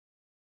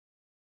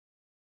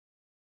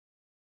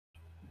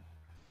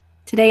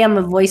Today I'm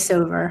a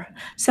voiceover.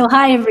 So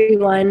hi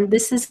everyone,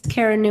 this is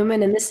Karen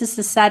Newman and this is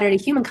the Saturday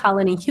Human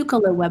Colony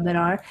Hucolo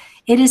webinar.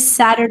 It is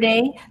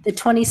Saturday, the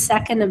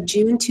 22nd of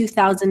June,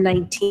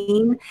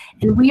 2019,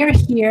 and we are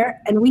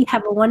here and we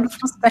have a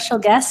wonderful special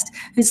guest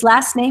whose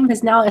last name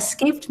has now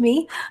escaped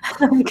me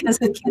because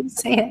I can't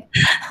say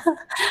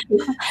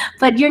it.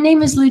 But your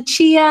name is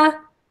Lucia.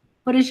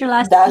 What is your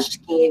last name?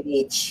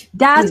 Dashkevich.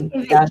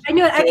 Dashkevich. I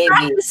knew it. I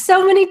practiced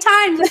so many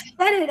times.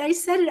 I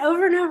said it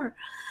over and over.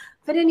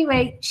 But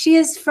anyway, she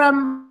is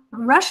from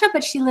Russia,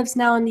 but she lives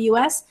now in the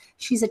US.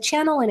 She's a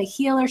channel and a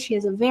healer. She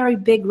has a very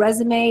big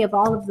resume of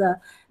all of the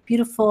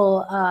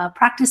beautiful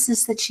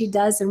practices that she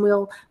does, and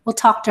we'll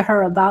talk to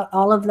her about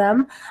all of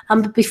them.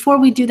 But before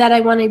we do that, I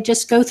want to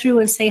just go through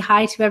and say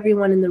hi to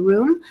everyone in the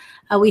room.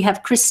 We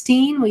have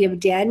Christine, we have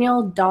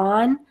Daniel,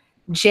 Dawn,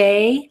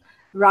 Jay,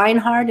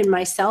 Reinhard, and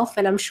myself,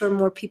 and I'm sure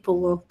more people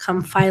will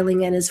come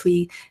filing in as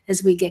we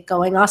get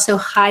going. Also,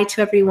 hi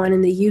to everyone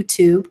in the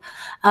YouTube.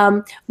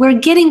 We're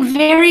getting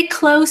very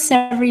close,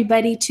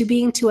 everybody, to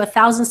being to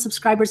 1,000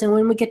 subscribers, and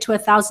when we get to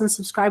 1,000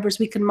 subscribers,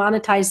 we can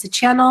monetize the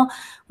channel,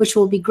 which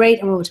will be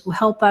great and will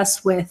help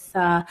us with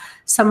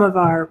some of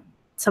our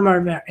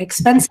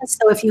expenses.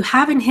 So if you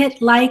haven't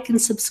hit like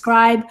and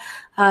subscribe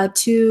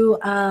to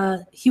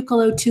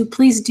Hucolo 2,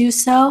 please do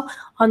so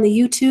on the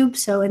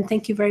YouTube. And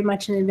thank you very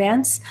much in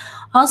advance.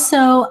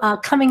 Also,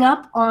 coming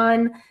up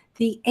on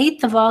the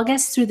 8th of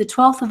August through the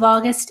 12th of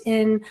August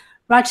in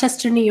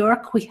Rochester, New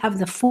York, we have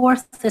the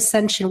 4th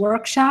Ascension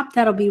Workshop.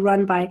 That'll be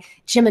run by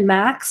Jim and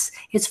Max.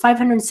 It's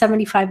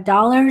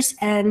 $575,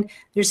 and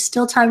there's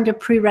still time to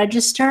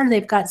pre-register.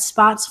 They've got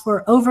spots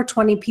for over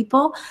 20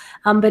 people,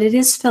 but it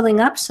is filling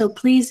up. So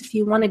please, if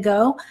you want to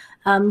go,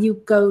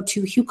 you go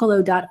to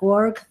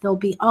hucolo.org. There'll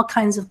be all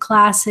kinds of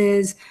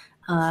classes,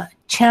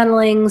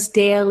 channelings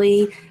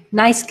daily,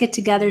 nice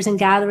get-togethers and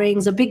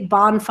gatherings, a big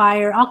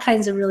bonfire, all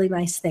kinds of really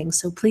nice things.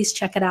 So please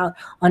check it out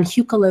on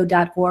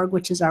hucolo.org,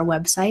 which is our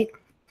website.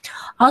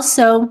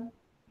 Also,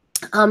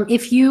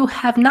 if you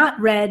have not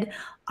read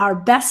our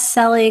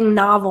best-selling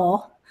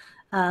novel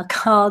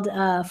called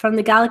From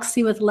the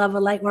Galaxy with Love, a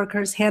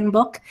Lightworkers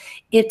Handbook,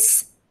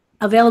 it's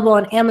available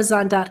on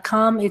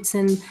Amazon.com. It's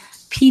in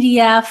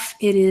PDF.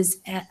 It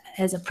is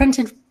as a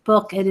printed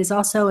book. It is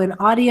also in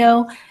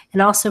audio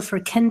and also for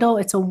Kindle.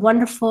 It's a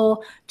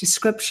wonderful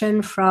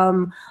description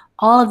from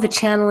all of the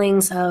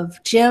channelings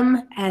of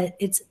Jim.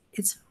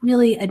 It's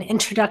really an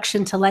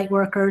introduction to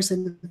Lightworkers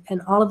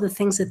and all of the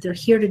things that they're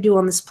here to do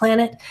on this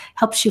planet.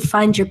 Helps you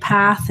find your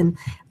path and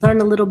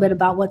learn a little bit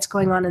about what's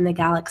going on in the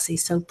galaxy.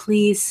 So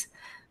please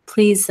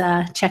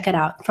check it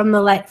out. From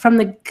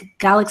the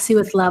Galaxy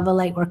with Love, a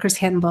Lightworkers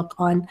Handbook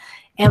on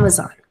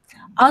Amazon.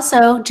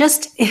 Also,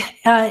 just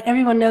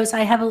everyone knows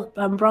I have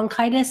a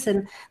bronchitis,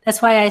 and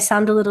that's why I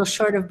sound a little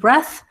short of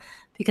breath,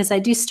 because I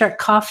do start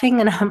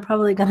coughing, and I'm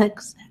probably going to,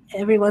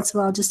 every once in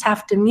a while, just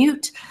have to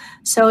mute.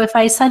 So if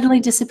I suddenly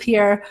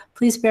disappear,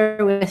 please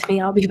bear with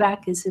me. I'll be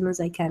back as soon as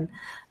I can.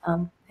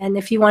 And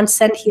if you want,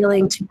 send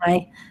healing to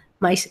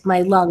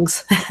my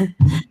lungs.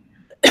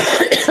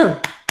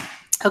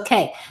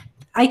 Okay,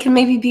 I can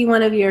maybe be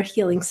one of your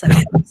healing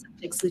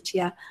subjects,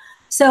 Lucia.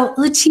 So,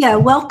 Lucia,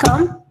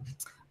 welcome.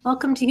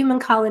 Welcome to Human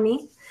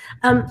Colony.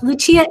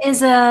 Lucia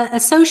is an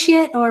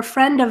associate or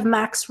friend of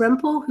Max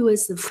Rempel, who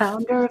is the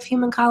founder of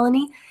Human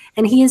Colony,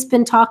 and he has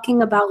been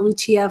talking about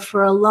Lucia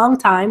for a long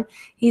time.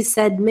 He's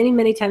said many,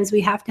 many times, we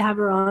have to have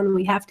her on,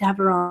 we have to have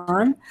her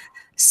on.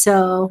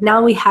 So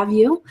now we have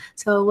you,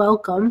 so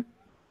welcome.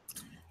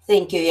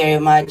 Thank you very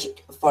much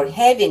for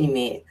having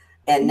me.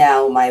 And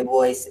now my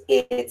voice,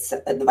 it's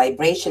a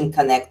vibration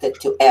connected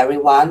to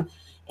everyone.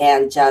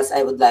 And just,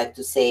 I would like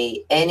to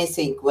say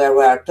anything where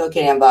we are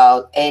talking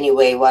about,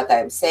 anyway, what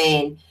I'm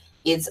saying,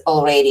 it's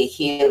already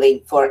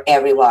healing for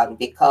everyone,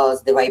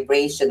 because the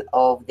vibration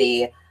of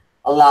the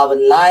love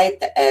and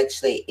light,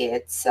 actually,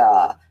 it's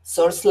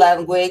source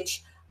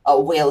language,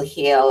 will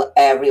heal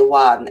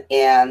everyone.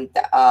 And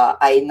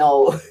I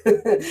know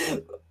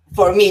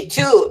for me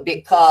too,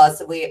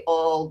 because we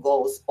all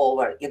goes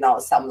over,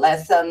 some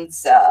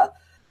lessons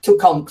to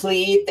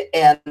complete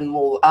and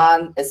move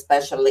on,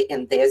 especially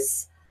in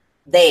this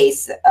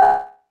days.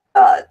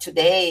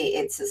 Today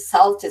it's a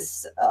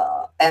solstice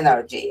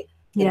energy.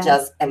 Yeah. It's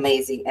just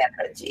amazing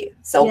energy.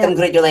 So yeah.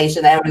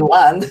 Congratulations,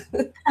 everyone.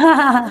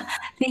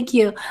 Thank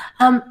you.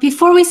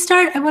 Before we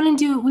start, I want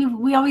to do,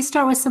 we always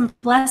start with some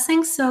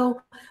blessings.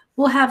 So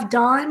we'll have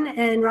Dawn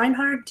and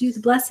Reinhard do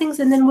the blessings,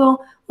 and then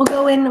we'll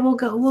go in and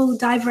we'll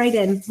dive right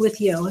in with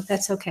you, if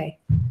that's okay.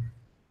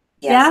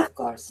 Yes, yeah? Of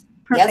course.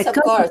 Perfect. Yes, of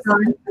go course.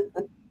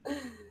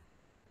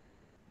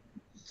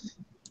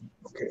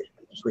 Okay,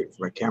 just wait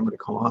for my camera to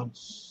come on.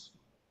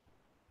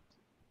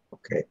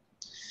 Okay.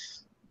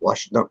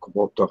 Wash the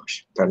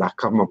wash the la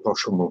come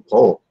possible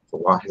po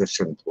for his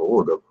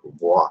simple the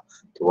war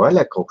to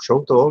like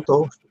show to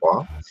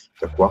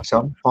the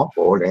quassam pop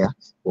or there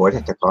what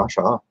at the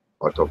kasha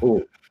or the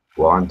who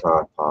want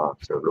to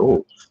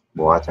low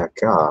what a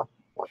car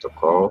what to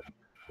call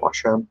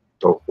washam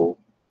tofu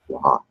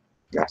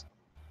yes.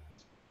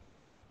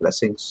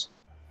 Blessings.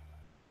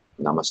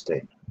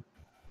 Namaste.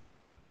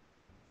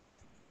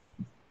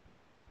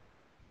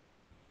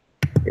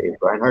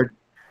 Reinhard?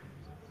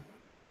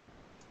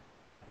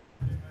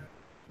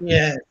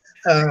 Yes,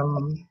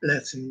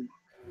 blessing.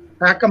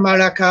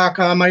 Kakamalaka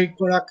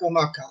kamarikura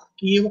kamaka.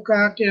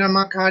 Kiuka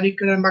kiramakari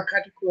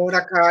kiramakati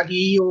kora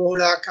kadi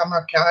ora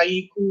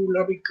kamakai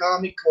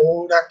kulabikami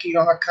kora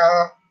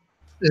kiramaka.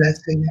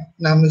 Blessing.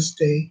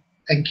 Namaste.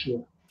 Thank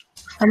you.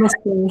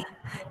 Namaste.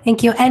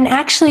 Thank you. And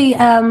actually,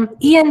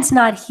 Ian's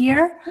not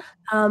here,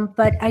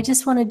 but I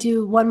just want to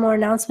do one more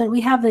announcement.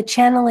 We have the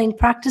channeling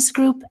practice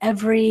group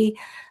every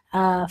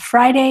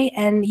Friday,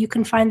 and you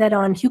can find that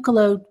on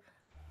Hucolo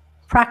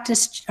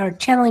practice or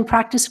channeling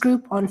practice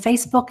group on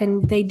Facebook,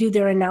 and they do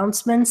their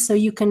announcements. So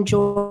you can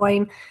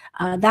join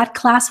that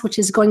class, which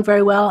is going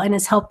very well and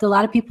has helped a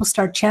lot of people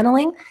start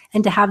channeling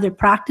and to have their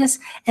practice.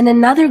 And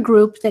another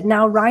group that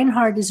now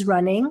Reinhard is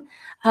running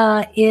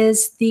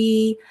is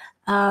the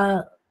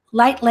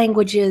light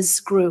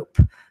languages group.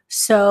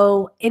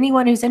 So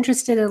anyone who's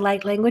interested in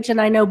light language, and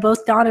I know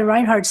both Don and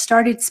Reinhard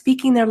started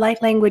speaking their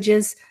light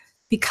languages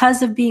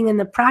because of being in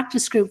the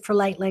practice group for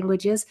light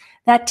languages.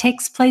 That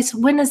takes place.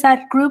 When is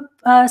that group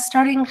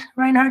starting,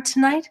 Reinhard,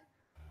 tonight?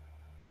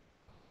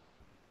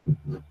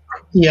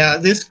 Yeah,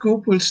 this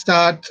group will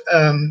start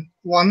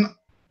 1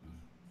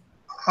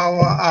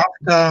 hour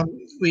after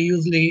we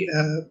usually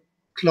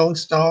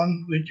close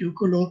down with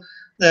Hucolo.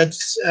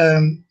 That's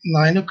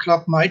 9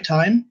 o'clock my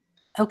time.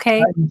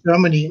 Okay. In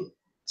Germany.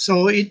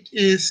 So it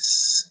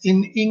is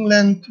in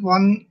England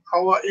 1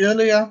 hour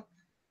earlier.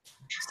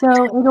 So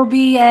it'll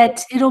be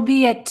at 3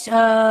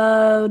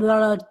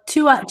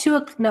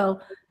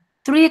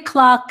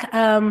 o'clock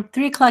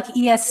 3 o'clock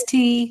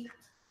EST.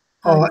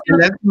 Or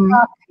 11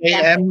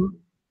 a.m.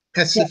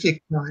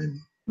 Pacific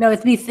time. No,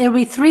 it'll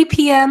be 3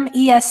 p.m.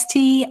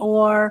 EST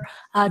or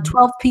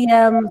 12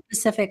 p.m.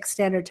 Pacific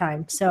Standard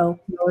Time. So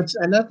no, it's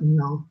 11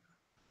 now.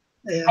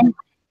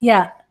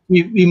 Yeah.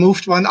 We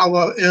moved 1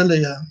 hour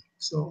earlier.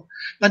 So,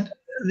 but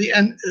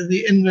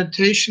the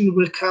invitation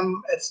will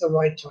come at the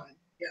right time.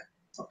 Yeah.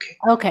 Okay.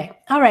 Okay.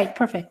 All right.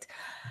 Perfect.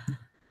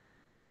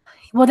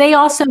 Well, they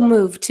also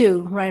moved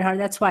too, Reinhard.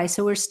 That's why.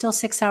 So we're still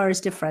 6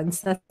 hours difference.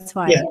 That's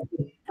why. Yeah.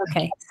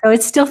 Okay. So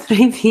it's still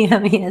 3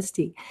 p.m.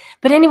 EST.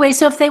 But anyway,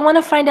 so if they want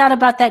to find out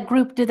about that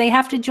group, do they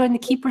have to join the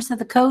Keepers of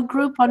the Code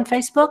group on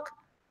Facebook?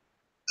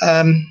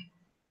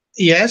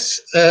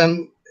 Yes.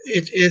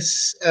 It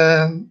is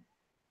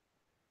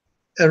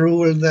a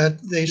rule that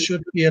they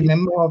should be a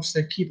member of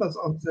the Keepers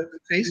of the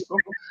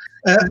Facebook.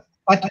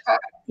 But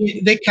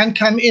they can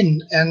come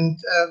in and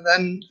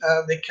then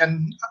they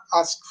can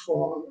ask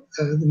for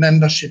the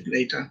membership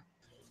later.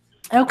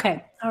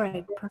 Okay. All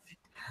right. Perfect.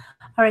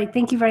 All right.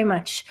 Thank you very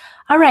much.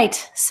 All right.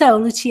 So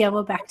Lucia,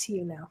 we're back to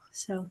you now.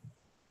 So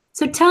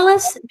tell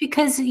us,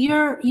 because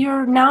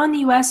you're now in the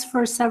U.S.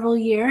 for several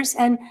years,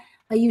 and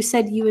you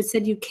said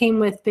you came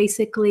with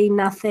basically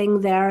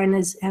nothing there and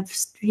have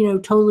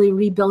totally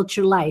rebuilt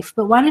your life.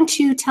 But why don't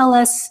you tell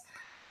us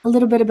a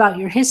little bit about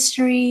your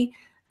history,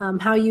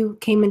 how you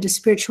came into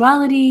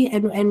spirituality,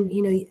 and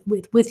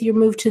with your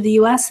move to the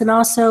U.S., and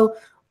also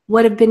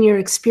what have been your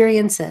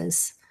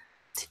experiences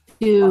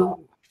for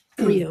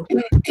you?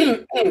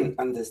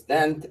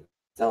 Understand?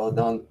 So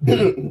don't.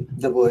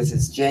 The voice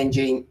is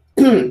changing.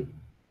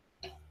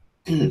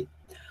 The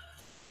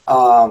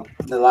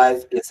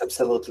life is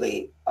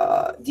absolutely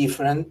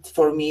different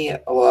for me,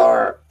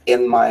 or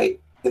in my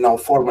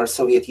former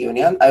Soviet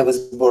Union. I was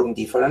born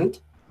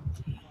different,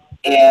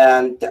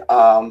 and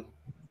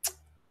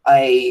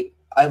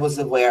I was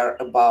aware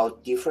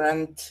about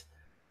different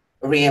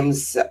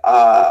realms.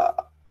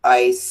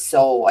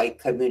 I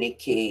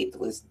communicate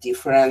with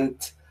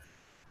different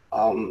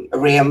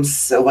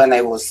realms when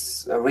I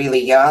was really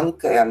young,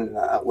 and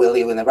we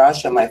live in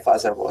Russia. My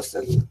father was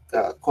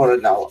a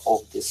colonel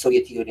of the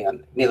Soviet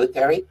Union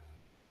military,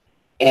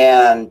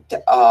 and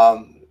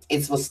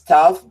it was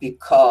tough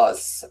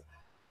because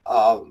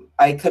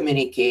I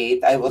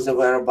communicate. I was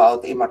aware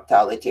about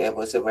immortality. I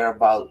was aware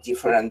about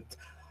different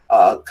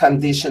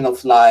condition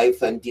of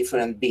life and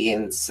different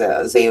beings.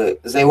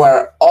 They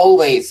were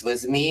always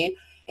with me,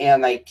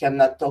 and I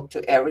cannot talk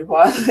to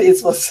everyone.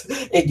 It was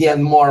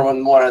again more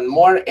and more and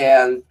more.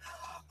 And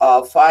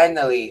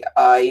finally,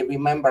 I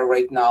remember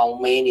right now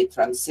many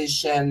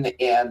transition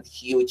and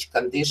huge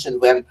condition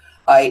when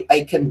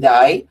I can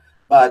die,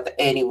 but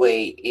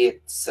anyway,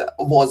 it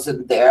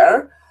wasn't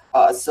there.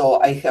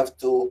 So I have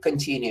to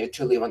continue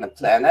to live on a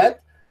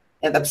planet,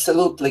 and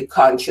absolutely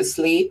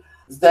consciously.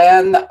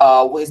 Then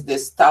with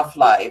this tough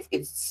life,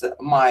 it's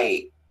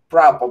my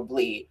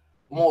probably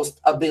most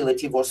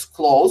ability was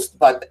closed,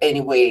 but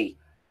anyway,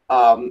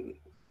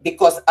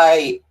 because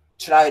I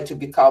try to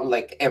become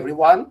like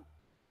everyone,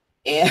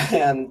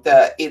 and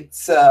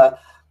it's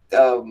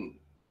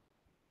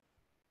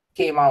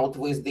came out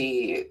with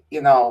the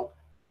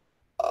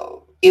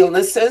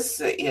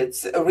illnesses.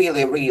 It's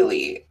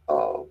really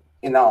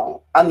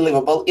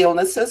unlivable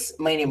illnesses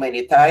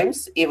many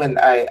times. Even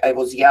I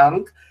was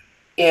young,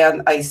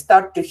 and I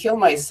start to heal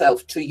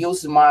myself to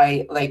use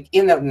my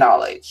inner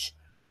knowledge.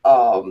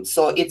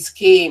 So it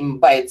came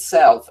by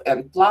itself,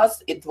 and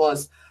plus it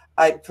was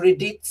I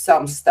predict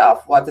some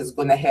stuff, what is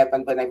going to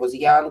happen when I was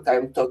young.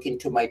 I'm talking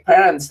to my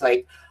parents,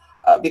 like,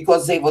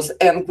 because they was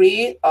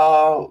angry.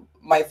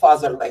 My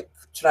father, like,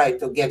 tried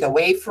to get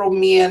away from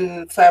me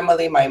and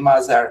family. My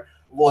mother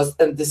was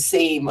in the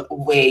same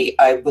way,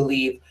 I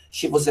believe.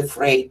 She was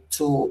afraid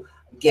to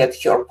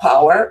get her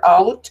power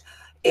out.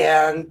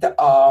 And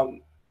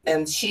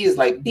she is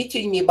like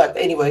beating me, but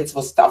anyway, it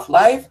was tough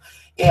life.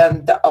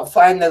 And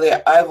finally,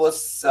 I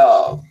was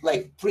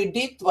like,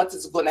 predict what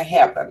is going to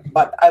happen.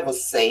 But I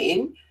was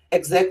saying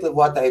exactly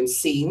what I'm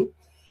seeing.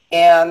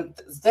 And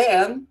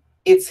then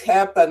it's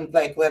happened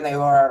like when I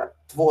was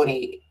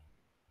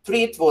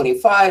 23,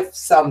 25,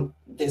 some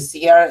this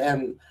year.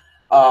 And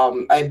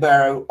I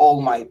buried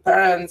all my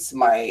parents,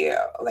 my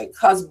like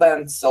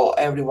husband. So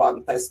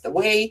everyone passed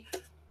away.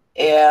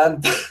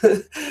 And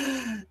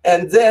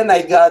and then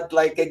I got,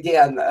 like,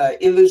 again,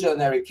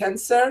 illusionary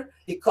cancer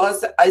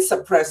because I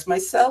suppress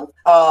myself.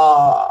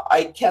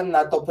 I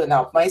cannot open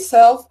up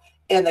myself.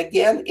 And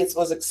again, it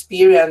was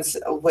experience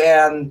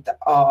when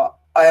I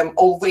am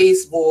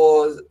always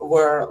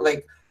were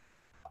like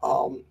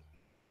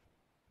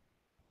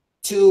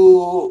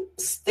to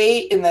stay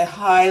in a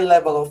high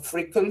level of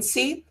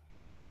frequency,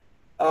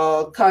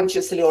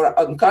 consciously or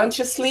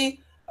unconsciously.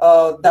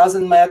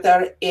 Doesn't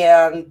matter.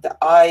 And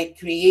I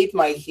create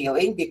my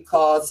healing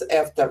because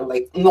after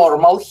like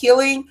normal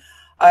healing,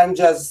 I'm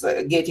just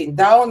getting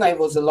down. I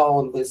was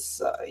alone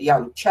with a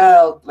young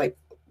child, like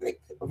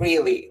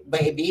really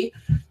baby.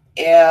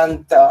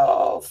 And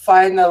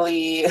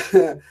finally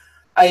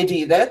I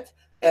did it.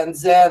 And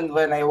then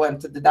when I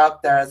went to the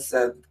doctors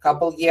a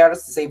couple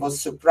years, they was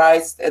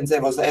surprised and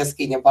they was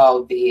asking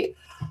about the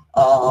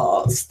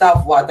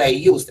stuff what I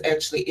used.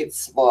 Actually,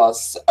 it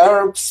was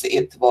herbs,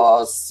 it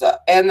was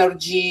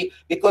energy,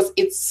 because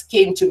it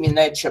came to me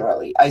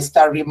naturally. I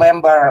start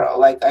remember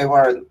like I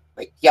was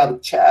like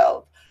young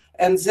child.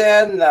 And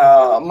then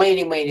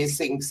many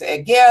things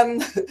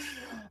again,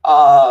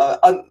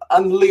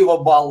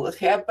 unbelievable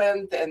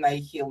happened, and I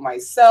heal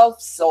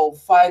myself. So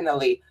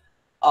finally,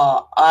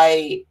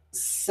 I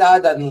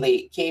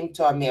suddenly came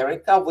to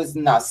America with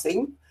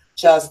nothing,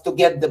 just to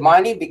get the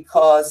money,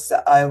 because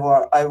I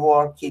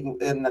work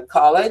in the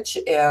college,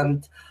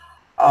 and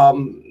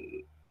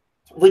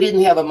we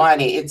didn't have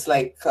money. It's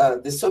like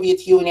the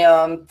Soviet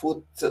Union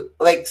put,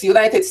 like the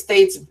United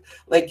States,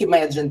 like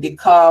imagine,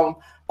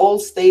 all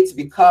states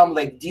become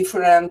like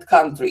different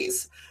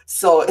countries.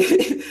 So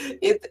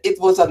it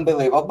was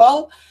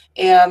unbelievable.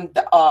 And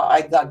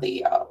I got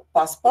the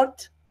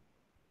passport.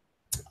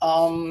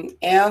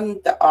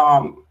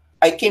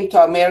 I came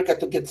to America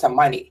to get some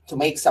money, to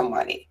make some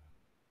money.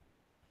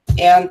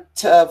 And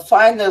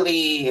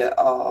finally,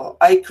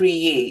 I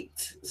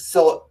create.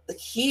 So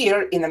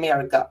here in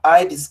America,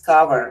 I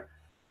discover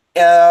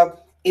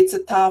it's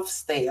a tough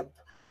step.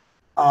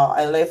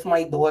 I left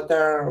my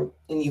daughter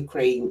in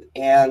Ukraine,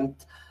 and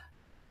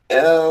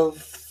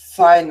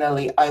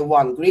finally, I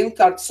won green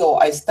card. So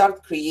I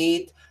start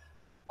create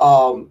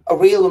a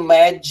real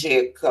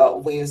magic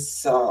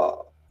with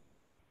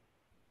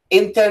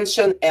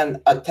intention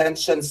and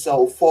attention.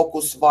 So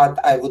focus what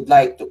I would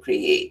like to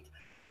create.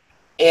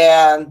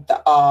 And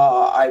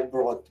I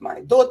brought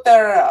my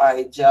daughter.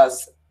 I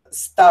just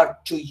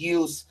start to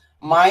use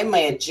my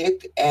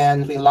magic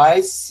and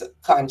realize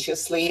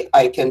consciously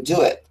I can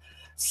do it.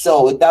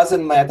 So it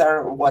doesn't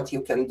matter what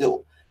you can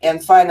do.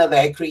 And finally,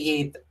 I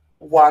create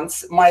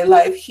once my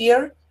life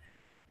here.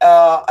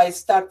 I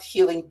start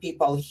healing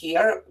people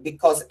here,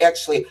 because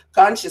actually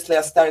consciously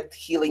I start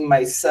healing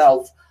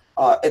myself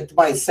at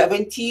my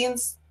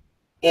 17th.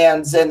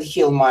 And then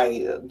heal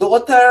my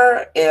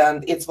daughter,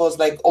 and it was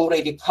like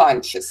already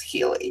conscious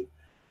healing.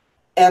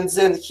 And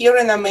then here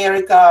in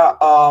America,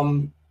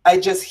 I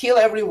just heal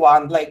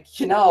everyone, like,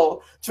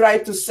 try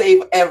to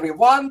save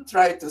everyone,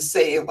 try to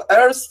save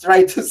Earth,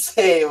 try to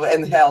save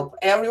and help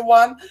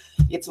everyone.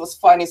 It was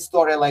funny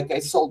story, like I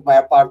sold my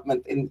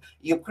apartment in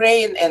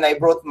Ukraine and I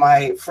brought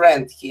my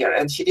friend here,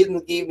 and she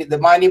didn't give me the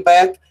money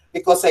back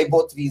because I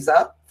bought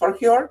visa for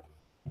her.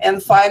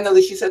 And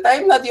finally she said,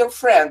 I'm not your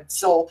friend.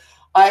 So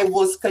I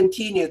was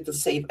continue to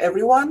save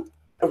everyone,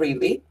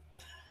 really,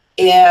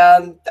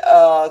 and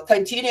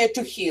continue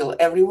to heal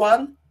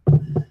everyone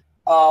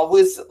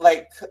with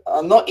like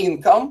no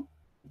income.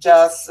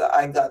 Just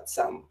I got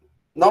some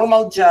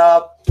normal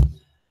job,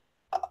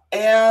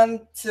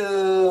 and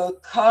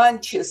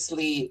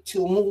consciously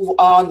to move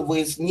on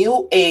with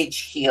new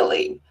age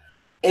healing.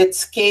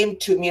 It came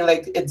to me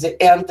like at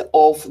the end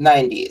of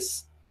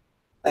 90s,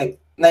 like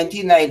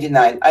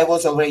 1999. I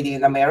was already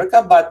in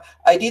America, but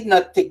I did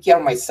not take care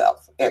of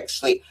myself,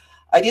 actually.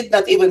 I did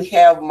not even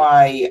have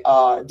my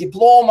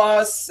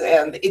diplomas,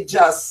 and it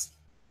just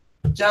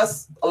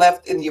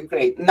left in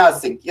Ukraine.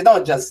 Nothing,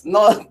 just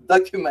no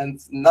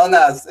documents, no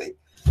nothing.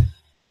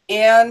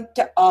 And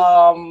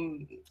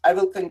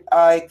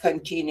I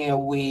continue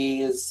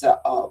with,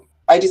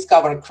 I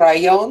discover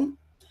Cryon.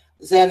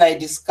 Then I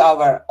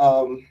discover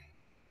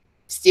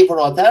Steve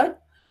Roder.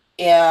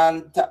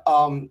 And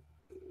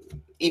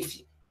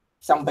if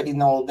somebody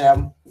know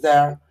them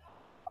there,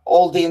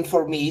 all the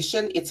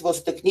information. It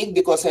was technique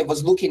because I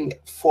was looking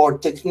for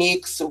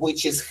techniques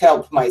which is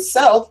help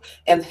myself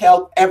and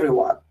help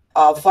everyone.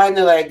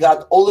 Finally, I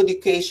got all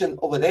education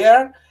over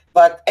there,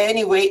 but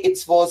anyway,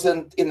 it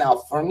wasn't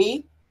enough for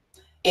me.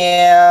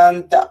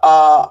 And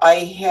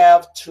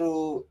I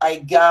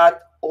got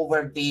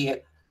over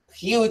the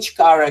huge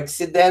car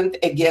accident.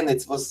 Again,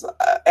 it was,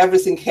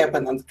 everything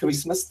happened on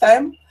Christmas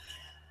time.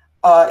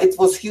 It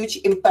was huge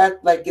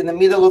impact, like in the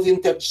middle of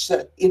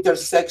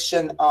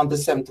intersection on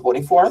December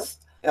 24th,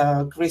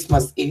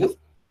 Christmas Eve.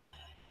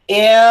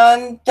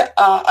 And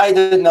I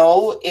don't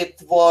know,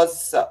 it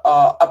was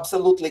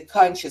absolutely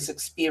conscious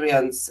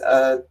experience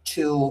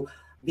to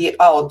be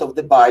out of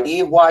the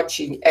body,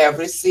 watching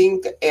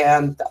everything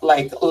and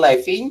like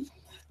laughing,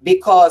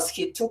 because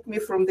he took me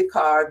from the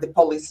car, the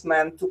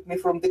policeman took me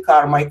from the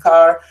car, my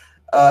car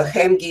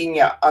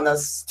hanging on a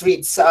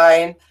street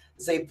sign,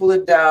 they pull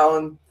it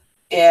down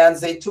and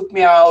they took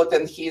me out,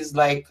 and he's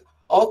like,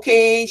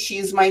 okay,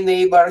 she's my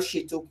neighbor,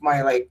 she took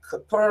my like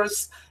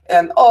purse,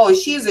 and oh,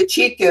 she's a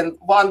chicken,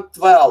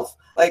 112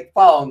 like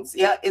pounds.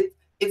 Yeah, it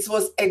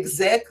was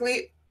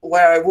exactly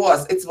where I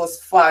was. It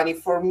was funny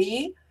for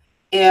me.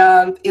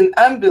 And in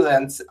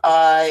ambulance,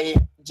 I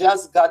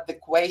just got the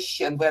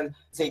question when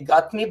they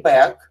got me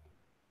back,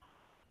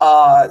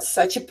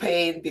 such a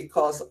pain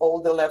because all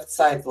the left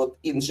side was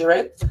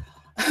injured.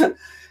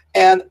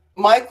 And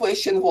my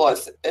question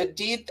was,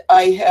 did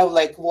I have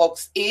like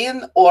walks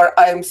in, or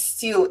I'm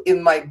still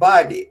in my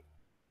body?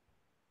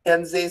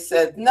 And they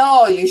said,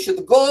 no, you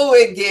should go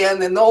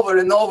again and over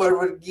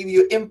will give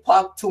you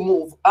impact to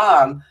move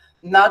on,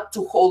 not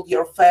to hold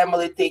your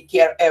family, take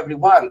care of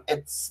everyone.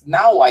 It's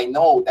now I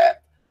know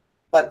that.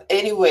 But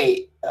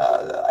anyway,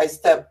 I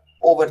stepped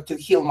over to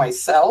heal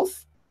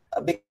myself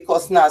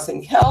because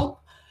nothing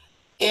helped.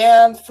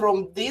 And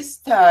from this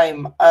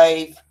time,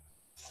 I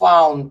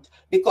found,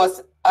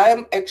 because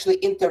I'm actually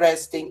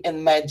interested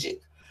in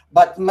magic,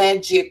 but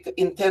magic,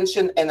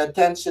 intention and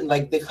attention,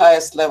 like the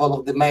highest level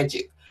of the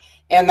magic.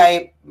 And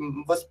I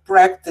was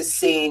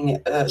practicing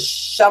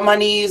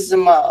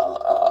shamanism,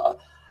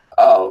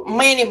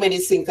 many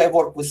things. I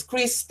work with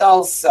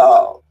crystals,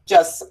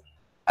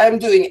 I'm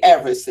doing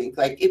everything.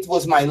 Like it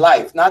was my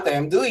life. Not that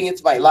I'm doing,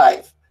 it's my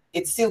life.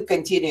 It still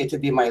continued to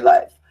be my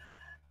life.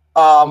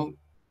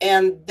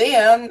 And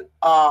then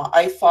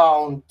I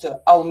found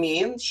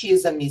Almin.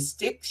 She's a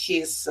mystic.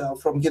 She's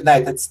from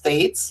United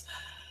States.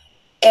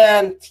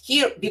 And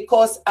here,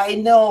 because I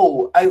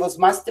know I was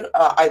master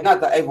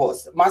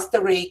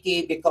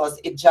Reiki, because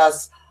it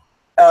just,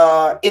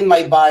 in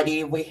my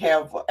body, we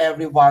have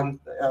everyone,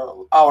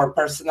 our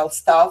personal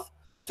stuff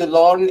to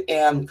learn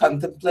and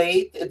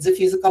contemplate at the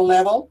physical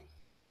level.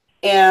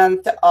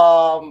 And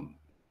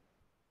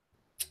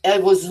I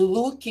was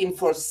looking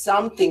for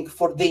something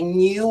for the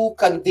new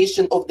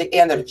condition of the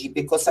energy,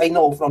 because I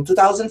know from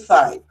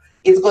 2005,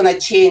 it's going to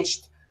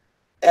change,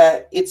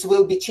 it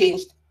will be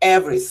changed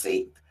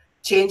everything,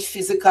 change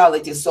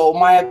physicality. So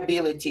my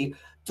ability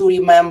to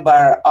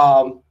remember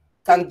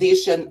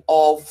condition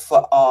of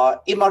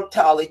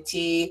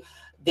immortality,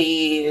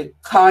 the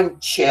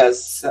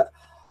conscious,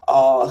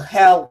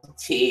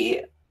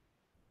 healthy,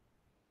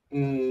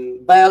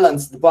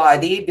 balanced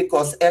body,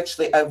 because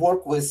actually I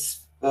work with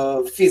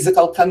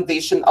physical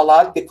condition a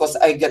lot because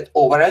I get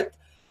over it.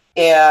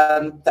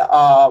 And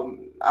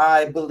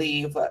I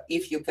believe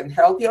if you can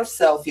help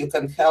yourself, you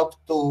can help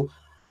to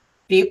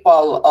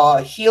people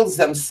heal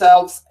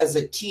themselves as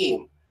a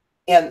team.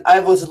 And I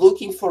was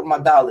looking for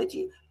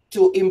modality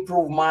to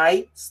improve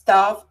my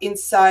stuff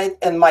inside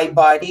and my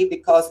body,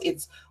 because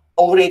it's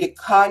already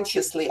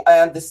consciously, I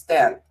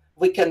understand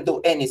we can do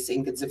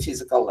anything at the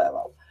physical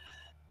level.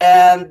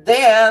 And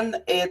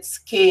then it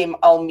came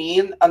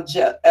Almin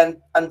and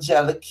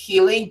angelic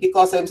healing,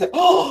 because I'm saying,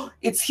 oh,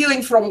 it's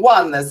healing from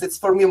oneness. It's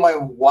for me.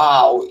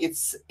 Wow,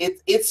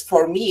 it's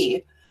for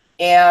me.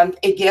 And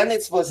again,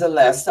 it was a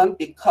lesson,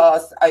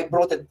 because I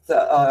brought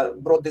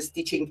this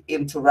teaching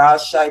into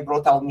Russia. I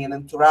brought Almin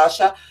into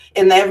Russia,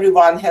 and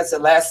everyone has a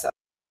lesson.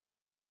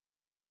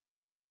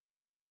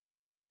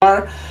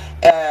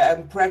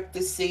 I'm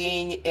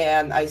practicing,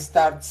 and I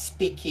start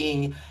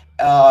speaking.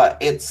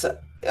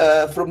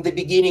 From the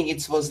beginning,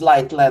 it was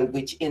light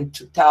language in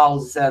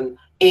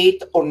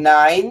 2008 or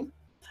 9.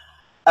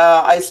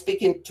 I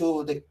speak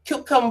into the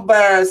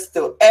cucumbers,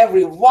 to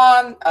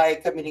everyone. I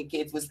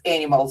communicate with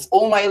animals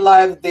all my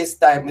life. This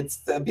time it's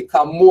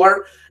become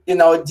more,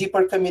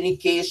 deeper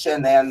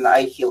communication, and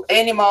I heal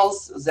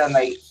animals. Then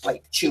I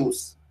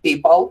choose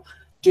people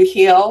to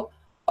heal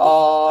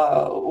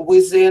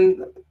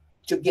within,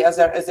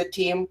 together as a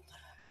team.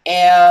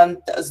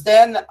 And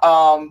then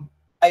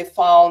I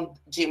found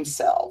Jim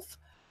Self.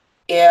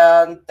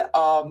 And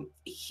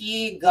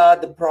he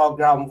got the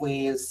program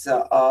with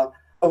a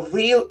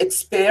real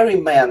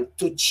experiment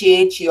to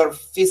change your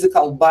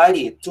physical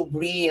body, to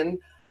bring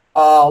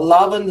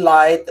love and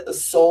light,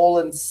 soul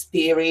and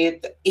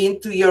spirit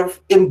into your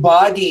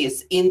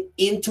embodies,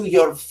 into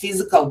your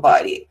physical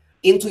body,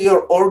 into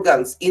your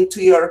organs,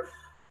 into your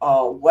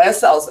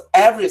vessels,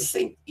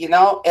 everything, you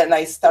know, and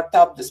I start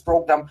up this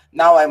program.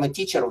 Now I'm a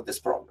teacher of this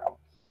program.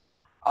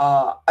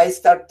 I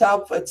start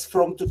up, it's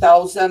from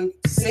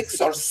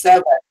 2006 or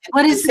 7.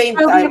 What is the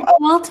program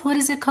called? What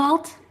is it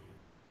called?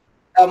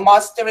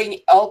 Mastering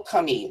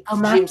Alchemy,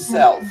 True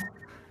Selves.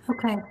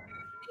 Okay.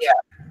 Yeah.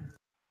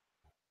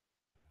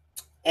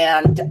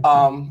 And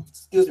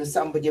excuse me,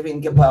 somebody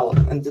ring a bell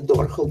on the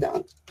door. Hold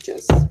on,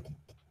 just.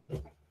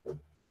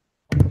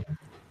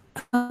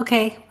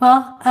 Okay.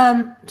 Well,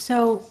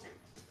 so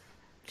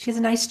she has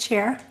a nice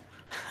chair.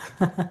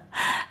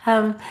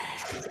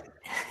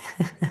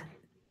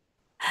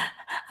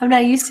 I'm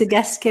not used to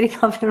guests getting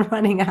up and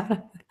running out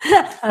of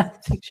the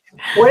picture.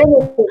 What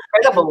an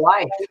incredible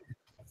life.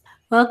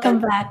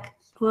 Welcome back.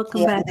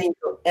 Welcome back. Thank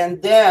you.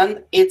 And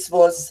then it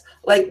was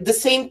like the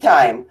same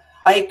time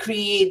I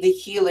create the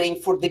healing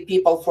for the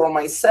people, for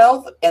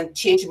myself, and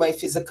change my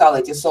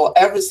physicality. So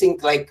everything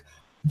like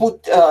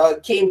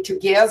came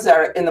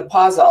together in a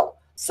puzzle.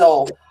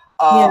 So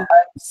I'm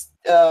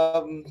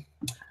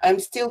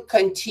still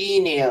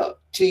continue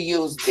to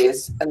use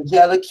this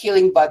angelic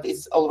healing, but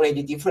it's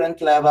already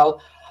different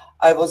level.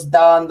 I was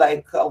done,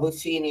 like we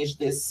finished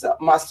this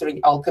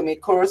Mastering Alchemy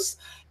course,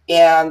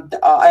 and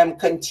I'm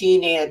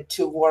continuing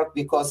to work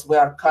because we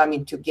are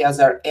coming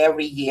together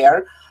every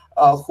year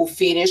who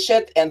finish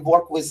it and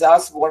work with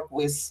us, work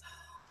with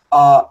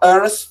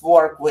Earth,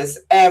 work with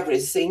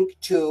everything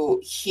to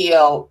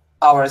heal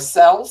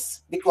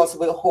ourselves, because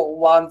we're whole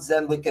ones,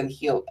 then we can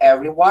heal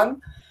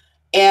everyone.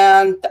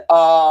 And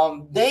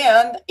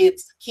then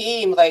it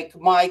came like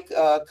my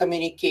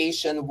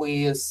communication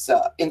with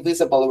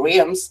invisible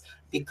realms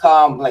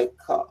become like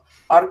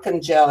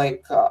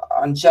archangelic,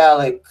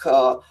 angelic.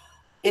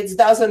 It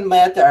doesn't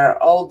matter,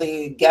 all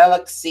the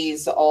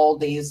galaxies, all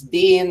these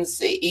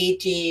beings,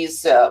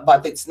 ETs,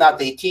 but it's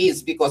not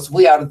ETs because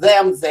we are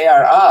them, they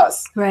are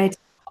us. Right.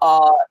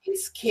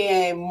 It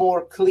came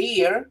more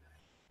clear,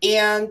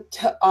 and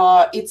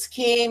it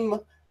came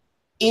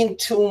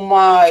into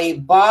my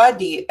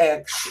body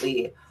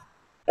actually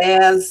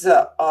as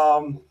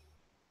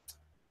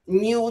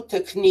new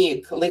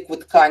technique,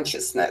 liquid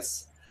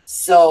consciousness.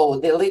 So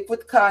the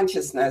liquid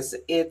consciousness,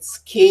 it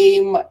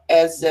came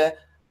as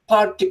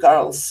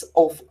particles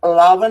of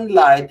love and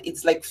light.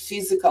 It's like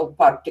physical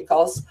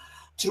particles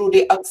through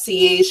the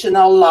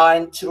axiational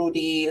line, through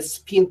the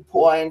spin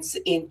points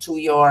into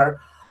your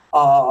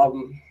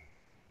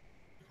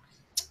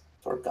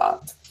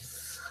forgot.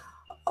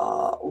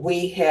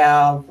 We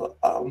have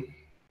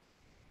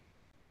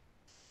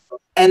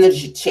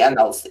energy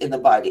channels in the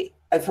body.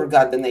 I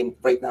forgot the name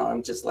right now.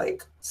 I'm just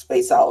like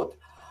space out.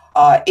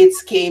 It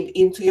came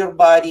into your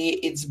body.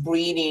 It's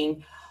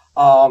breathing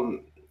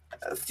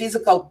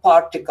physical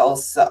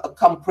particles,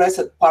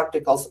 compressed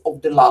particles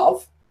of the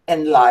love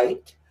and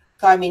light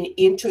coming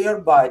into your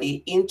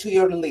body, into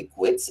your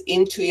liquids,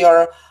 into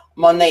your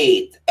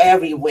monade,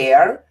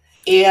 everywhere,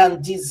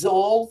 and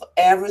dissolve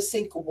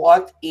everything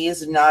what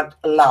is not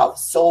love.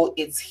 So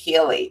it's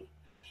healing.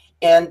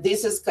 And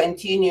this is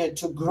continued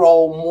to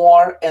grow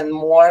more and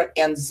more.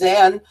 And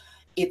then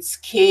it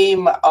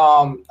came,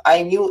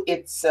 I knew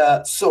it's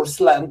source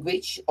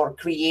language or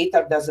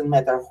creator, doesn't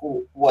matter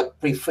who, what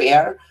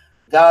prefer,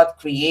 God,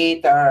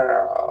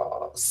 creator,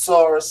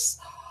 source.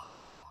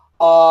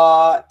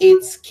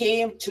 It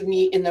came to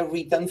me in a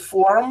written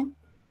form.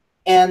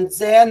 And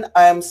then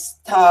I'm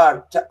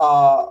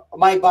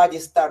my body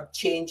start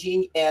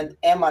changing and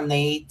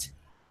emanate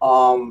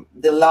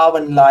the love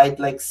and light,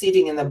 like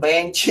sitting in a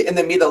bench in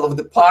the middle of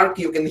the park,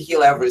 you can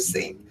heal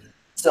everything.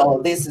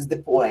 So this is the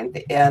point.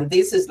 And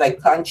this is like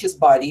conscious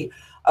body,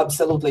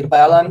 absolutely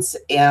balanced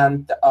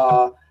and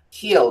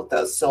healed.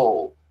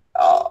 So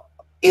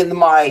in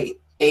my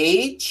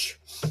age,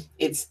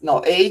 it's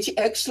no age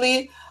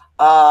actually,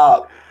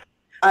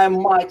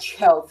 I'm much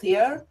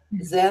healthier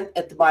than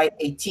at my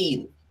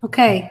 18.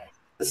 Okay.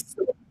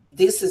 So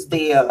this is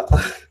the.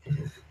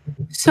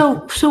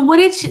 So what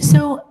did you?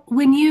 So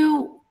when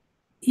you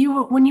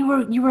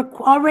were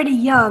already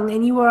young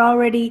and you were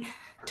already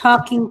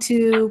talking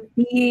to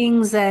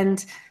beings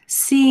and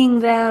seeing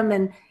them,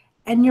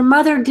 and your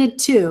mother did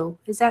too.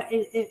 Is that?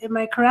 Am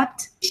I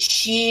correct?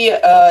 She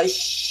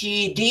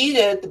did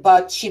it,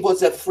 but she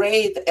was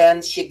afraid,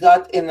 and she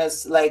got in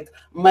this like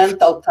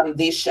mental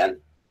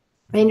condition.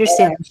 I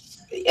understand.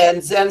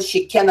 And then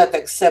she cannot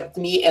accept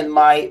me and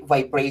my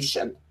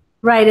vibration.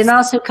 Right, and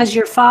also because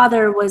your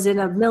father was in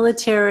a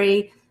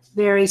military,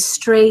 very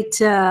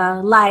straight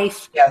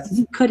life, yes,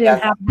 you couldn't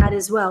have that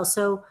as well.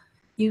 So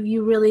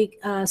you really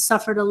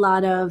suffered a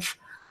lot of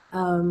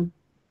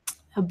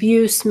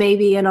abuse,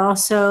 maybe, and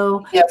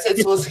also yes,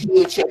 it was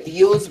huge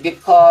abuse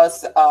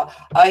because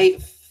I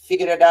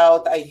figured it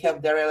out. I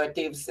have the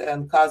relatives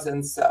and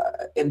cousins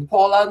in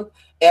Poland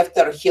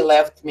after he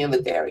left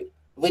military.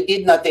 We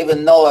did not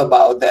even know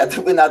about that.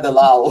 We're not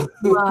allowed.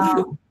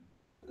 Wow.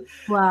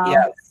 Wow.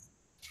 Yes.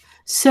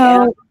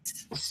 So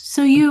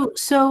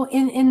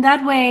in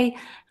that way,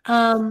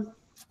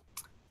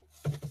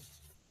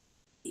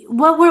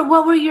 what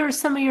were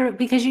some of your,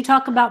 because you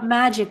talk about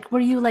magic, were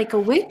you like a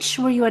witch?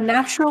 Were you a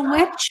natural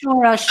witch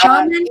or a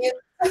shaman?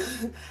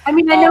 I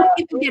mean, I know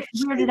people get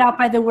weirded out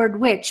by the word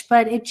witch,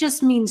 but it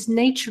just means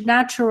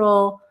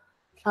natural,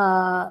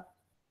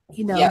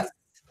 you know.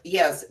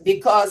 Yes,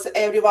 because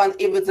everyone,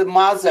 even the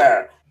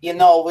mother, you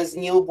know, with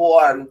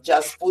newborn,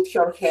 just put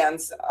her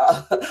hands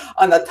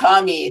on a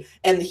tummy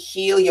and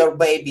heal your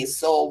baby.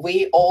 So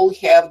we all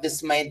have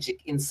this magic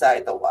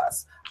inside of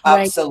us,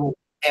 Right. absolutely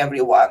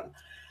everyone.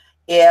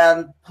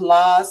 And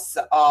plus,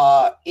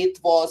 it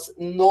was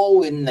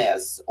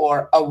knowingness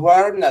or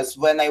awareness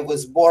when I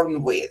was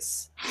born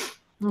with.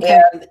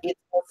 Okay. And it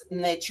was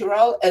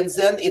natural, and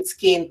then it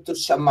came to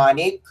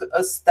shamanic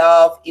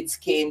stuff, it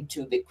came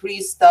to the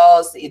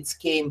crystals, it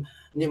came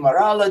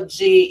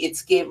numerology,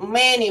 it came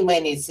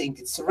many things.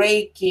 It's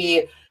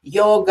Reiki,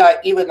 yoga.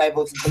 Even I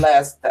was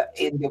blessed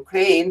in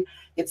Ukraine,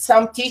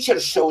 some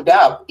teachers showed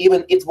up,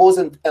 even it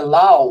wasn't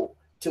allowed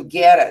to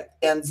get it.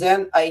 And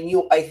then I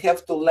knew I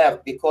have to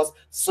leave because,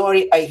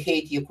 sorry, I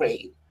hate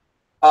Ukraine.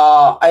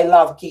 I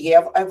love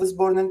Kiev. I was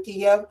born in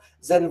Kiev.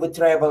 Then we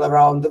travel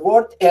around the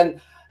world, and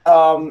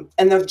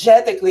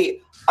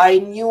energetically, I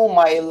knew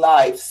my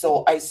life.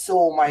 So I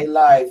saw my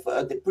life,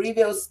 the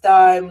previous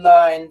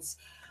timelines.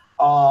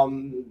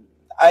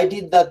 I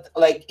did that,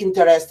 like,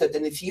 interested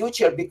in the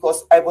future,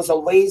 because I was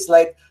always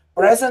like,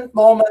 present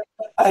moment,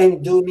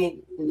 I'm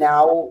doing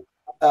now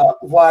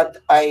what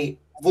I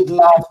would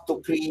love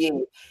to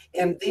create.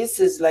 And this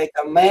is like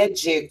a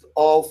magic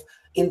of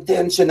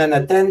intention and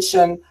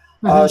attention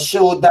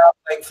showed up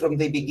like from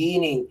the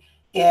beginning.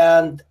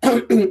 And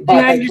but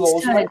I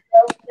closed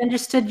myself.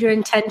 Understood your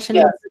intention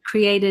when you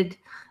created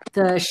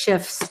the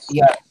shifts.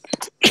 Yeah.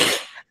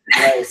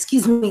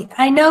 Excuse me.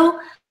 I know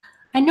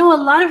a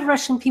lot of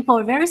Russian people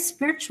are very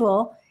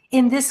spiritual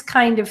in this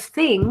kind of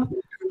thing,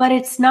 but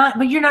it's not,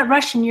 but you're not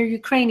Russian, you're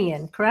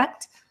Ukrainian,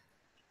 correct?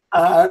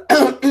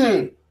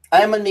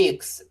 I'm a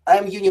mix.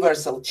 I'm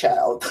universal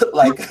child,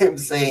 like I'm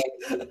saying.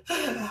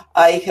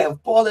 I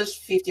have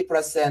Polish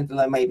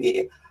 50%,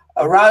 maybe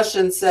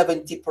Russian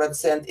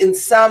 70%, and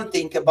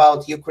something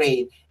about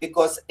Ukraine,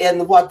 because,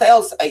 and what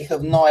else, I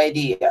have no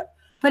idea.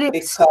 But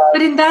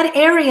but in that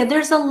area,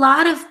 there's a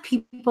lot of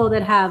people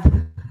that have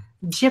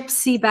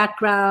gypsy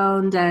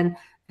background and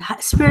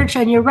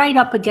spiritual, and you're right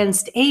up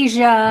against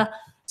Asia.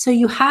 So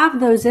you have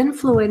those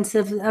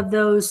influences of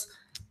those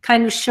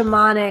kind of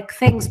shamanic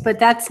things, but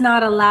that's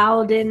not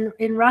allowed in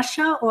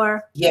Russia,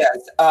 or? Yes,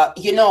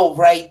 you know,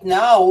 right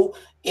now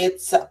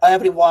it's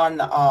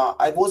everyone.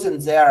 I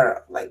wasn't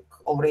there like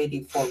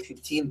already for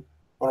 15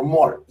 or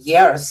more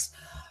years.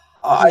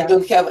 I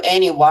don't have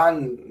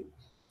anyone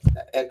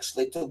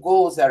actually to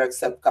go there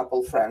except a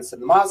couple friends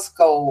in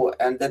Moscow,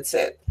 and that's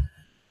it.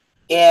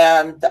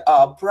 And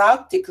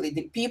practically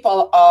the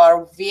people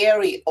are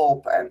very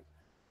open,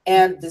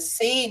 and at the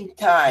same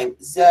time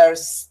they're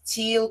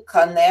still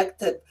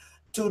connected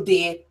to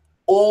the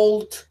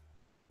old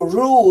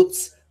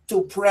roots,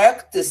 to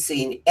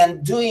practicing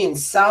and doing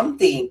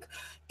something.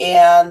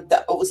 And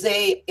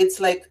it's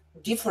like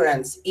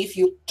difference. If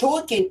you're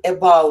talking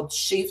about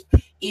shift,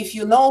 if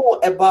you know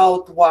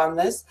about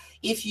oneness,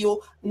 if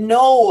you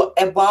know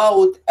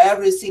about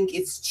everything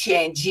is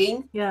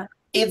changing,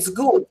 it's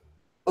good.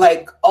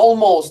 Like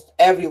almost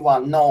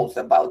everyone knows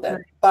about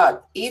that.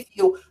 But if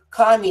you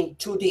come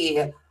into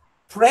the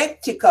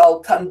practical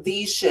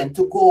condition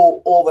to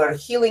go over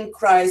healing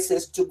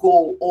crisis, to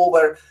go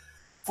over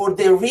for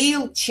the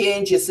real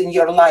changes in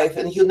your life,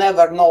 and you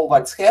never know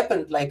what's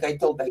happened, like I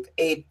told, like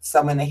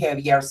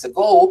 8.5 years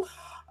ago,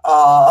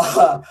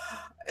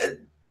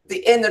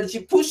 the energy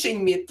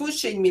pushing me.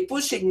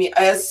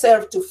 I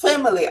serve to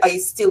family. I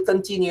still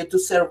continue to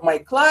serve my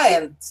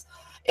clients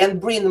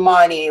and bring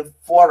money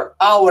for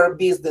our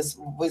business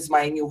with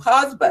my new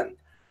husband.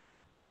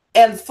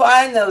 And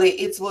finally,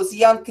 it was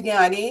young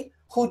Knani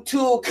who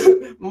took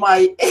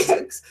my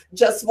ex,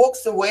 just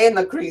walks away on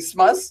a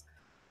Christmas,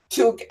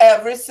 took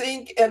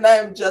everything, and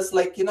I'm just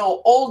like, you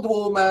know, old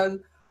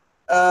woman,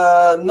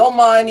 no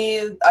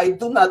money. I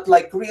do not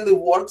like really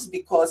works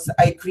because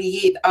I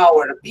create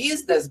our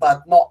business,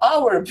 but not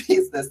our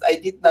business. I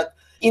did not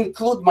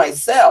include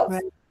myself.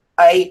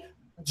 I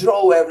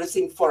draw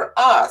everything for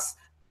us.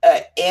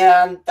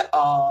 And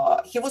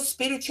he was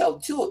spiritual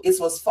too. It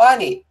was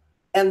funny.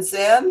 And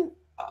then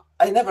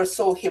I never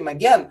saw him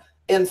again.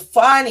 And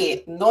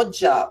funny, no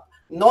job,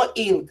 no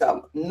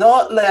income,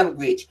 no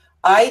language.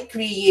 I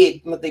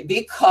create the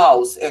big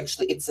house.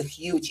 Actually, it's a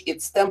huge,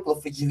 it's temple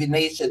of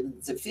rejuvenation,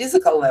 the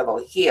physical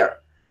level here.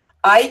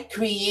 I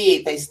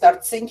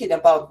start thinking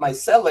about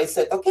myself. I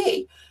said,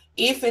 okay,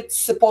 if it's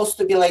supposed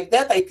to be like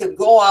that, I can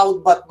go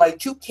out, but my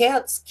 2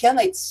 cats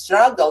cannot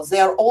struggle. They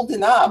are old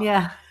enough.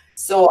 Yeah.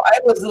 So I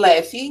was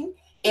laughing,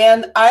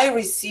 and I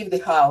received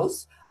the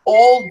house,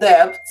 all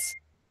debts,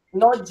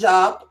 no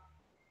job.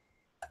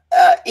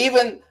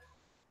 Even,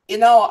 you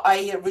know,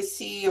 I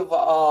receive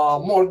a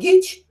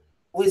mortgage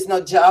with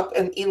no job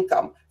and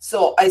income.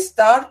 So I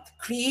start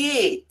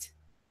create,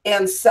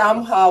 and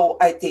somehow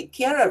I take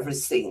care of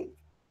everything.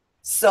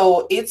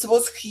 So it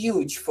was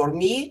huge for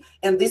me,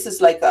 and this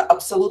is like a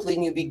absolutely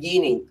new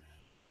beginning.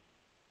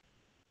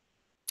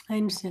 I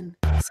understand.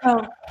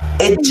 So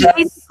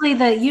basically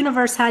the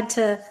universe had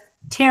to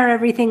tear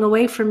everything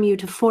away from you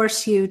to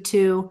force you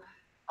to.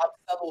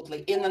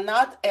 Absolutely. And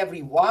not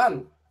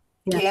everyone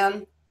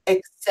can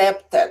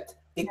accept it,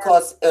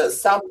 because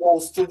some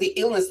goes through the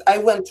illness. I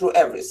went through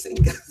everything.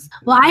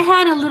 Well, I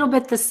had a little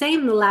bit the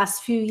same the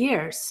last few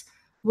years,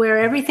 where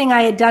everything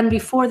I had done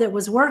before that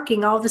was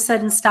working all of a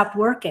sudden stopped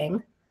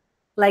working,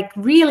 like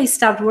really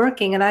stopped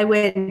working. And I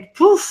went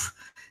poof,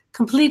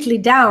 completely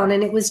down.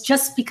 And it was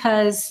just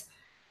because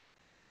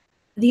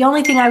the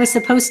only thing I was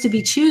supposed to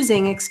be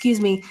choosing,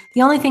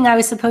 the only thing I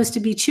was supposed to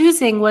be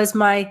choosing was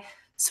my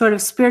sort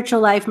of spiritual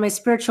life, my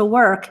spiritual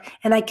work.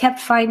 And I kept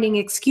finding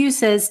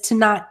excuses to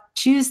not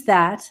choose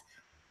that.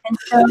 And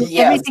so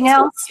everything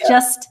else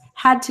just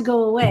had to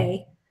go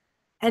away.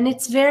 And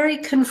it's very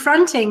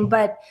confronting,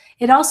 but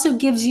it also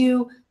gives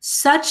you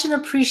such an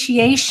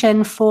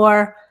appreciation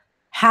for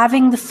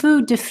having the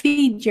food to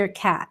feed your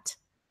cat.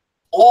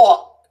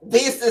 Oh,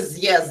 this is,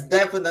 yes,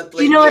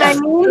 definitely. You know what I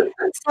mean?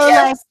 So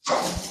like,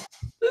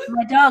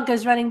 my dog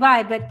goes running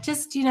by, but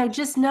just, you know,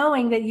 just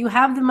knowing that you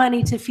have the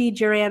money to feed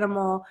your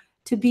animal,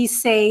 to be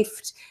safe.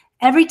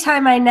 Every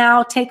time I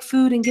now take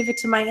food and give it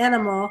to my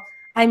animal,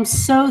 I'm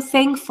so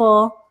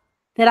thankful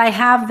that I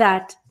have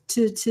that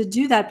to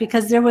do that,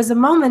 because there was a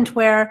moment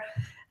where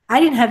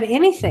I didn't have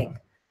anything.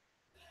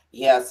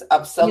 Yes,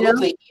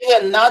 absolutely.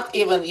 You know?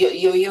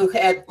 You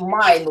had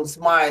minus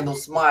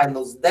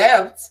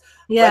debts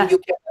when you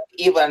cannot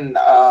even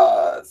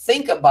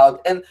think about.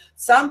 And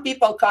some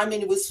people come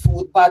in with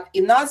food, but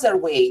another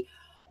way,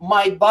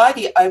 my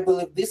body, I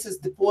believe this is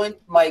the point,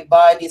 my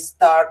body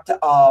start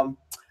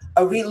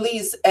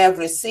release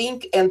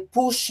everything and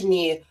push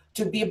me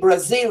to be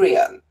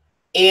Brazilian.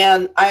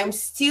 And I'm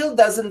still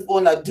doesn't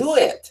want to do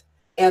it.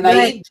 And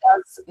I eat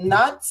just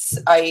nuts,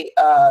 I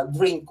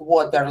drink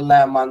water,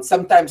 lemon,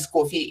 sometimes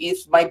coffee.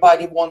 If my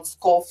body wants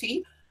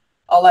coffee,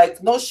 I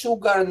like no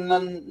sugar,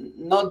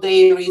 no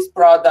dairy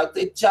product.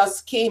 It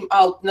just came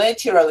out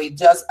naturally.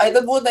 Just, I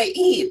don't want to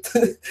eat.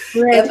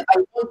 And I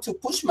want to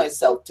push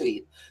myself to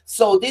eat.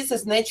 So this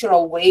is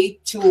natural way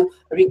to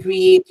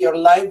recreate your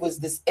life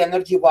with this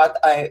energy, what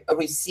I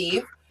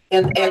receive.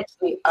 And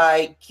actually,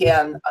 I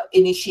can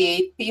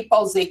initiate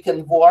people, they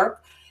can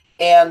work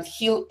and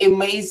heal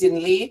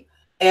amazingly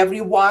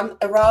everyone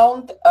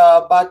around.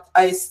 But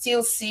I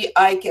still see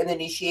I can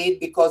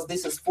initiate, because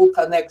this is full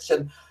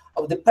connection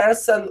of the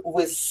person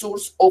with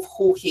source of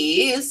who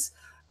he is.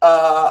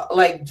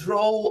 Like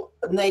draw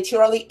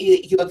naturally,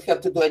 you don't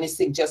have to do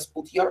anything, just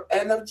put your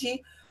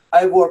energy.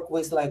 I work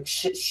with like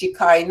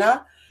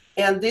Shekinah.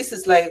 And this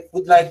is like,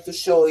 would like to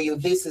show you,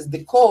 this is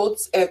the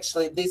codes.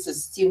 Actually, this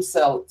is stem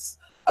cells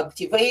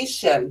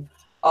activation.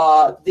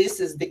 This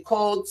is the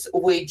codes,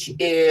 which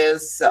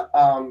is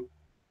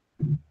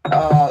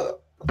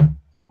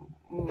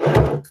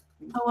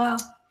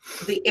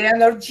the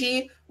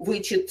energy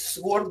which it's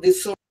work the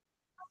source.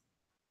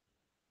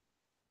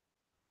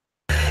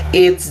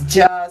 It's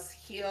just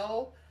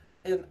heal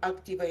and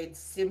activate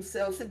stem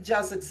cells. It's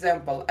just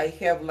example. I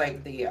have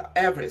like the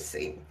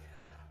everything,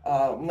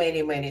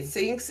 many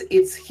things.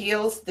 It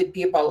heals. The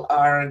people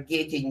are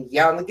getting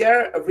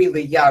younger,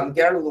 really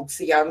younger, looks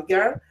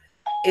younger,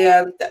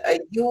 and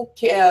you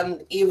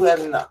can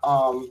even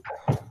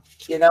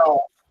you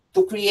know,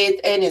 to create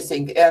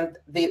anything. And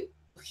the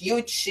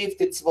huge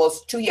shift, it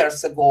was 2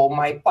 years ago.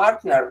 My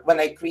partner, when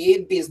I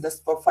create business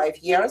for 5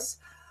 years,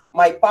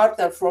 my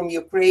partner from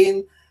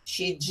Ukraine,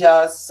 she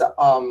just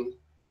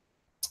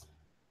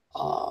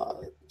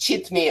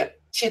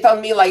cheat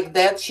on me like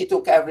that. She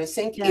took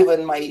everything,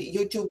 even my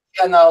YouTube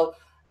channel,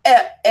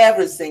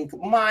 everything,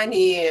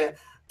 money,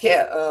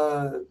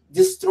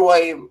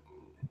 destroy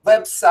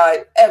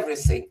website,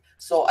 everything.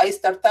 So I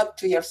started up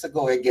 2 years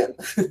ago again.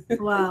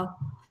 Wow.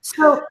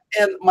 So,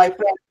 and my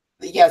friend,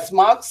 yes,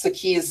 Max,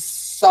 he is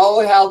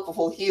so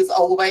helpful. He's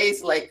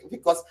always like,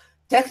 because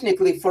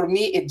technically for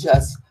me, it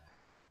just,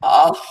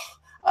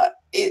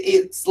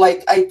 it's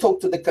like I talk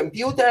to the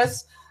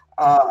computers,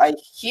 I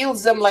heal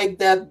them like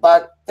that,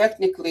 but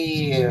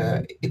technically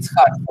it's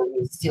hard for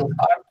me, still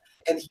hard.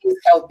 And he's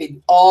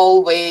helping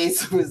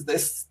always with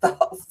this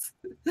stuff.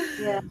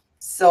 Yeah.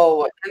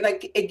 So, and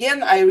like,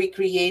 again, I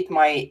recreate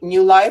my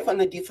new life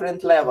on a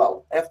different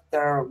level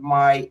after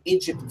my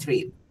Egypt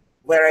trip,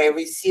 where I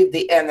received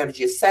the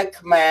energy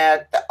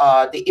Sekhmet,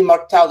 the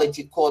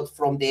immortality code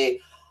from the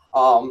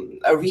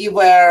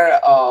river.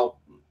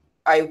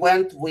 I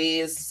went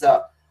with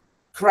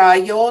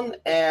Cryon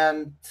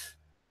and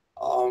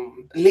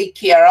Lee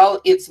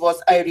Carroll. It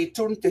was, I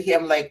returned to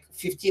him like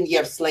 15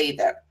 years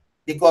later,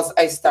 because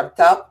I start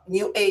up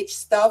New Age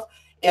stuff,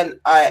 and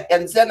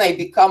then I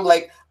become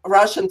like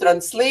Russian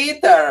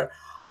translator.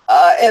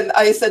 And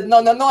I said, no,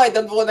 I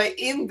don't want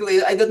to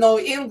English. I don't know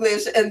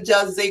English. And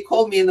just they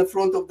called me in the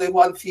front of the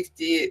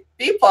 150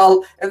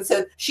 people and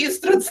said, she's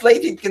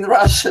translating in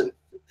Russian.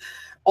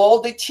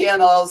 All the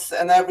channels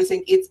and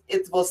everything,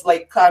 it was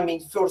like coming,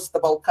 first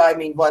of all,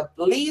 coming what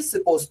Lee is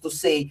supposed to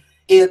say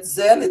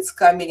then it's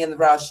coming in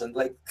Russian.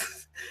 Like,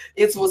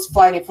 it was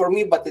funny for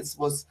me, but it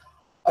was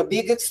a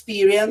big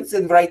experience.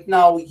 And right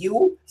now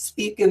you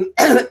speak in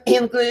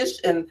English,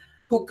 and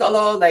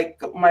Hucolo,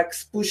 like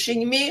Mark's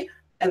pushing me.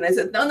 And I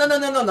said, no, no, no,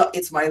 no, no, no,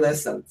 it's my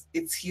lesson.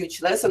 It's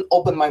huge lesson.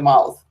 Open my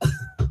mouth.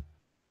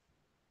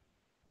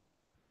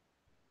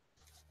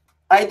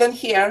 I don't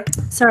hear.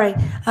 Sorry.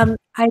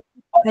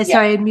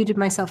 Sorry, I muted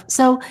myself.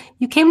 So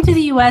you came to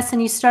the US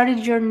and you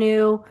started your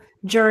new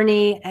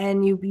journey,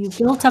 and you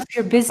built up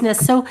your business.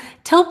 So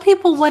tell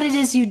people what it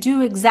is you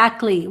do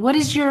exactly. What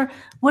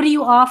are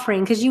you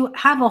offering? Because you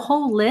have a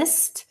whole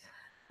list.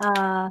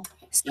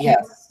 So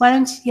yes. Why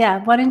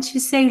don't you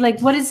say, like,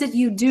 what is it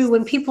you do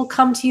when people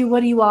come to you? What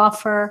do you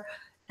offer,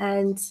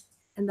 and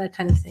that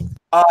kind of thing?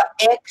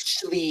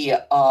 Actually,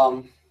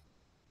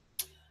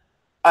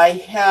 I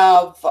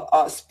have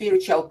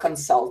spiritual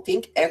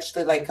consulting,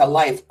 actually like a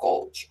life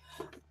coach.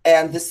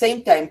 And at the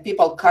same time,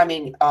 people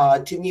coming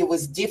to me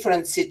with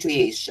different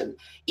situation,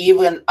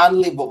 even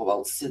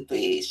unlivable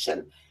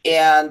situation.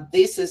 And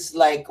this is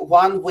like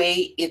one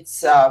way.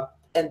 It's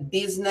in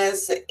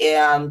business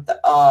and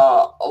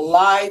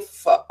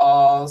life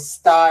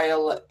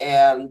style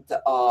and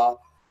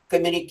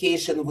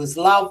communication with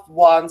loved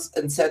ones,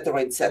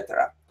 etc.,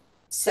 etc.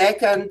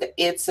 Second,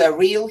 it's a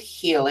real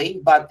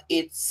healing, but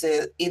it's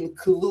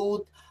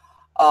include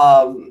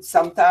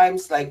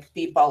sometimes like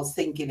people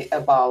thinking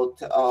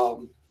about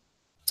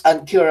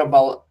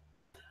incurable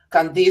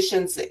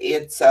conditions.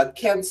 It's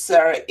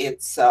cancer,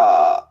 it's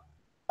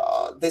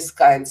this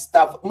kind of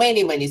stuff,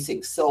 many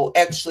things. So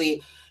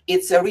actually,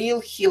 it's a real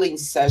healing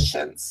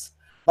sessions,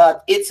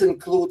 but it's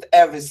include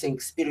everything: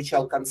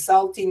 spiritual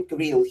consulting,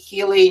 real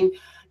healing,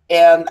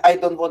 and I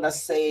don't want to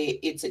say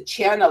it's a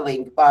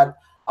channeling, but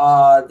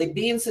the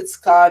beings it's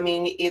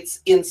coming,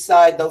 it's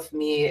inside of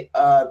me,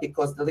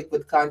 because the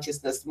liquid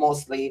consciousness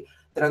mostly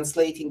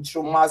translating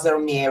through Mother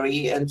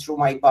Mary and through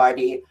my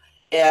body.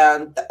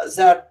 And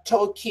they're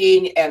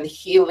talking and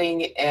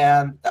healing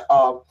and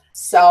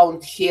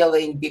sound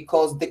healing,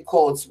 because the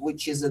codes,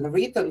 which is in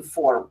written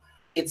form,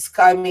 it's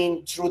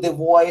coming through the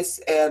voice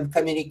and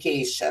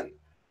communication.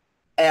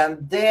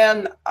 And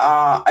then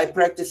I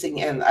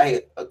practicing and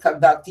I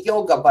conduct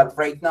yoga, but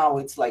right now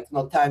it's like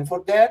no time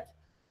for that.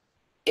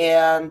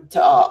 And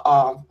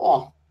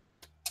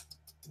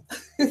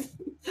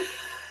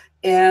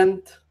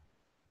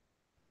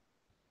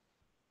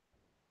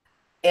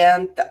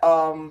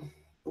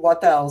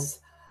what else?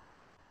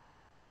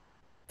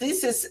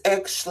 This is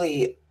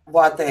actually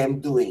what I am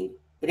doing: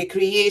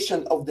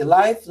 recreation of the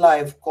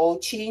life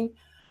coaching,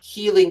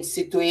 healing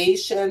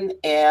situation.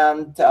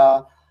 And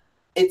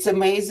it's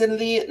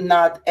amazingly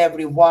not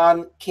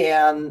everyone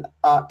can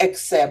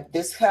accept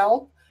this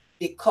help,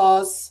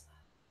 because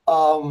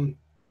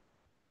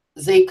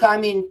they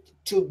come in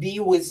to be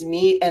with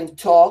me and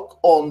talk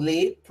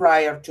only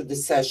prior to the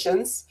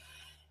sessions.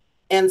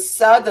 And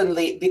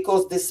suddenly,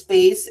 because the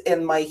space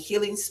and my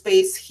healing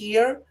space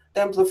here,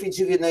 Temple of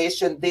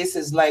Rejuvenation, this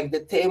is like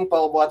the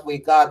temple what we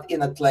got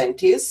in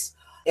Atlantis.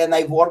 And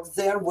I worked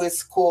there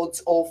with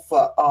codes of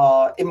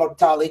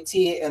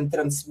immortality and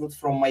transmute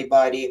from my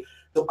body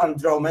to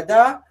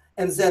Andromeda.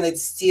 And then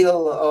it's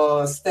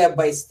still step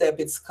by step,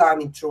 it's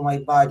coming through my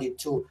body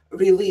to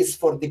release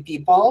for the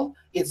people.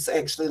 It's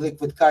actually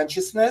liquid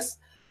consciousness.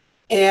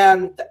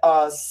 And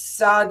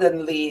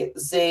suddenly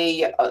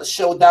they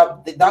showed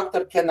up. The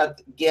doctor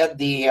cannot get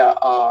the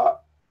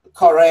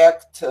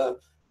correct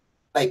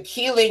like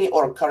healing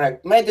or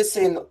correct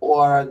medicine,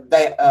 or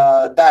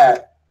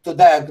to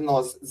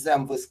diagnose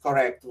them with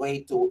correct way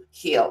to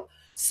heal.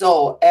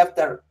 So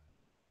after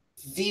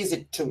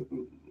visit to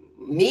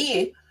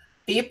me,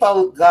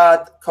 people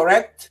got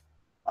correct,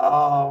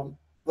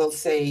 we'll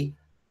say,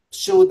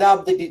 showed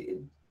up the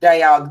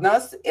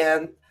diagnosis,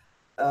 and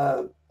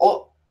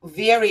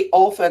very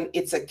often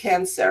it's a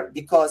cancer,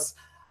 because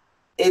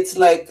it's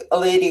like a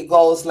lady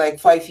goes like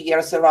 5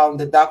 years around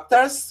the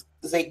doctors.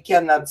 They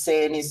cannot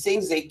say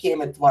anything. They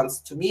came at once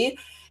to me,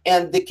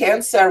 and the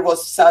cancer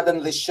was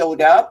suddenly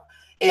showed up,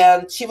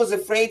 and she was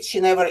afraid.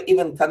 She never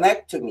even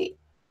connect to me.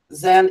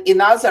 Then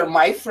another,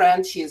 my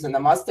friend, she's in a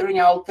master in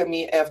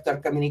alchemy, after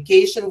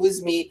communication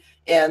with me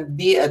and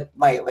be at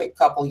my like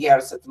couple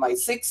years at my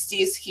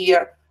 60s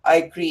here,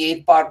 I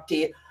create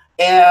party.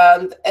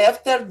 And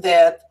after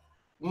that,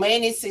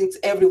 many things,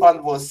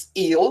 everyone was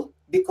ill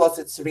because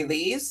it's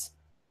release,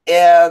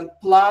 and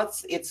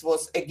plus it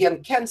was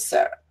again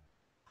cancer.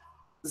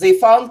 They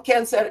found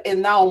cancer,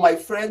 and now my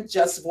friend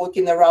just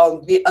walking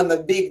around me on a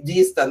big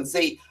distance.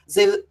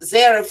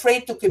 They're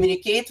afraid to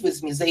communicate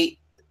with me. They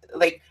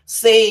like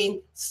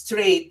saying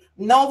straight,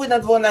 no, we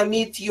don't want to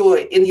meet you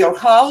in your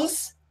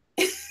house.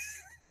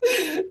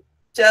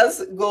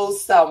 Just go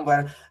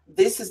somewhere.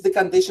 This is the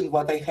condition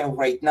what I have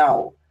right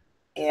now.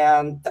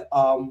 And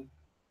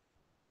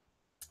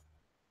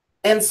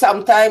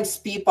sometimes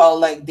people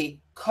like the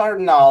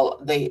colonel,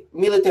 the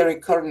military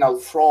colonel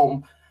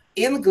from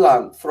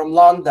England, from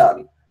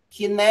London,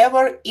 he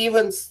never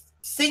even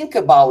think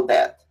about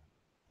that.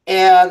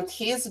 And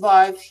his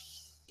wife,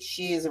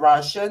 she is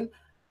Russian.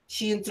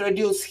 she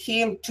introduced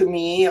him to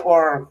me,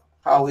 or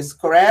how is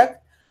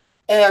correct,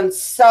 and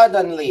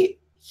suddenly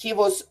he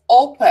was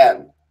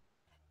open,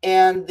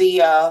 and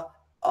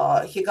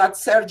he got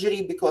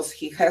surgery because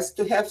he has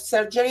to have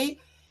surgery,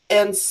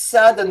 and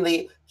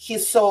suddenly he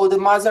saw the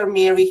Mother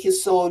Mary, he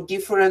saw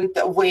different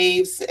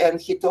waves, and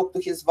he talked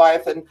to his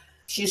wife, and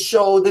she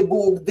showed the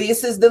book,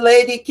 this is the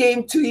lady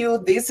came to you,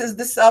 this is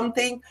the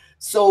something.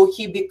 So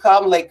he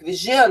become like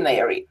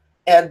visionary,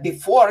 and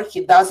before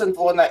he doesn't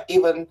want to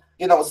even,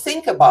 you know,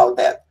 think about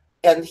that.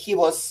 And he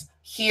was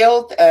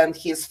healed, and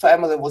his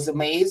family was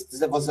amazed.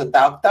 There was a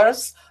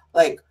doctors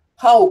like,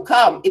 how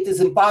come it is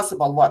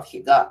impossible what he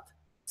got?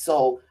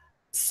 So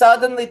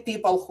suddenly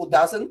people who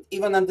doesn't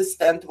even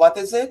understand what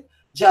is it,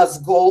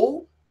 just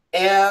go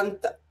and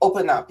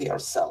open up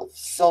yourself.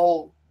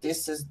 So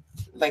this is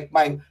like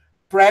my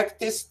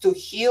practice to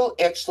heal.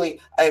 Actually,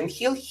 I am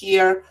healed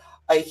here.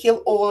 I heal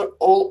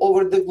all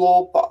over the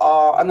globe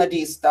on a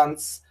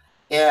distance.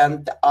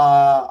 And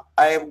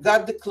I've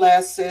got the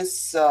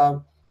classes,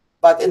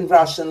 but in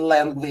Russian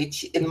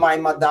language, in my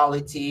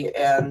modality,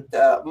 and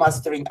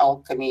mastering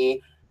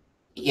alchemy.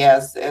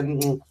 Yes,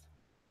 and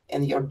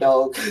your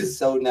dog is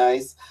so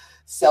nice.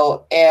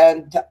 So,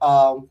 and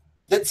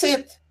that's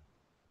it.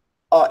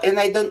 And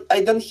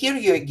I don't hear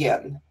you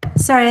again.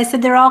 Sorry, I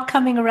said they're all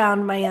coming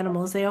around, my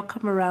animals. They all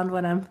come around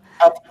when I'm...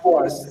 Of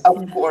course.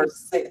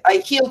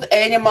 I killed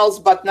animals,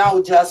 but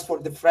now just for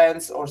the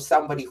friends or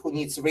somebody who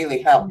needs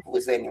really help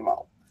with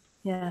animal.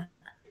 Yeah.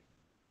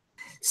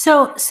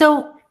 So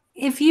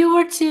if you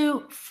were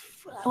to,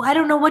 I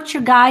don't know what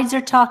your guides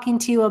are talking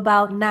to you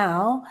about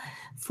now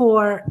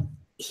for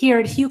here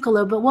at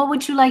Hucolo, but what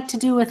would you like to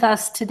do with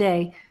us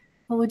today?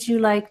 What would you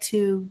like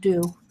to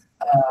do?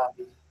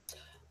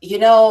 You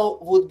know,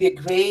 would be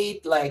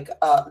great. Like,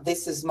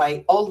 this is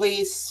my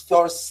always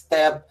first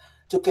step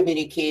to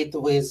communicate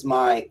with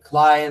my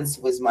clients,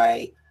 with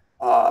my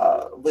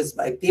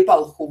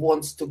people who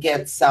wants to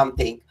get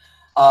something,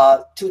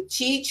 to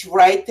teach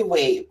right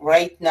away,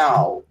 right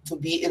now, to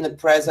be in the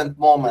present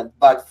moment.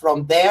 But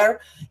from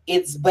there,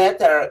 it's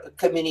better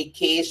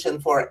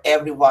communication for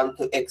everyone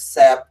to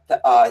accept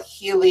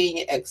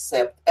healing,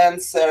 accept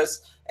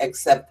answers,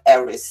 accept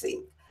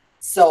everything.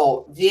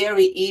 So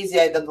very easy.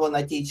 I don't want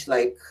to teach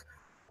like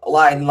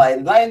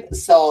line.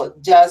 So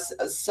just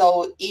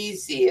so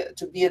easy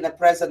to be in the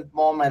present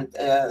moment.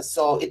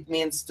 So it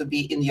means to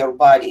be in your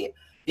body,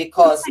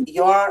 because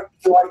you're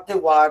the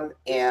one,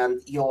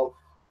 and you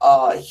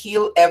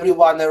heal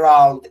everyone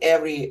around.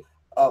 Every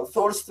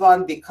first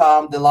one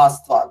become the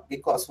last one,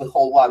 because we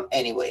hold one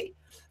anyway.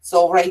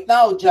 So right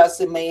now,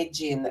 just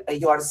imagine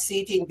you are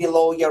sitting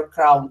below your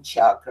crown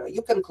chakra.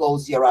 You can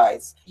close your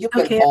eyes. You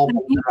can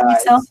open your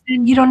eyes.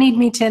 And you don't need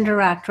me to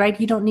interact,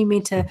 right? You don't need me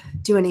to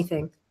do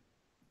anything.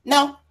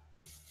 No.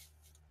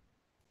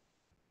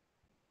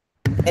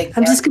 Exactly.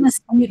 I'm just going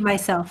to mute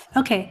myself.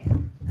 Okay.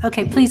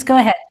 Okay, please go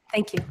ahead.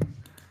 Thank you.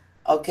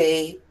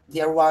 Okay,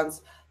 dear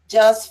ones.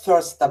 Just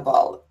first of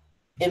all,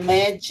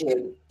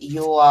 imagine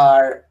you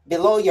are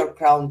below your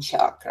crown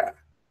chakra,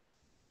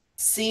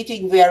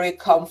 sitting very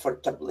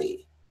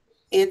comfortably.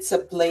 It's a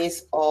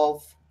place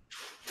of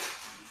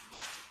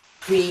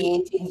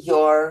creating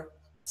your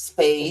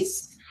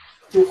space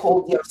to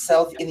hold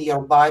yourself in your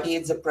body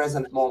at the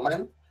present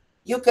moment.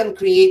 You can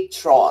create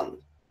throne.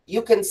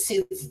 You can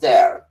sit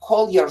there,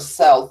 call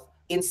yourself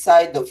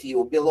inside of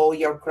you, below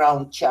your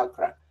crown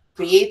chakra.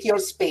 Create your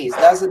space.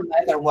 Doesn't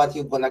matter what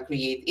you're going to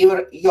create.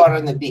 Either you're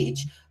on the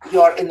beach,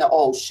 you're in the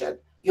ocean,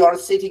 you're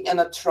sitting in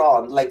a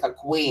throne like a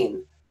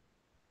queen.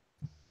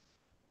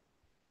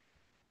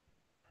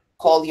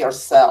 Call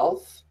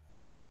yourself.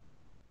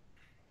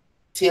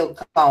 Feel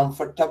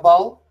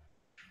comfortable.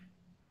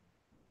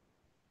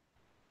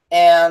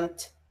 And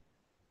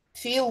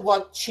feel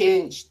what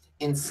changed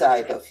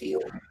inside of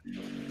you.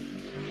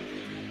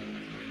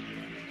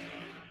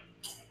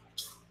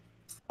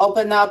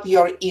 Open up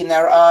your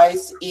inner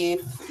eyes.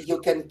 If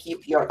you can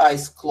keep your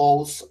eyes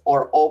closed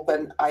or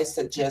open, I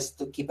suggest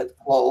to keep it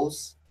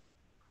closed.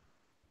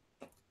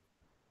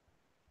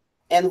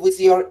 And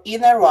with your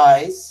inner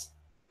eyes,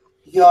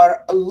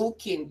 you're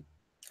looking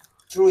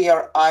through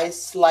your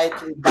eyes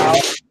slightly down,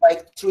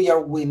 like through your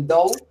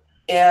window.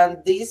 And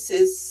this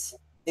is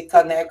the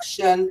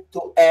connection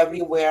to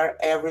everywhere,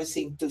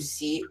 everything to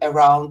see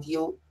around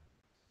you.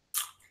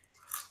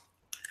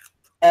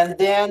 And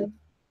then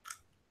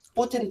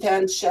put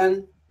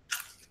intention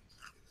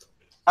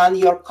on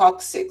your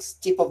coccyx,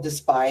 tip of the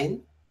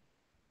spine.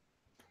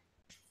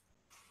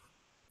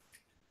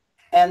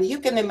 And you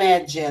can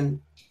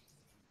imagine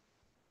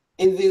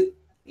in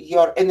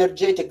your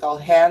energetical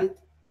hand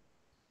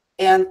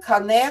and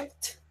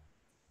connect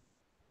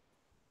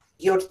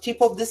your tip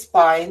of the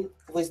spine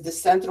with the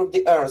center of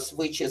the earth,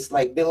 which is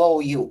like below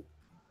you,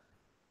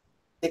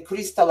 the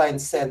crystalline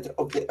center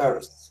of the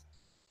earth.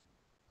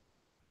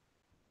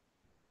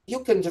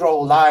 You can draw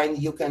a line,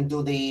 you can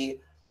do the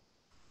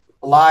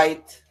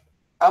light,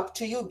 up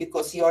to you,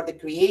 because you are the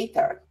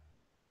creator.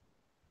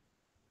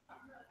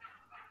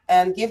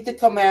 And give the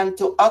command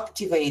to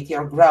activate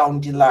your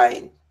grounding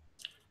line.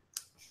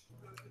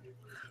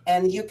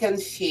 And you can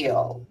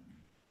feel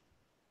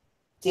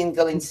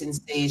tingling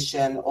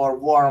sensation or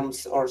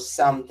warmth or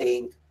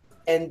something,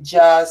 and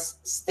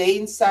just stay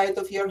inside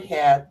of your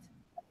head.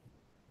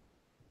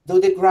 Do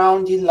the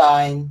grounding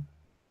line.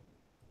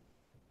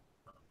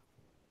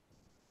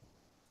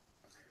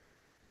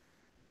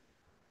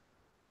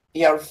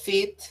 Your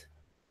feet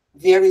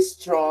very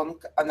strong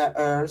on the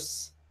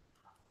earth.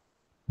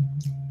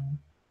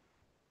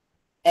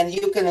 And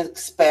you can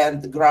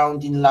expand the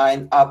grounding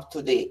line up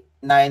to the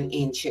 9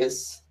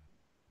 inches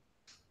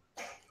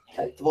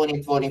at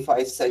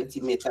 20-25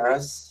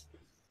 centimeters.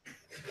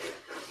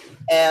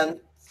 And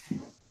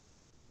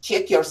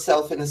check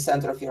yourself in the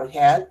center of your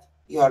head.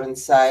 You are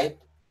inside.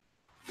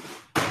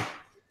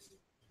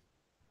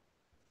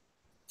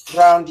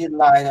 Grounding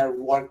line are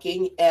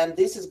working, and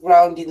this is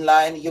grounding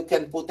line. You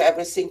can put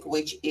everything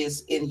which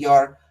is in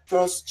your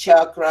first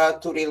chakra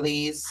to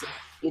release,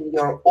 in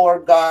your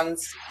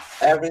organs,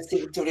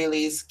 everything to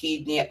release,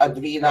 kidney,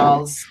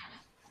 adrenals,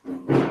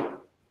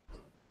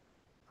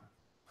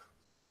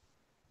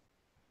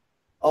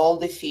 all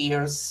the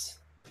fears,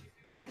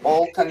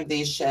 all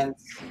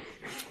conditions.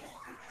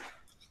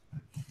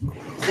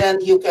 Then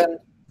you can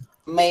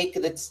make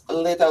it a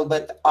little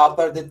bit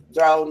upper the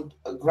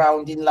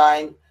grounding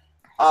line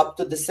up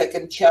to the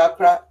second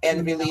chakra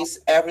and release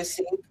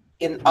everything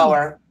in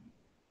our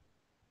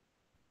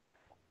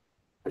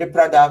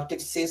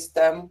reproductive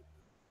system.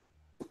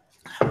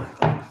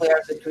 We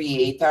are the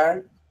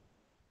creator.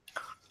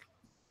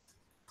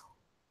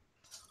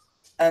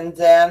 And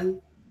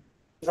then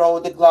draw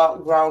the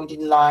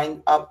grounding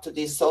line up to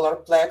the solar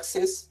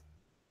plexus.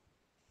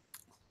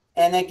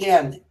 And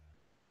again,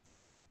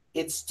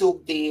 it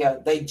took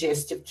the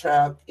digestive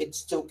tract, it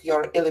took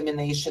your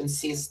elimination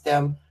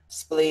system,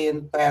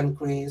 spleen,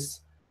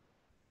 pancreas,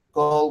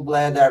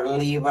 gallbladder,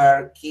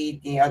 liver,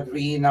 kidney,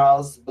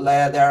 adrenals,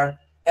 bladder,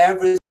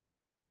 everything.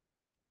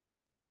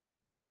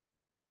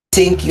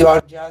 You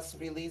are just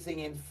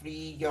releasing and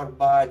free your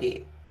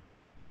body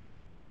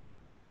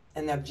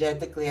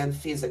energetically and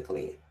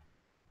physically.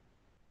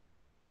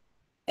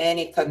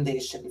 Any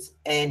conditions,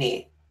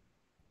 any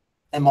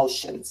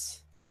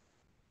emotions,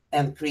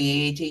 and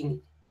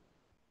creating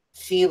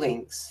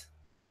feelings,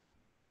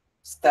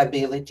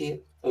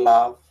 stability,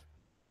 love,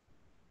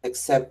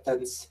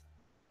 acceptance.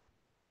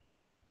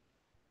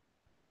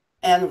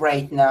 And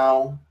right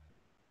now,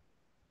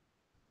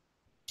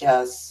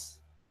 just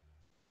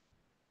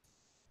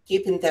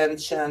keep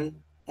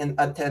intention and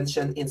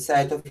attention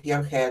inside of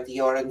your head.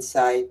 You're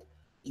inside,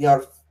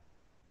 your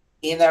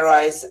inner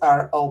eyes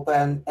are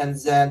open, and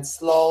then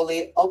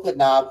slowly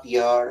open up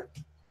your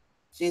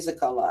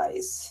physical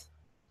eyes.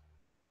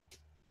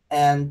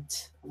 And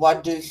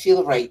what do you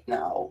feel right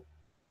now?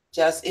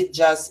 It's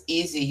just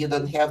easy. You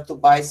don't have to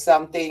buy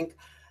something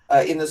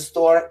in the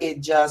store.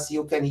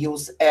 You can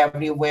use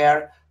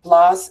everywhere.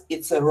 Plus,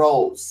 it's a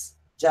rose.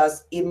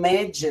 Just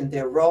imagine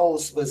the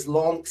rose with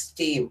long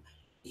stem.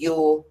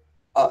 You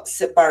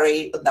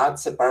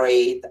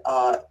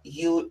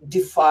you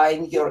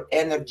define your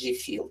energy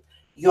field.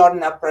 You're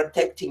not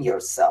protecting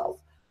yourself.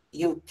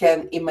 You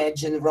can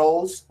imagine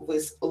rose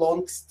with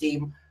long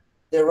stem.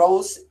 The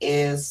rose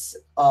is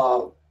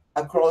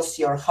across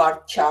your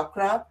heart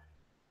chakra.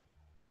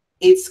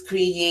 It's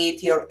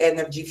create your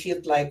energy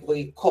field like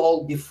we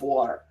called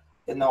before,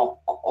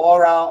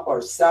 aura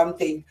or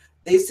something.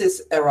 This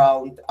is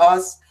around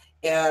us,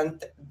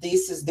 and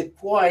this is the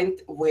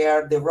point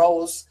where the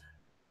rose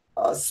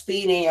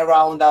spinning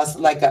around us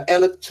like an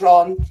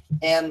electron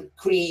and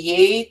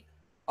create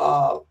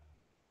a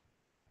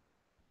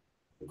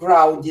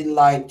grounding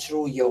line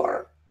through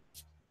your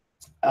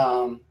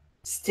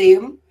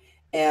stem,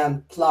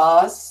 and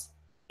plus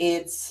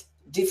it's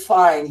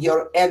define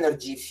your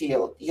energy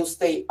field. You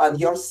stay on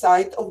your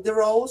side of the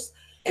rose,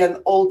 and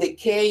all the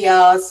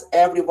chaos,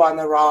 everyone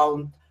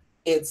around,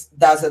 it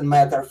doesn't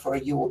matter for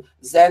you.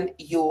 Then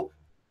you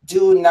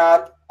do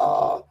not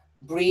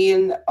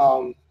bring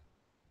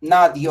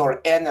not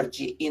your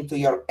energy into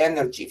your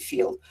energy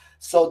field.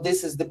 So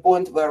this is the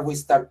point where we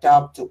start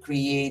up to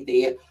create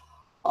the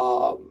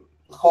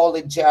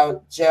holy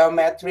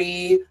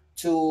geometry,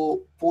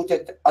 to put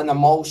it on a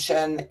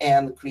motion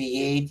and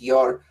create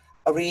your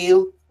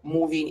real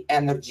moving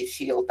energy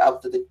field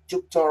up to the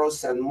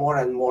Arcturus and more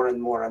and more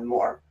and more and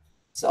more.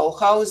 So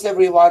how is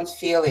everyone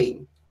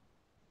feeling?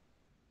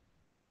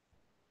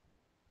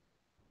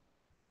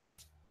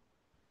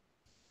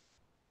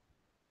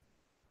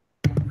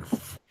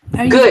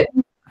 Good.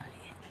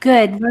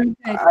 Good, very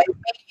good. I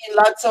make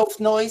lots of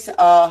noise.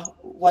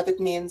 What it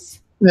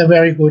means? They're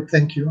very good,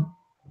 thank you.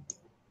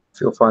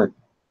 Feel fine.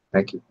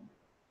 Thank you.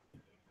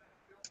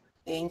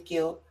 Thank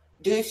you.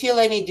 Do you feel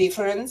any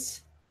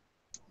difference?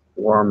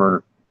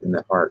 Warmer in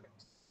the heart.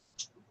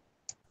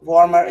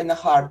 Warmer in the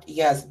heart,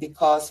 yes,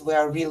 because we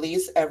are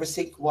release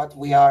everything what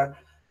we are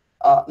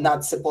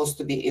not supposed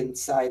to be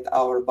inside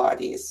our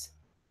bodies.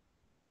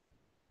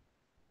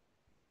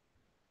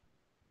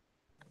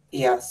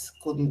 Yes,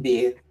 couldn't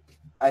be.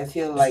 I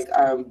feel like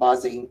I'm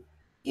buzzing.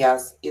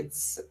 Yes,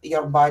 it's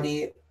your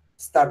body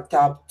start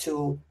up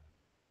to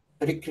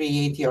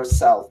recreate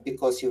yourself,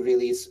 because you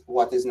release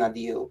what is not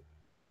you.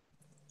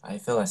 I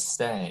feel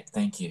ecstatic.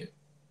 Thank you.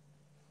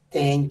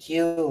 Thank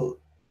you.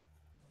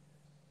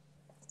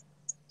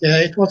 Yeah,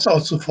 it was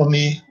also for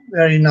me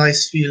very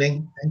nice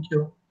feeling. Thank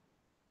you.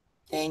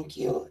 Thank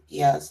you.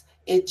 Yes,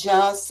 it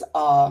just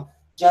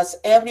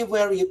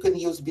everywhere you can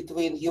use,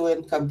 between you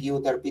and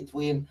computer,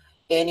 between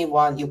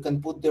anyone, you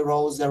can put the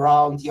rose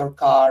around your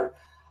car.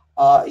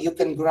 You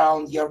can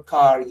ground your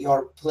car,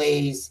 your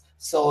place.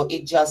 So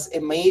it's just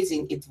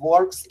amazing. It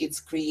works. It's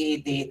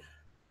create the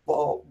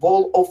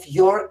ball of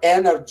your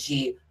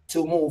energy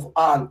to move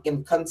on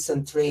in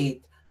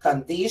concentrate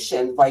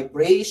condition,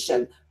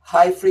 vibration,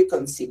 high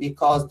frequency,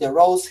 because the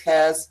rose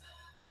has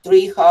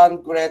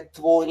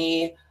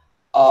 320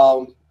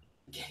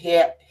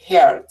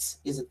 hertz,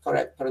 is it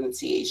correct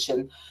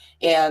pronunciation?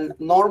 And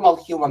normal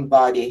human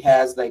body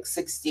has like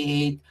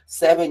 68,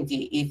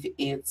 70 if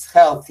it's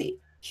healthy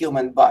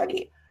human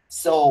body.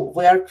 So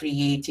we're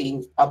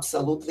creating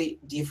absolutely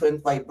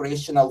different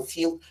vibrational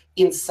field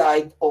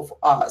inside of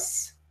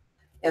us.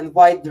 And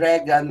white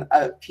dragon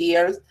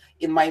appears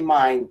in my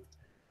mind.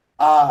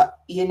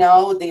 You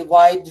know, the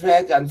white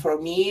dragon,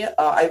 for me,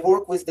 I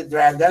work with the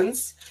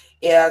dragons,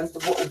 and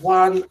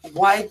one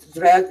white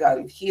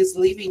dragon, he's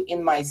living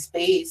in my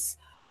space,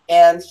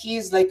 and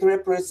he's like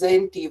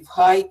representative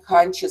high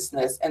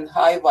consciousness and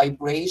high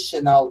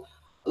vibrational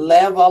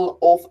level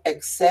of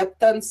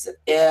acceptance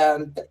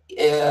and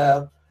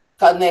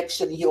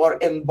connection, your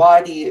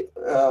embody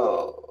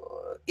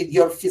in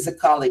your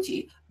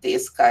physicality,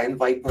 this kind of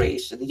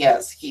vibration.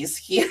 Yes, he's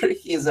here,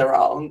 he's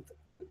around.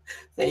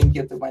 Thank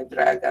you to my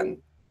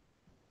dragon.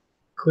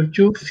 Could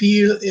you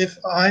feel if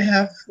I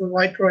have the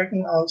white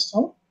dragon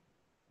also?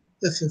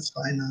 This is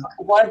fine now.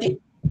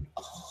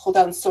 Hold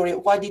on, sorry.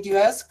 What did you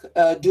ask?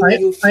 I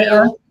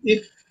asked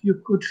if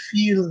you could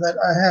feel that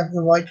I have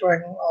the white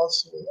dragon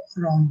also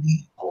around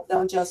me. Hold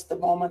on just a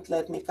moment.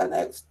 Let me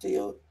connect to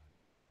you.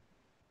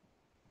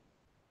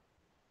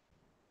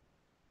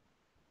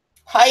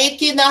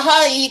 Haiki na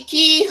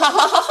haiki, ha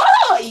ha ha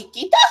ha,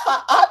 ikita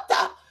ha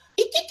ata.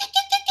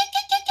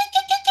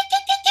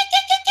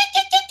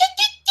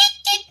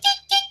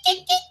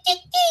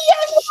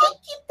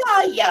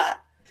 Shikitaya.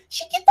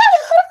 Shikitaya.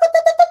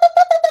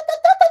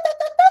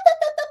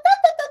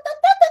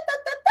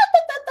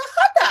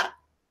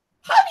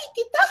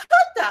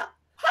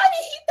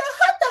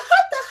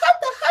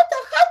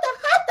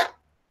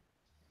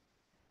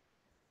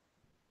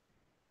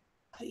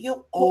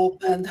 You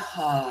open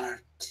heart.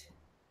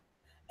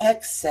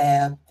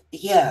 Accept,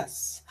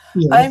 yes,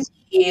 I'm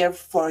here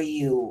for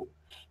you.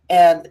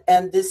 And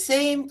the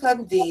same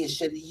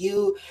condition,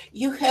 you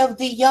have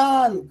the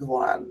young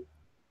one.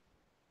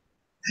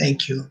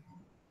 Thank you.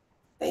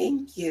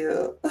 Thank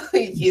you.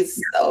 He's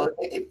so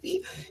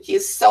happy.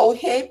 He's so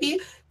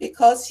happy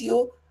because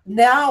you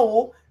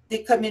now the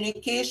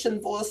communication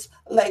was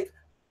like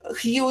a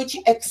huge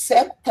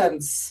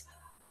acceptance,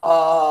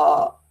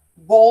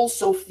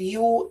 both of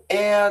you,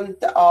 and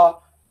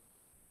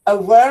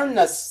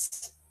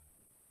awareness.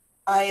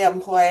 I am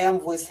who I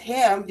am with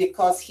him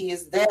because he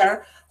is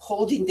there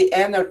holding the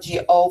energy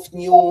of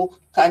new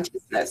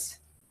consciousness.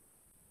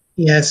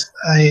 Yes,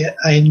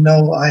 I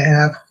know I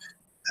have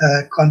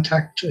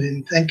contact to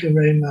him. Thank you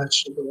very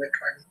much, the White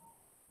Dragon.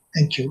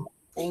 Thank you.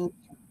 Thank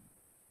you.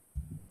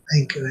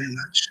 Thank you very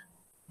much.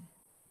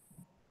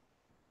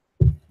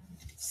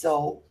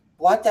 So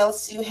what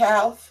else you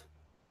have?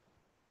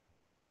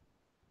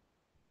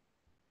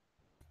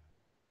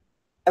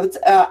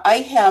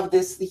 I have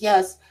this,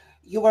 yes,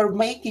 you are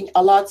making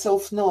a lot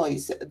of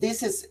noise.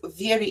 This is a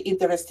very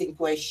interesting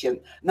question.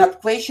 Not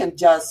question,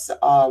 just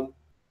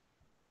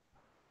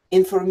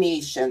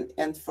information.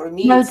 And for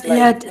me, No, it's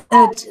like...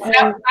 that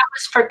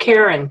was for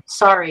Karen.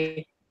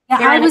 Sorry. Yeah,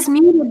 Karen, I was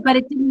muted, but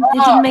it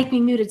didn't make me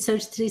muted. So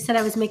she said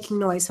I was making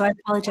noise. So I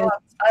apologize.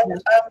 I'm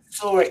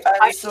sorry.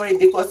 I'm sorry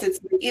because it's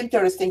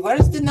interesting.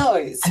 Where's the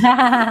noise?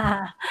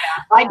 I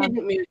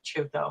didn't mute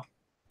you though.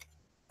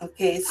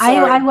 Okay, sorry.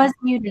 I was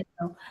muted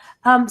though.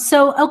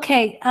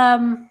 Okay.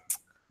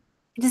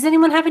 Does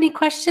anyone have any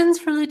questions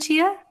for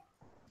Lucia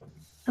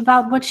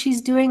about what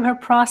she's doing, her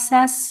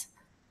process?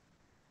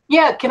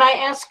 Yeah, can I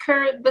ask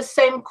her the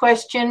same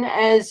question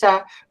as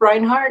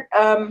Reinhardt?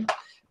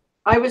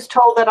 I was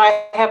told that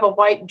I have a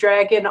white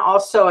dragon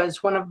also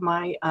as one of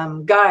my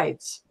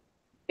guides,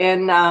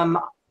 and I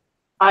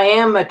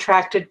am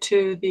attracted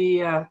to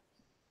the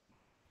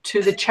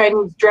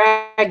Chinese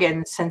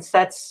dragon since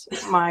that's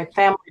my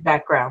family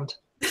background.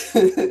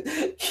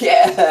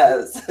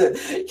 Yes,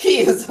 he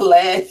is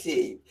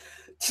laughing.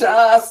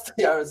 Trust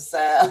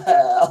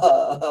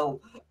yourself.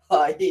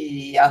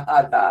 Hahiya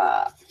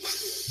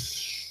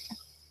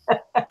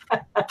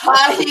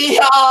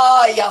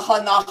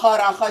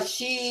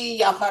yahanaharahashi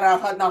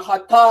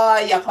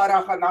yaharahanahata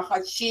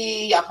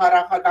yaharahanahashi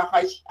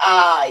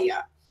yaharahanahashaya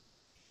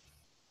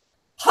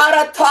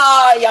harata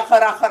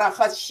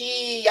yaharaharahashi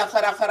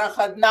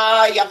yaharahana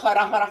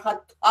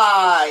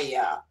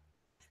yaharahataya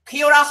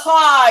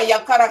Kyuraha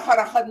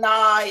yakarahana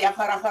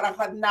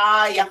yaharahana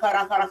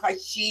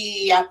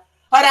yaharahashia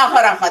hara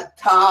hara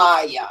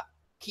hataya,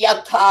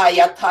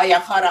 kiataya taya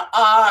hara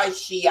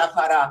ashia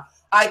hara,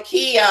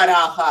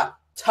 akiara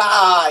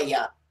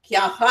hataya,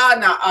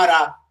 kiahana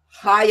ara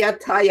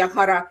hayataya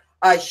hara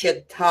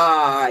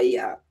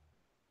ashataya.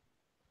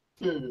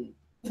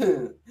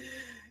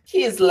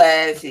 He's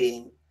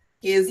laughing.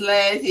 He's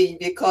laughing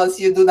because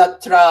you do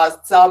not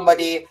trust.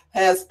 Somebody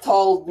has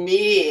told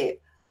me,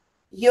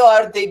 you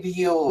are the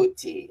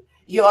beauty.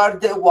 You are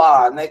the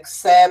one.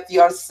 Accept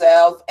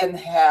yourself and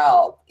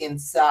help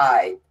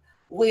inside.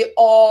 We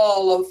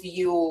all of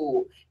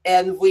you,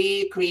 and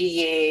we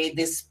create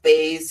the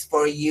space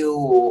for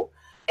you.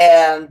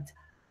 And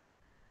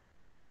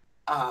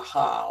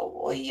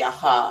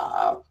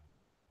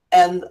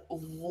and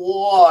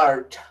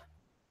word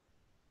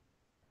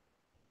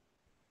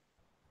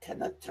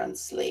cannot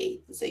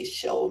translate. They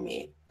show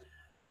me.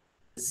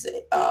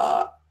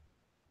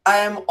 I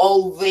am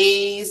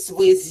always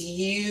with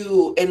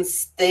you and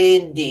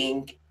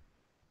standing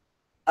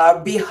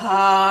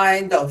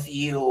behind of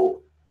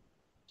you.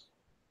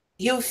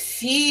 You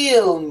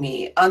feel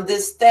me,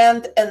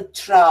 understand and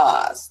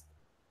trust,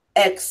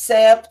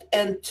 accept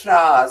and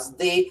trust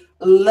the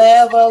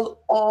level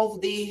of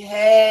the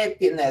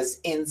happiness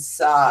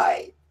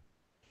inside.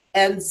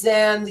 And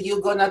then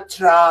you're gonna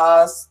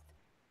trust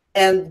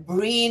and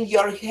bring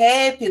your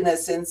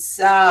happiness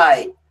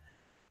inside.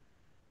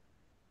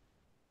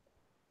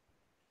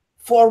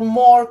 For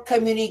more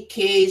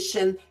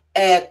communication,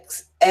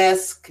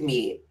 ask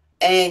me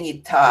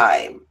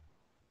anytime.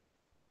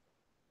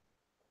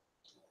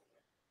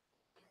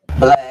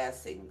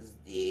 Blessings,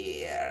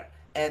 dear.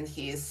 And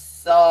he's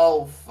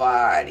so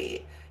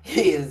funny.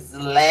 He's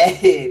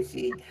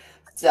laughing.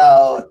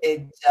 So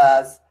it's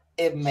just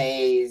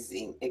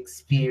amazing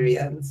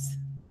experience.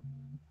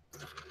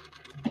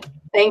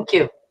 Thank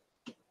you.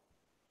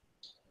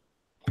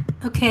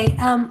 Okay,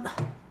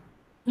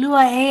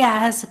 Lucia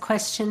has a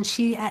question.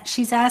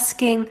 She's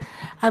asking,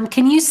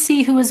 can you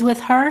see who is with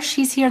her?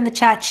 She's here in the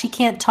chat. She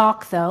can't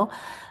talk though.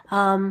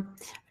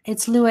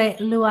 It's Lucia.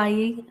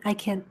 I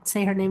can't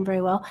say her name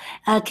very well.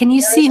 Can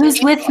you see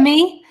who's with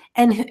me?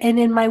 And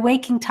in my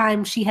waking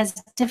time, she has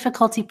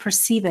difficulty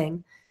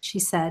perceiving, she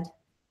said.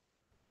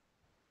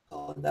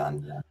 Hold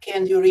on.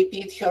 Can you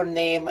repeat her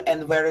name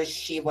and where is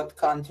she? What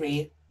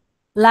country?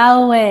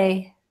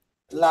 Laue.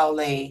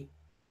 Laule.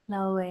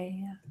 Laue,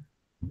 yeah.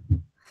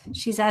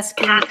 She's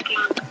asking.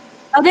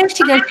 Oh, there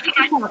she goes.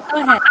 Go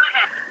ahead.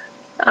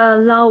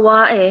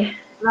 Laue.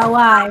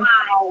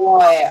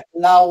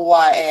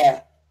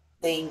 Laue.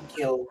 Thank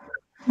you.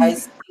 I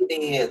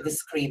see the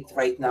script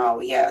right now,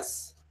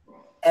 yes.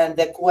 And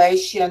the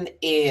question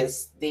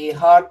is, the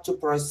hard to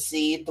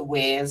proceed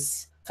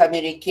with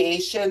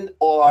communication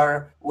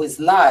or with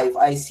life?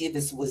 I see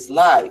this with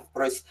life,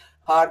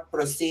 hard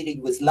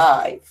proceeding with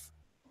life.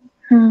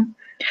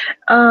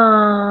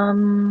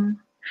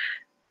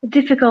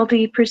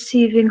 Difficulty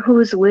perceiving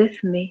who's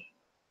with me.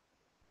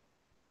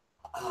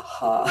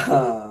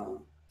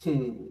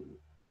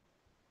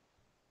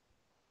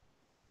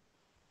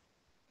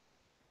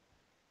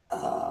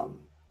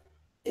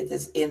 It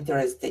is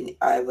interesting.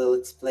 I will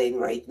explain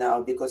right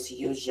now, because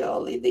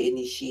usually the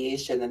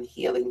initiation and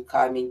healing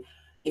coming,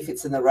 if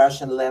it's in the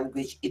Russian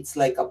language, it's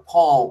like a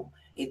poem.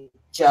 It's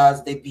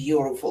just the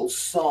beautiful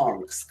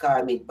songs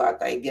coming,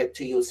 but I get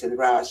to use in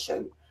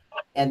Russian.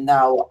 And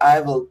now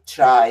I will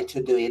try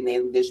to do in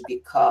English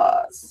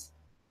because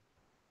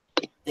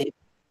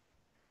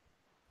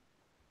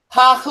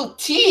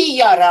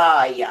Hahutiya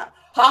raya,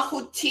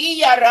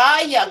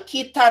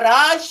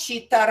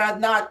 kitarashi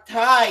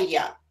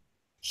taranataya.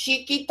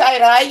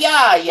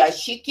 Shikitarayaya,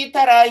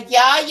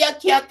 Shikitarayaya,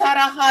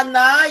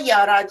 Kiatarahanaya,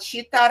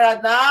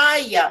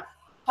 Rachitaranaya,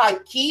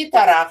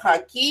 Hakitara,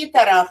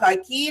 Hakitara,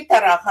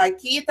 Hakitara,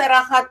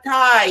 Hakitara,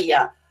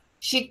 Hataya,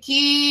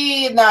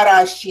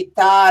 Shikinara,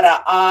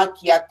 Shitara,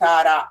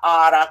 Akyatara,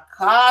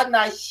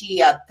 Arakana,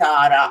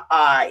 Shiatara,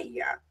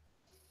 Aya.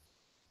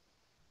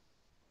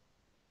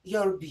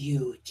 Your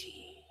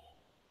beauty.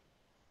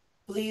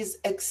 Please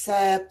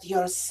accept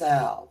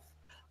yourself.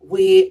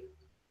 We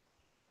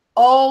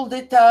all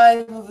the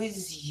time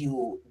with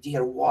you,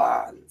 dear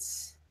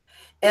ones.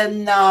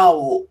 And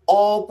now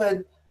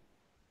open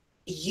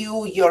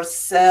you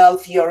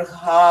yourself, your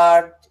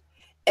heart,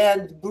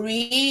 and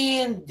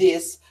bring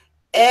this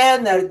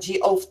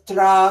energy of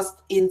trust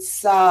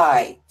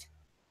inside.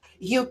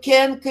 You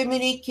can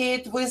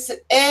communicate with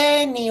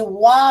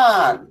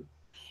anyone,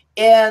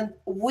 and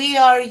we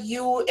are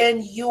you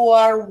and you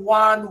are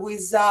one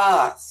with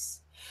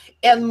us.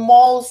 And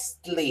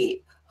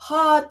mostly,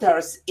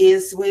 others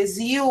is with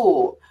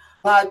you,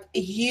 but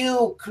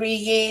you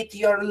create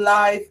your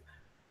life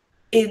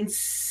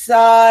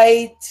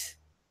inside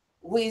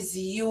with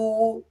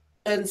you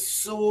and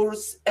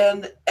source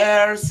and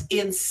earth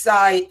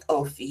inside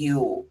of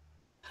you.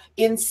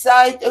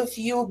 Inside of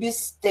you be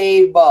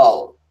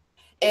stable,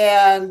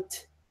 and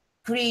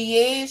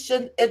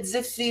creation at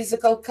the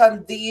physical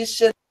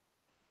condition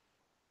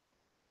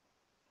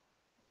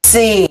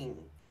sing,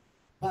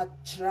 but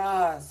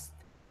trust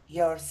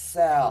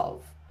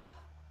yourself.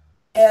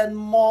 And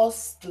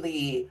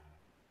mostly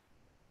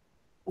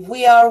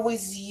We are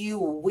with you.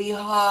 We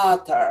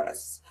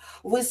hunters.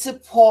 We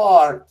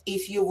support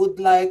if you would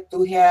like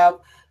to have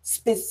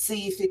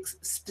specific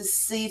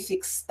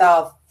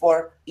stuff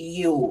for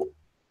you.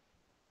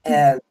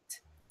 And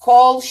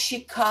call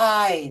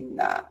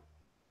Shekinah.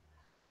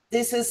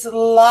 This is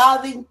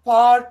loving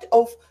part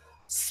of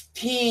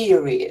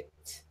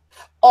spirit,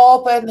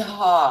 open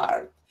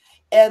heart,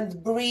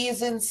 and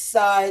breathe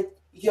inside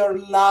your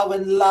love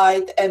and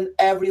light and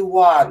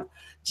everyone.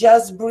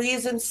 Just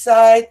breathe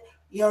inside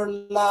your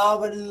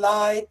love and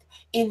light.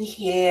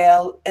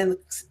 Inhale and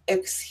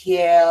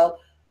exhale,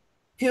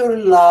 pure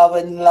love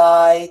and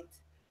light,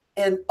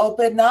 and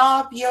open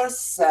up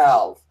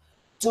yourself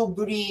to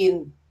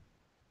bring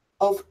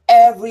of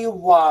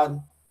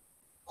everyone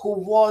who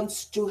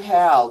wants to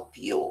help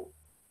you.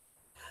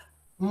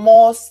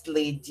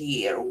 Mostly,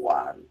 dear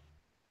one,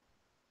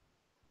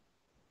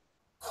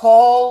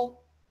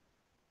 call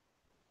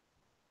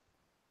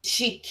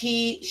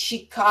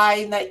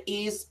Shekinah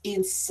is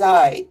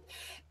inside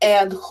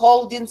and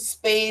holding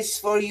space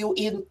for you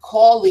in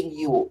calling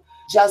you.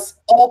 Just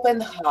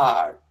open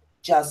heart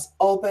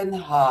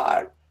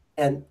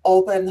and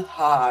open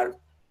heart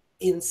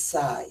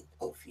inside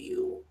of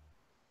you.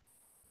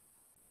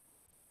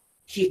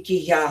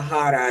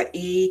 Hikiyahara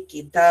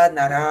ikita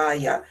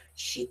naraya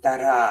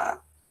shitara.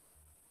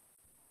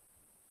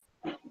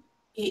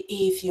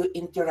 If you're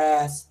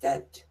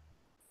interested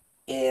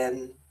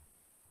in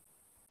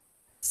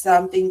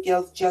something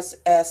else, just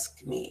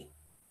ask me.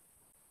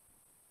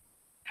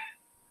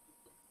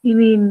 You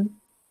mean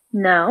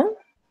now?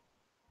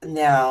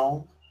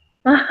 Now.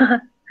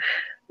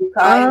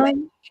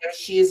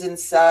 She's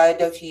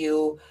inside of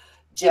you.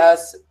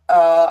 Just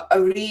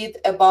read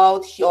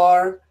about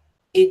her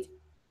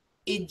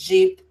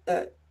Egypt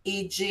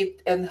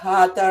and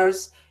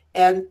Hatters,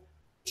 and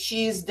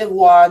she's the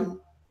one.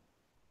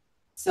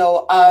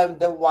 So I'm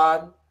the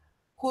one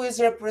who is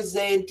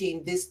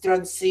representing this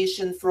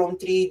transition from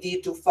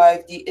 3D to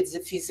 5D at the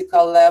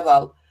physical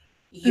level.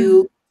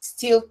 You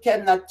still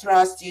cannot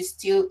trust, you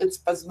still in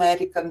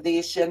spasmodic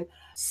condition.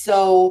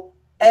 So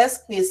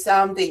ask me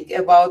something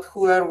about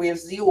who are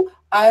with you.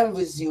 I'm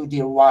with you,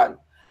 dear one.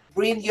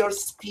 Bring your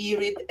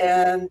spirit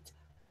and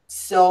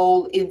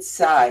soul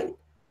inside.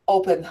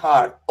 Open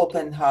heart,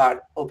 open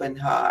heart, open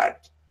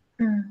heart.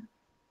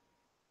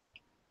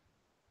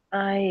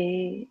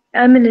 I'm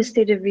in a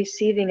state of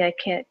receiving. I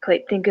can't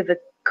quite think of a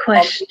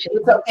question.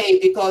 It's okay,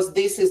 because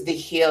this is the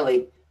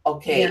healing.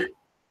 Okay. Yeah.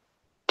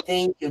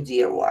 Thank you,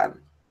 dear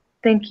one.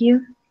 Thank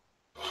you.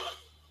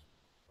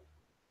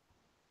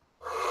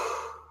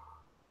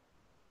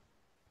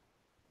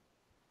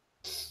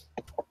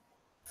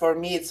 For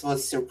me, it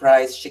was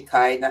surprise,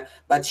 Shekinah,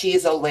 but she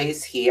is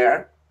always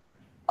here.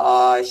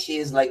 She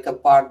is like a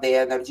part of the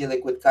energy,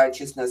 liquid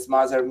consciousness,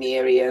 Mother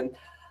Mary, and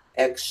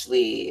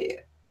actually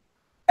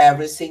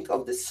everything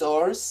of the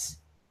source.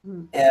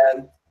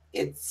 And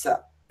it's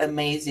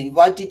amazing.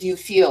 What did you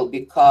feel?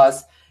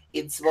 Because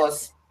it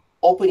was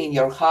opening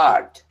your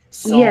heart.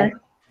 So yes,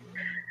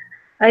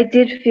 I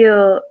did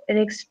feel an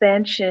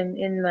expansion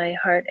in my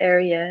heart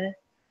area.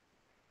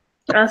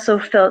 I also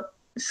felt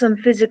some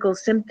physical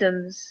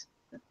symptoms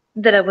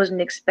that I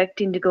wasn't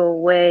expecting to go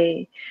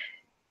away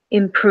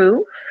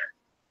improve,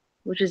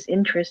 which is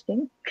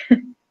interesting.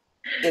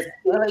 It's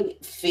really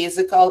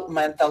physical,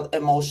 mental,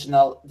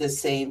 emotional, the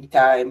same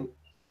time.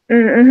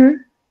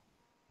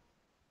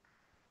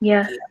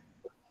 Yeah.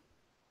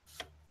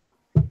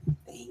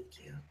 Thank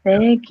you.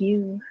 Thank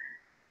you.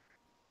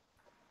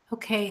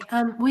 Okay.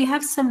 We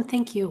have some.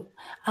 Thank you.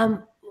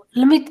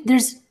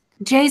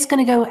 Jay's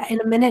going to go in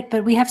a minute,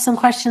 but we have some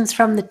questions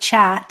from the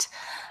chat.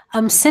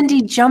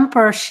 Cindy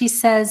Jumper, she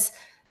says,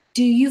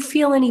 do you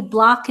feel any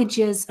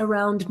blockages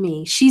around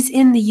me? She's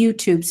in the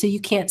YouTube, so you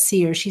can't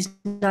see her. She's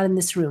not in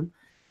this room.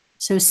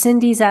 So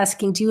Cindy's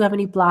asking, do you have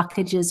any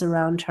blockages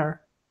around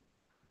her?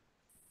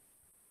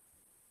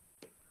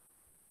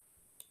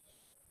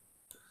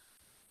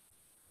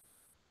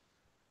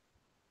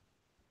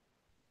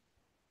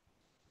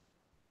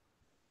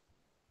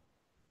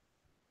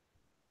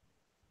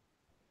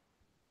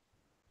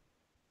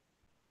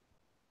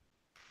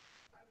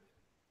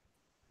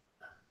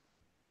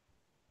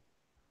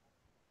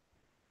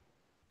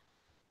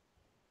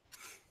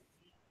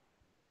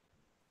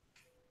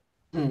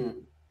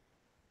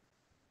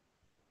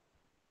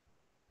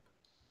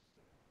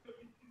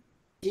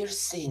 Dear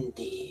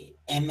Cindy,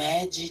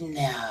 imagine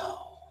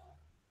now,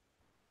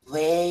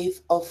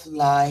 wave of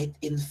light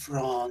in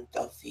front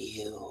of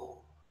you.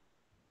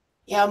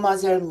 Yeah,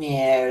 Mother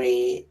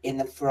Mary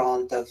in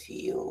front of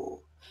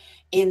you.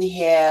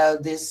 Inhale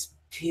this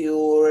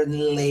pure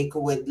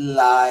liquid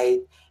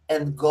light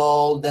and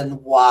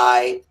golden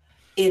white,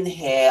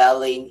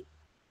 inhaling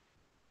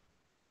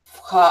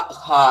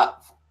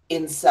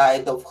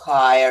inside of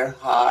higher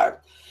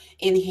heart.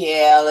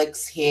 Inhale,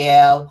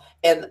 exhale,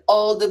 and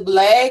all the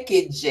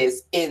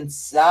blockages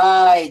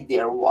inside,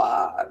 dear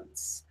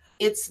ones.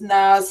 It's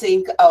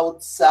nothing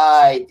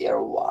outside,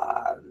 dear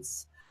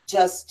ones.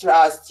 Just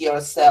trust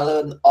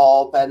yourself and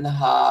open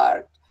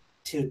heart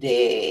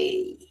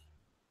today.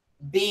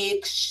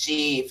 big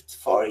shift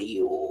for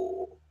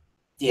you,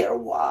 dear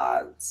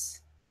ones.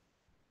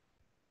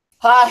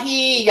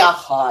 Ha-hiya,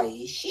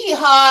 hi,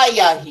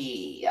 shi-haya,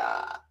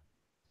 hiya.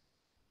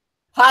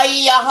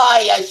 Hiya,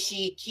 hiya,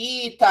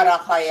 shi-kitara,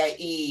 haya,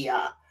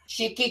 iya.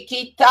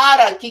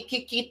 Shikikitara,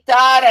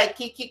 kikikitara,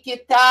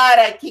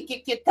 kikikitara,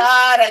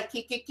 kikikitara,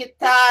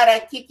 kikikitara,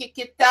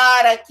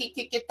 kikikitara,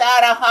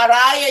 kikikitara,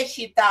 haraya,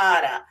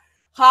 shitara.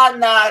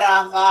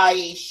 Hanara,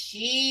 hai,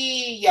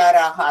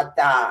 shiyara,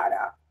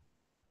 hatara.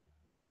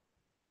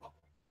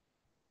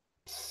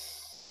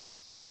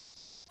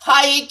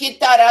 Hai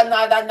kitara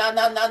na na na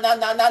na na na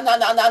na na na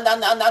na na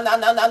na na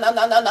na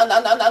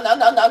na na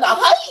na na na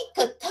hai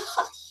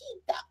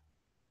katahita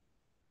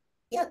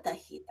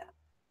kiatahita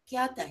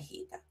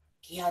kiatahita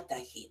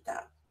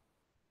kiatahita.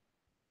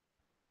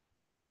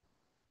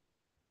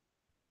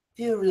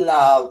 Pure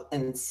love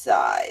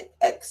inside,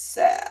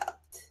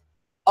 accept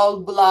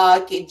all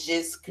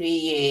blockages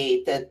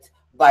created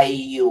by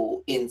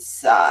you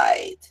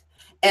inside.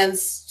 And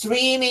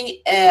streaming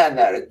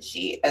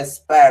energy,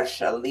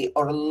 especially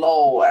or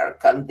lower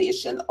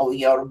condition of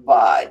your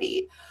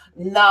body,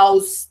 now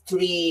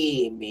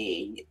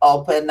streaming,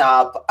 open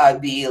up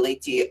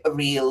ability,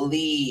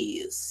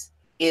 release,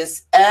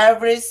 is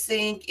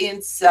everything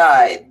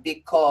inside,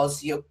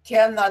 because you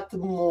cannot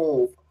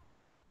move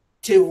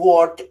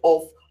toward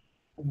of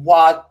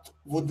what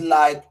would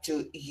like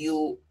to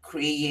you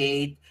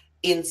create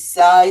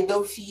inside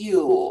of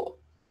you.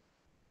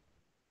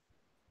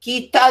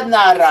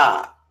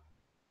 Kitanara,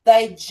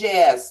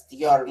 digest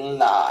your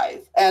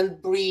life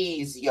and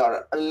breathe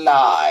your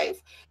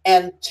life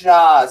and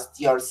trust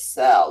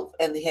yourself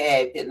and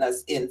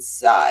happiness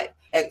inside.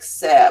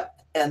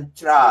 Accept and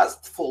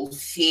trust,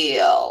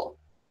 fulfill.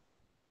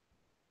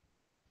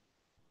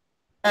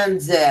 And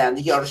then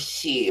your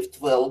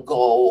shift will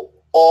go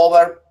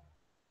over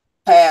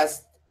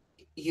past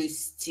you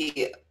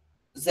still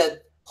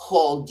that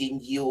holding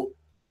you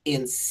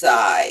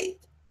inside.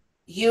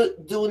 You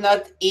do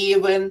not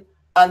even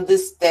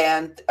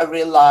understand or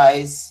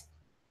realize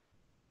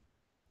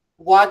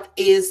what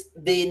is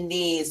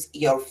beneath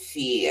your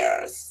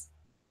fears.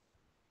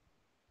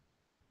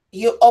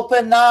 You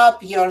open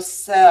up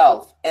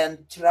yourself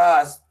and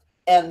trust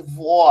and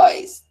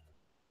voice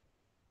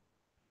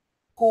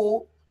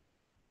who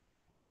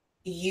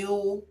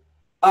you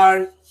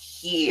are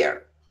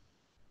here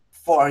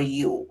for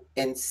you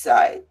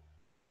inside.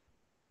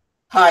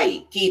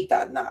 Hai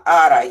kitana,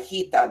 ara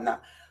hitana.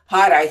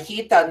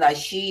 Harahitana,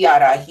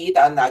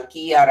 shiarahitana,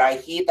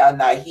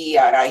 kiarahitana,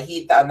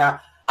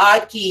 hiarahitana,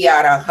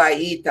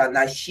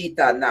 akiarahaitana,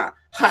 shitana,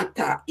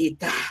 hata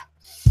ita.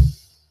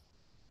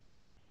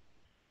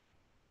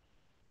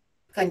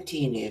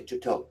 Continue to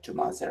talk to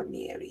Mother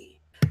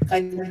Mary.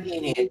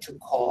 Continue to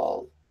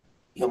call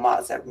your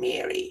Mother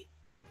Mary.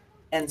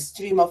 And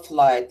stream of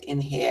light,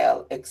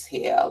 inhale,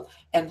 exhale,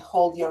 and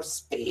hold your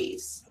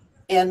space.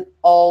 And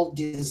all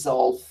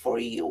dissolve for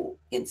you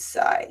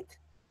inside.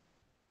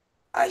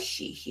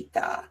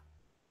 Ashihita,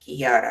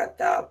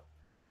 Kiarata,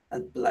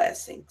 and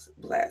blessings,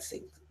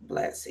 blessings,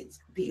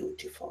 blessings.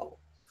 Beautiful.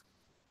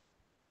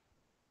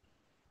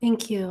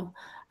 Thank you.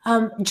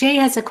 Jay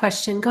has a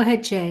question. Go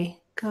ahead,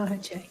 Jay. Go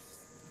ahead, Jay.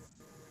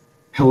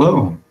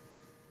 Hello.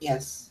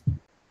 Yes.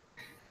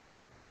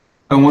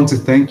 I want to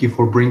thank you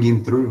for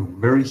bringing through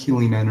very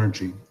healing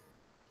energy.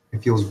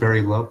 It feels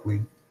very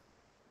lovely.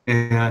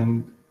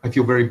 And I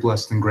feel very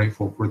blessed and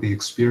grateful for the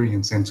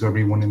experience, and to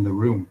everyone in the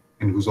room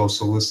and who's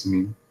also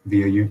listening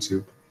via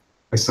YouTube.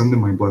 I send them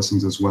my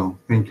blessings as well.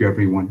 Thank you,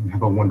 everyone, and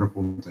have a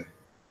wonderful day.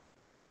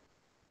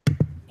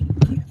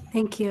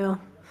 Thank you.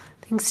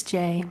 Thanks,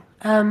 Jay.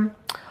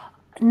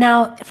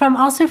 Now,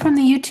 also from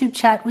the YouTube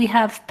chat, we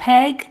have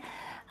Peg.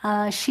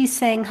 She's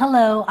saying,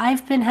 hello,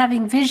 I've been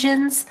having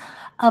visions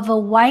of a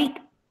red,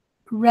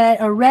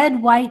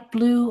 white,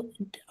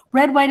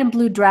 and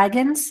blue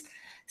dragons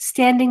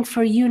standing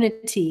for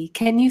unity.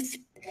 Can you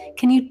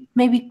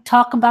maybe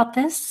talk about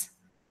this?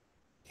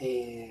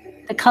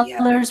 The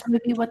colors, yeah.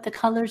 Maybe what the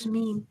colors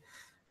mean.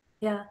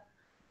 Yeah.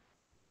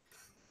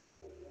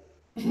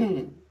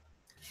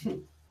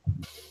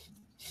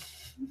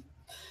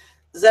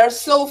 They're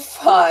so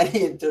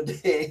funny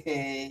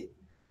today.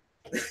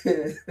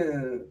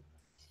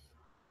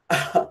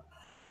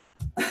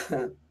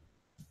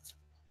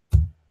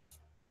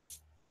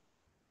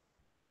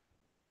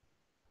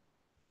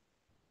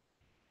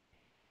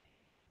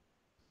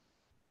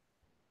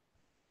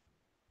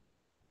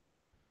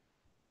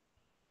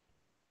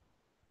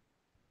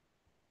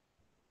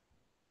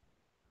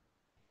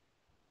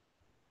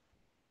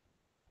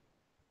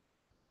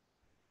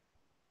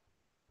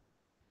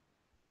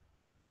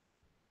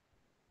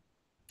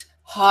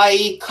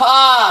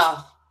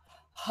 Haika,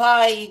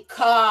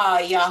 haika,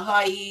 ya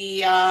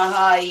haya,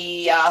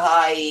 haya,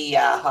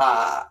 haya,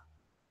 ha.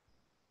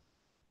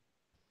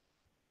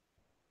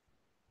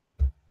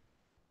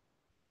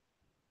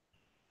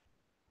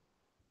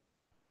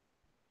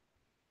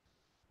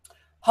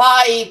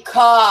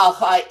 Haika,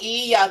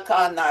 haiya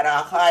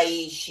kanara,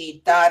 hai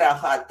shitara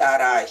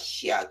hatara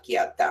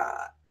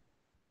shakyata.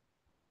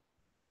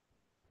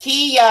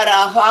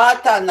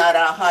 Kiyarahata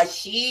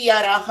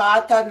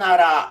narahashiyarahata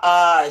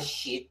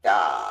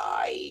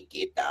narahashitai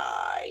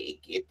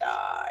kitai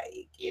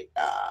kitai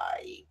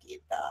kitai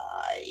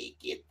kitai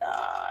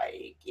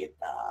kitai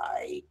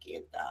kitai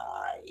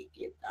kitai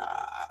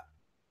kitai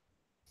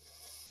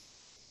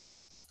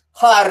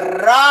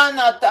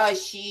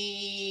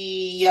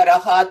Haranatashi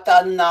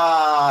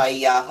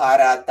yarahatanaya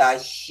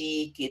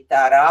haratashi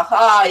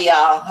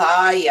kitarahaya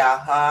haya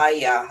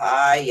haya haya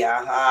haya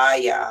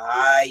haya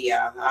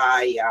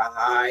haya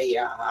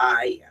haya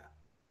haya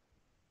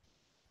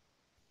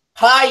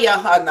haya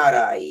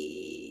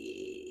hanarai.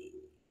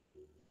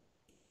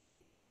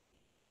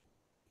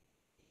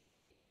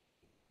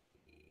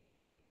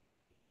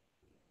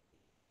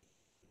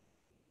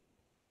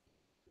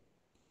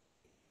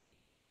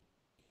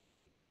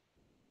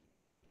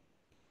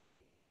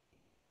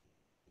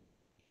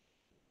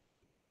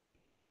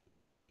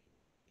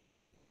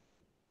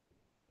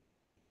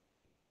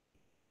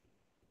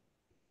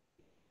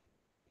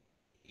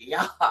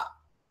 Yeah.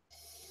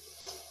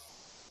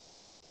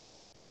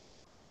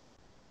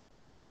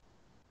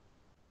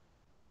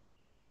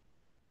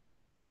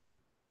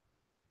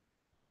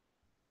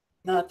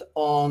 Not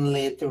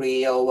only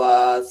three of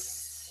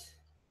us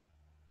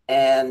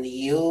and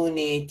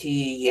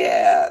unity,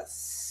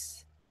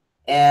 yes.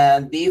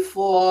 And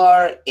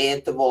before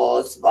it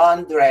was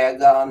one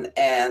dragon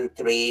and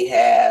three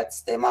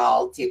heads, the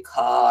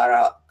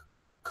multicolor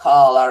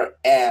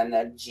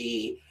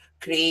energy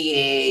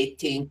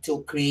creating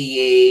to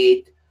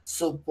create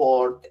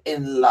support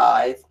in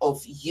life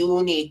of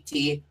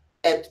unity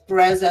at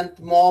present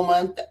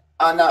moment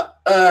on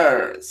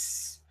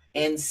earth,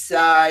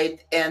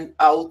 inside and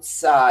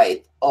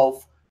outside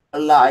of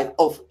life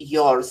of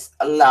yours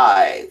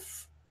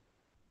life.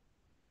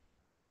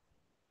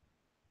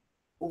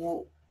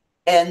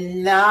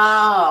 And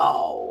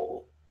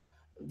now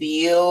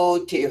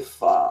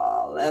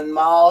beautiful and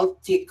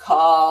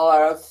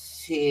multicolor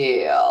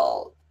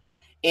field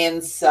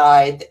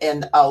inside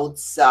and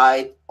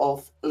outside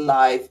of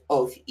life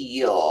of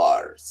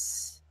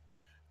yours.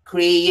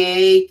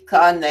 Create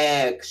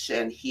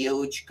connection,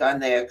 huge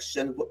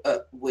connection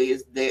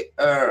with the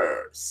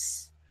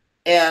earth,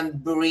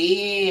 and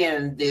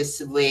bring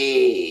these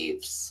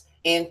waves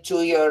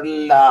into your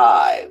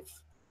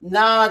life,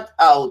 not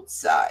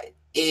outside,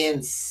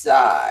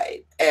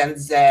 inside. And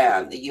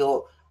then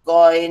you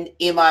going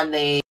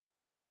emanate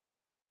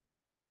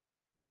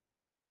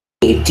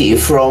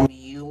from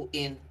you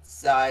inside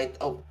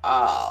of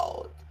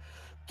out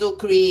to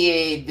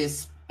create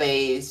this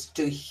space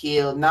to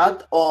heal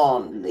not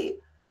only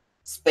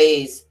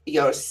space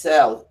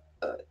yourself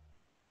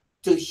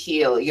to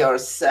heal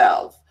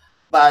yourself,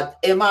 but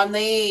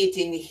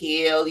emanating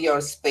heal your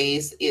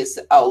space is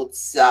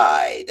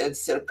outside and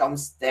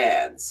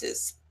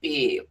circumstances,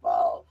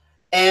 people,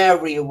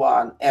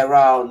 everyone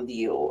around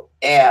you,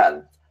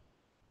 and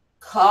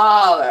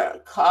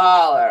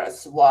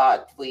colors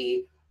what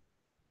we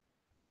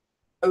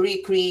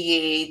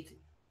recreate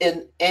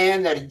an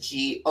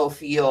energy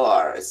of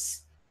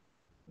yours.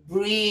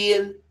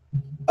 Bring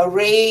a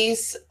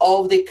race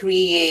of the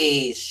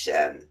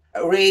creation,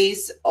 a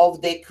race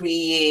of the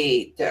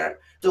creator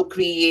to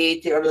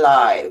create your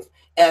life.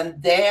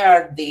 And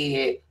there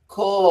the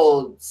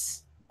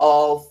codes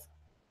of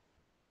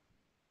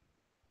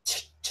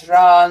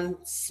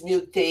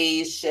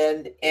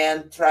transmutation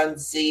and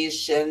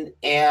transition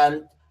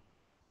and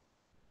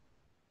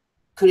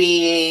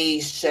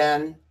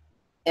creation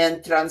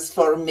and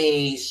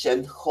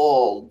transformation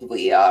hold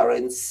we are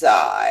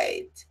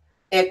inside.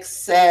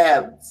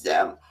 Accept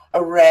them.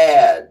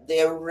 Red.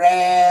 The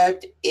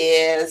red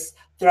is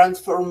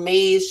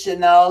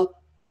transformational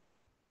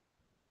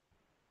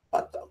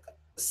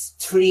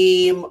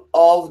stream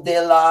of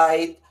the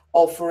light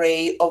of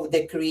ray of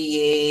the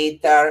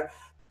creator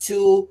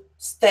to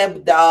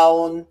step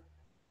down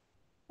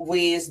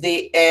with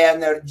the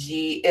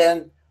energy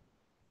and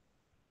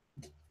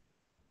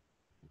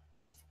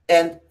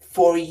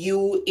for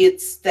you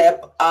it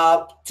step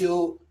up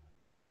to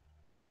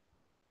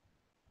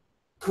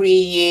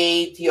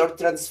create your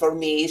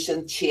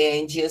transformation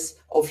changes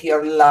of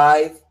your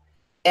life.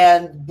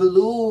 And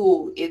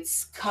blue, it's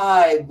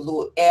sky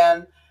blue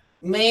and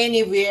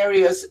many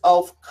various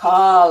of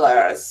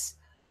colors.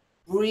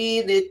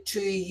 Breathe it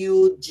to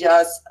you,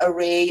 just a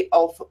ray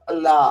of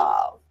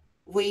love.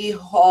 We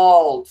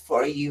hold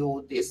for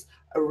you this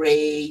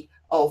ray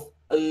of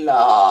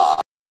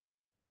love.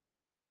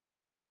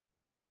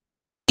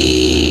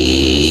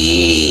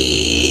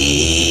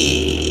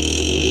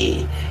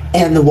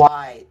 And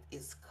white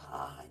is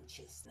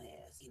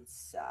consciousness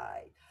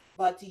inside.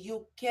 But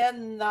you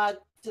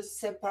cannot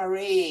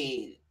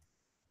separate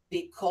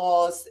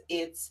because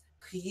it's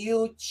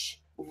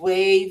huge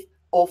wave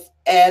of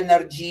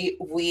energy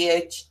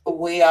which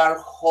we are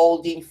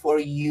holding for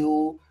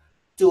you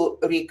to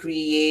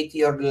recreate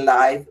your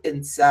life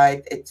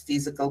inside its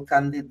physical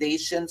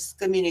conditions,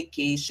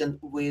 communication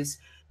with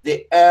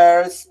the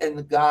earth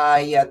and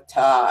Gaia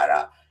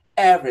Tara,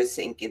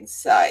 everything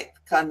inside.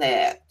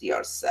 Connect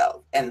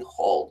yourself and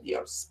hold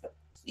your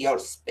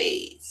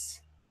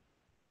space.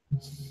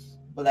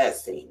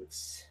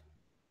 Blessings.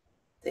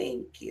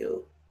 Thank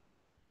you.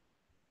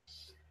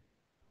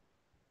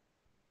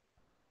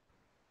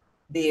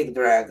 Big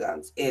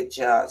dragons.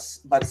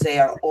 But they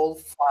are all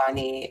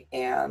funny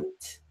and.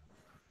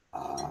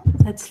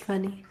 That's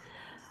funny.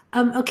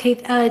 Okay,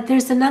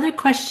 there's another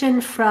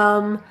question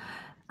from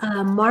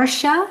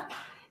Marcia.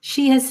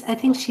 I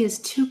think she has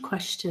 2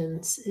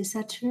 questions. Is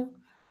that true?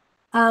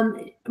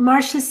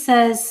 Marcia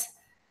says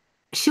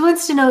she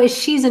wants to know if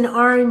she's an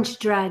orange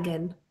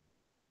dragon.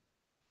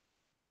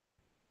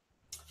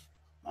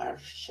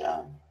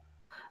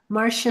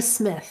 Marcia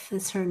Smith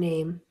is her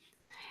name.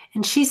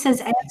 And she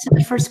says answer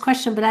the first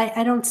question, but I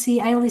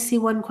only see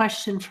 1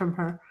 question from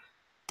her.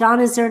 Don,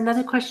 is there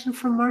another question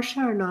from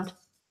Marcia or not?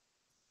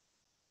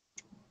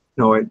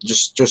 No,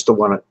 just the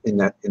one in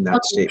that Okay.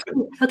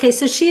 statement. Okay,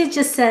 so she had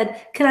just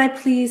said,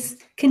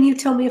 can you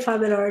tell me if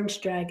I'm an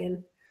orange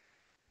dragon?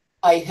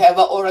 I have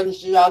an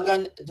orange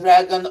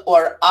dragon,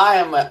 or I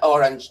am an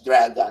orange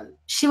dragon.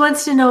 She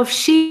wants to know if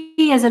she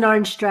is an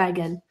orange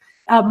dragon.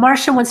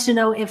 Marcia wants to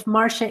know if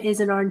Marcia is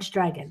an orange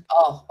dragon.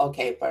 Oh,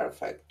 okay,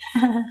 perfect.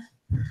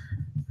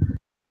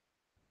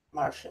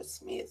 Marcia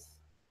Smith.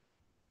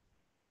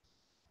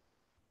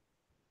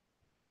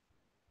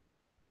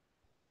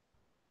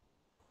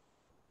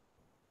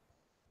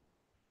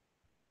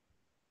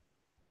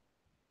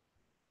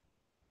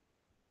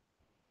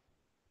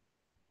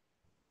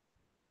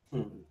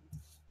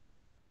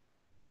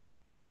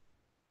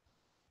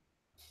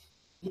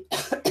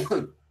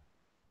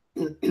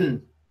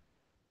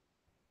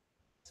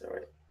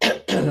 Sorry.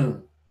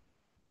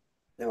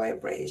 The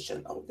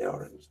vibration of the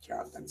orange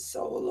dragon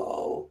so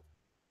low.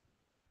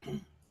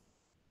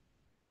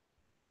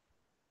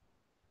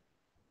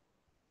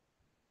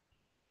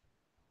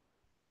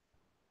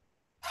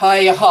 Hi,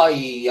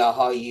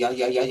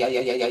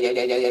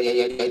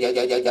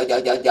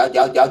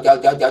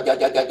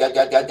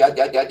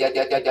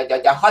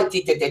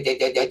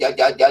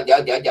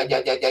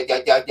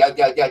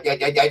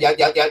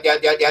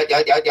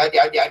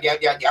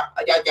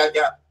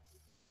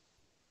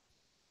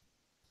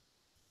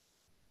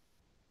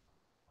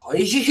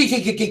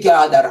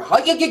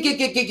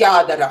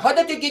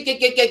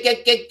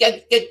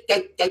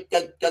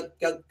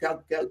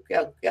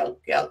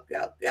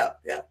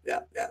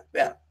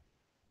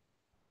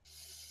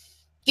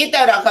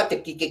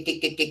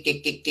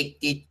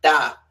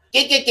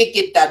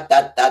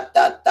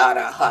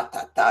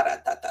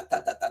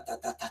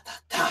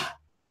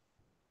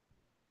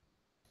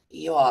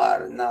 you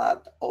are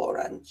not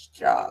orange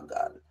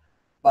dragon,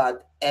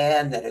 but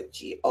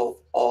energy of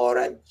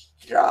orange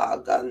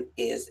dragon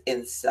is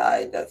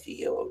inside of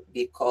you,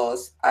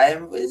 because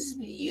I'm with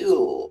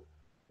you,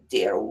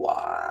 dear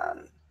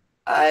one.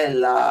 I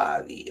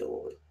love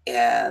you,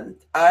 and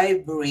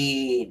I'm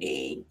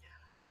breathing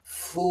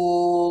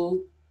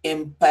full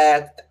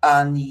impact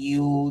on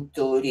you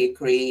to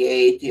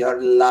recreate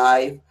your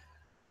life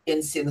in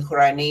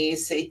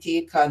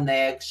synchronicity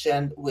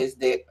connection with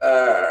the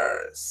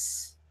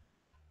earth,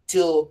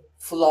 to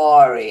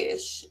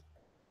flourish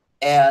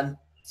and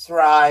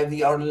thrive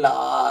your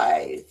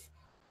life,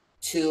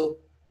 to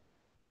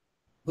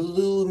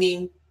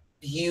blooming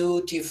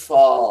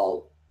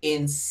beautiful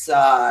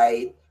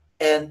inside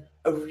and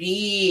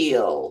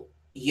real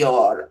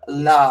your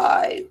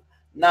life,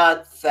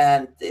 not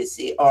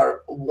fantasy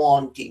or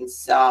wanting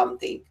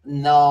something.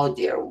 No,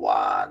 dear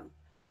one,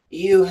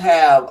 you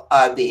have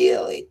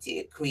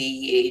ability to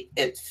create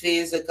a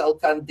physical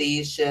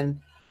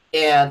condition,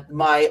 and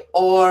my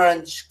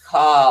orange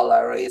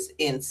color is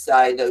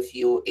inside of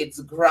you.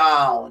 It's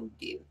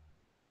grounding.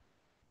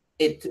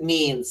 It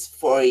means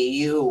for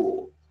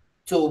you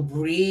to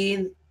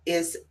breathe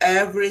is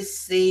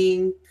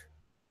everything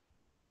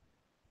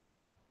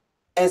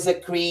as a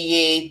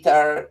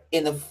creator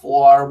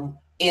inform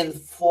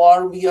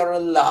your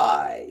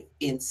life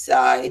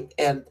inside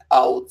and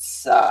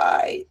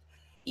outside.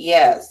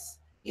 Yes,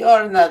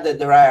 you're not a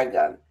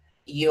dragon.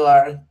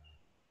 You're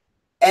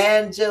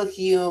angel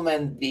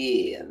human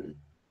being.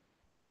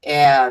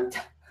 And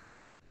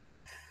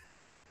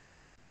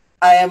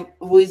I am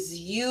with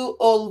you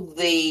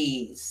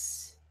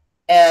always.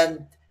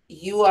 And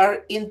you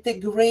are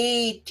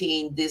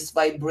integrating this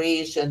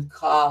vibration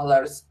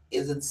colors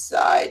is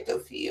inside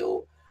of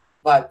you.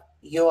 But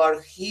you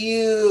are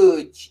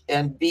huge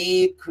and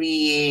big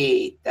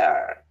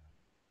creator.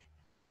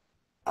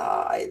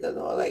 I don't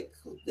know, like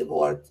the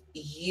word,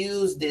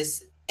 use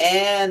this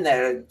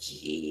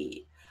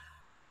energy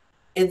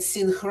and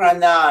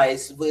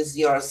synchronize with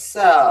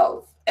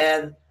yourself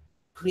and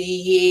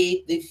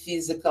create the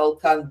physical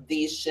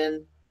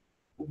condition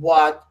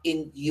what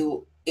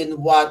you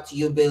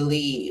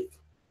believe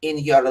in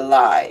your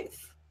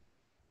life,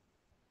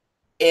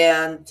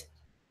 and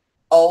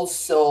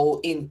also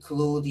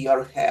include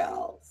your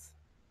health.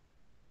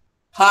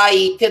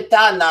 Hai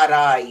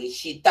kitanarai,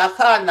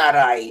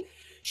 shitahanarai,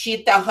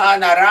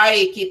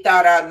 shitahanarai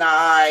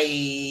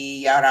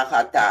kitaranai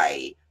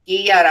yarahatai.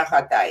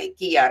 Kiarahatai,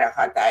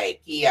 kiarahatai,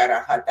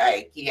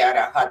 kiarahatai,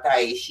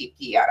 kiarahatai,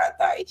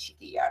 shikiaratai,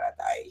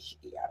 shikiaratai,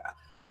 shikiara.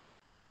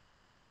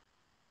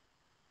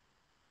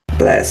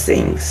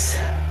 Blessings.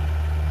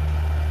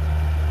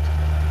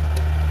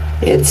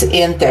 It's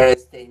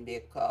interesting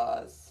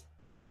because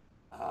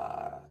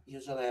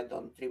usually I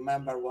don't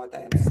remember what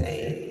I'm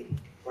saying.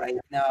 Right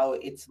now,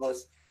 it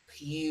was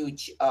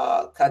huge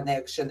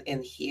connection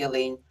and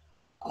healing,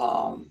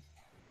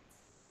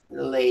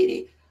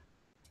 lady,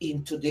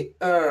 into the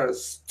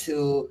earth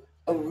to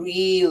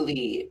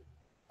really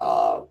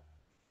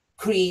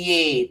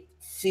create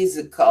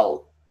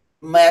physical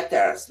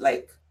matters,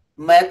 like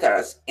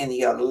matters in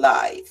your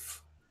life.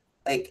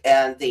 Like,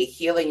 and the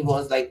healing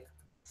was like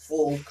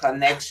full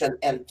connection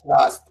and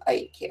trust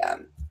I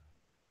can.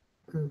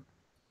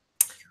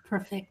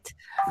 Perfect.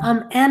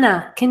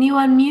 Anna, can you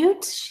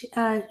unmute?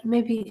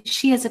 Maybe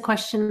she has a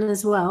question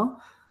as well.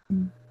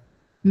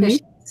 Me?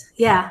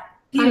 Yeah.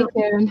 Hi,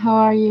 Karen. How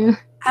are you?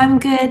 I'm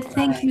good.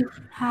 Thank you.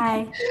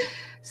 Hi.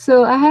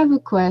 So I have a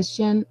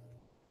question.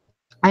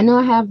 I know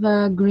I have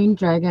a green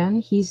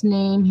dragon. His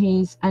name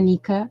is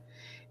Anika.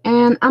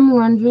 And I'm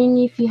wondering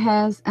if he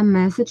has a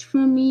message for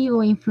me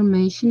or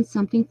information,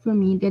 something for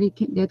me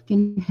that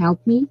can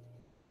help me.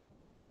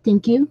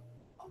 Thank you.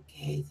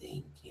 Okay,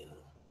 thank you.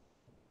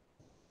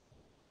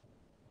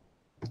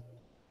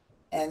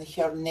 And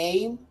her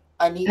name,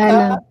 Anika?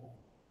 Anna.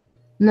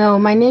 No,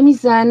 my name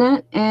is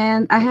Anna,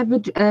 and I have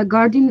a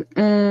guardian.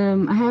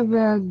 I have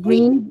a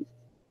green.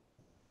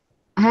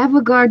 I have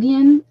a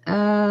guardian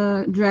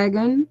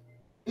dragon.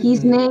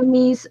 His name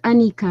is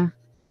Anika.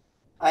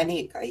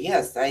 Anika,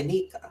 yes,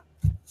 Anika.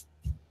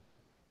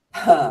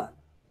 Huh.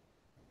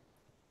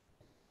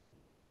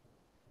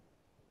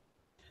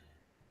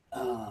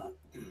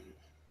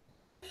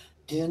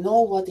 Do you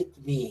know what it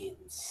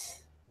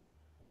means,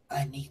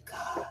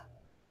 Anika?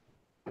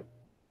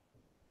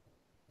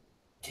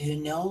 Do you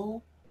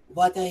know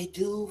what I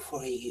do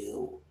for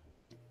you,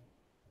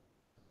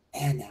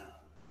 Anna?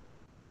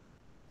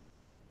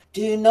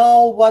 Do you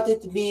know what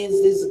it means,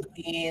 these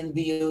green,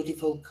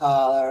 beautiful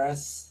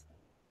colors?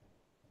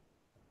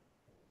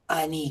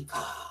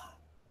 Anika.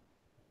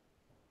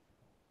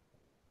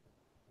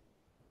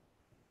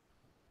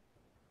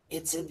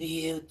 It's a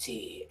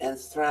beauty and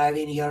thrive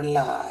in your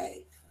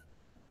life.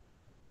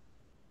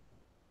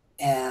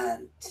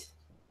 And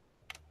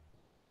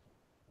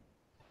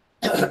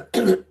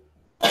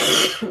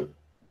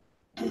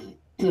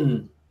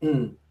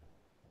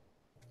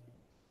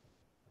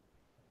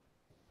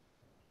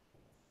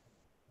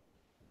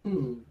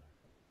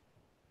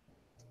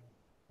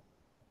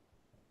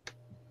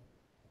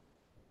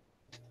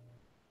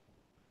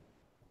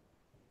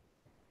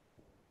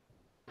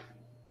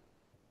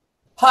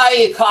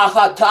Hai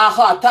kaha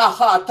taha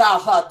taha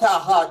taha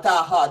taha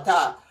taha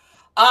ta.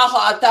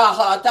 Aha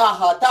taha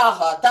taha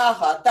taha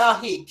taha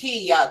tahi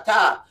kiya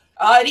ta.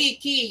 Ari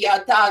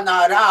kiya ta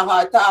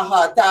naraha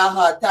taha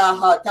taha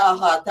taha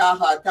taha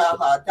taha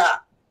taha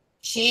ta.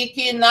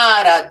 Shiki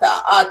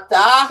narata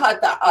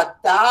atahata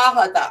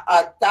atahata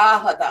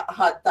atahata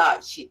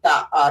hata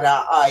shita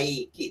ara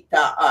ai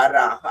kita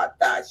ara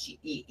hata shi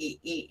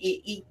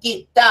I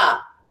kita.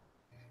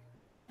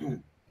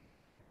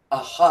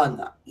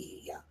 Ahana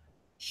iya.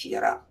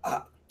 Shira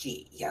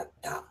aki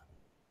yata.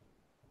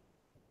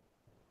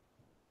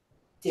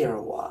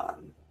 Dear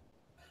one,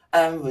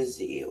 I'm with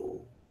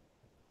you.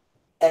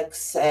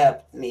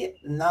 Accept me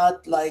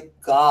not like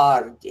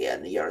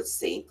guardian, you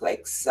think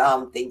like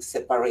something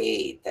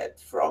separated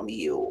from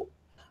you.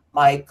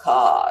 My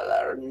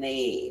color,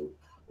 name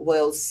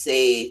will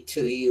say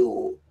to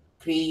you,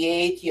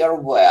 create your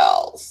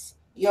wealth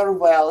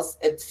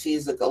at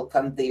physical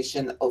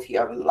condition of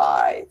your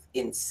life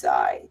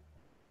inside.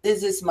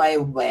 This is my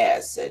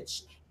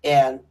message,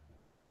 and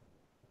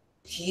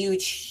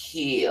huge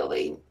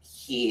healing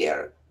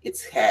here.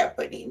 It's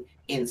happening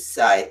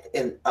inside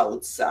and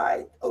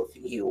outside of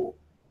you.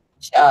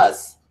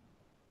 Just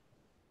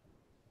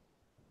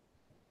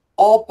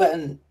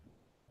open,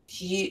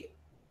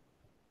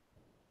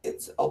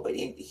 it's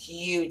opening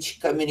huge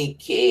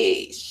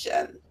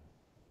communication,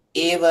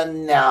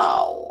 even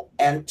now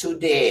and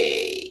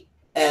today,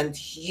 and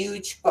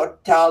huge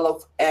portal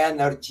of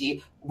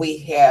energy. We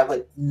have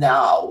it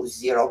now,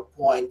 0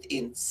 point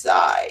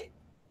inside.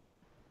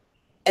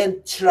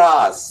 And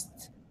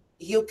trust,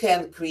 you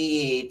can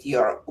create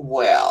your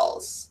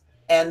wealth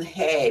and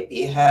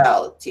happy,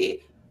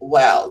 healthy,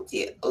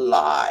 wealthy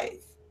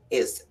life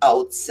is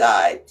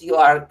outside. You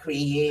are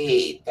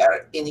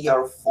creator in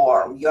your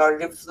form, your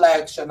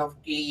reflection of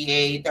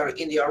creator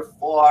in your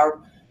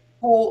form,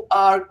 who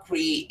are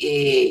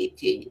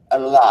creating a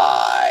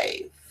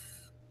life.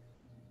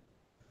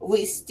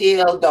 We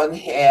still don't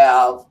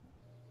have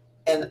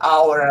and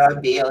our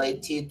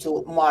ability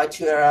to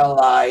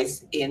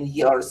materialize in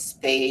your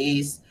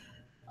space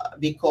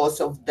because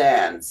of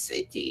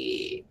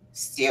density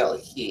still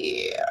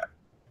here.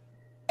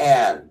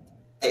 And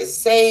at the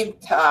same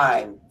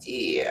time,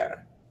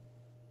 dear,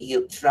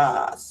 you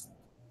trust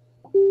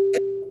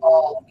and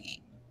call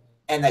me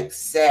and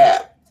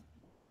accept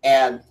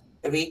and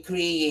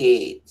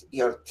recreate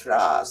your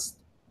trust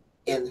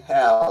in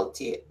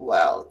healthy,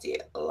 wealthy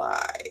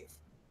life.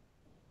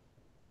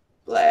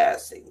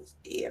 Blessings,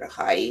 dear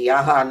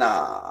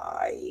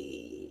Hayahana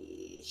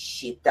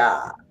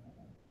Shita.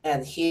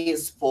 And he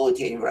is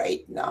putting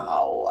right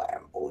now,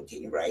 I'm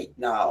putting right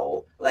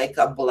now, like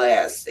a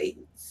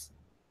blessing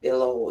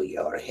below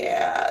your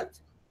head.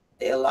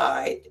 The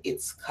light,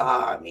 it's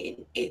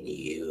coming in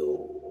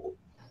you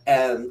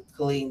and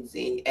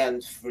cleansing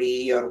and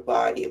free your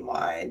body,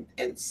 mind,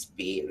 and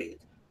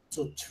spirit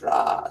to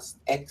trust,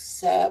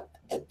 accept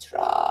and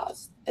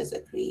trust as a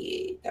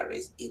creator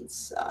is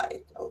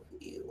inside of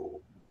you.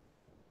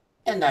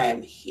 And I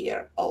am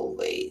here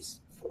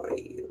always for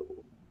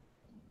you.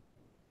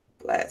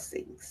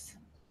 Blessings.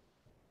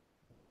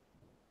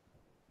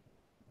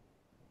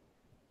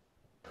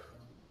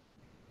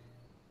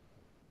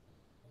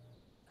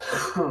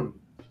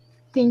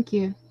 Thank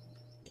you.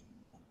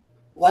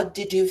 What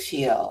did you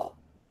feel?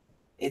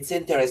 It's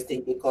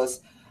interesting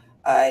because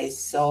I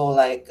saw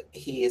like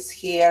he is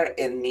here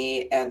in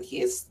me and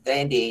he is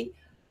standing,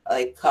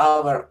 like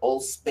cover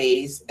all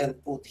space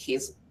and put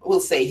his,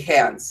 we'll say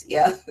hands,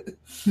 yeah?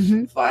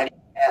 Funny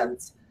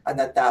hands on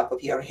the top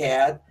of your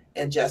head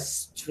and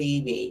just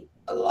streaming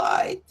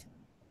light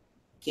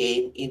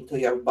came into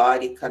your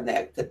body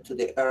connected to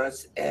the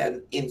earth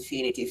and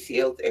infinity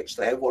field.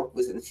 Actually, I work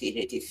with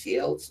infinity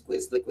fields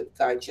with liquid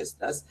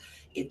consciousness.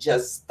 It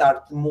just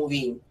start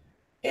moving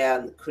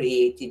and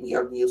creating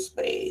your new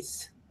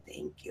space.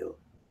 Thank you.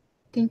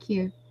 Thank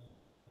you.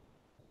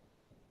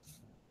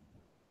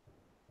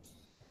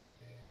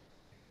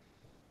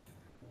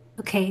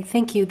 Okay,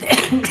 thank you.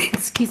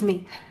 Excuse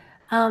me.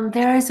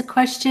 There is a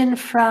question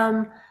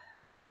from,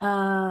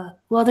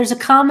 well, there's a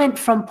comment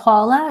from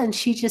Paula, and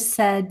she just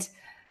said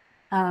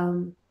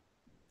that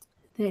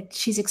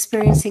she's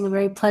experiencing a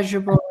very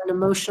pleasurable and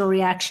emotional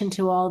reaction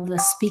to all the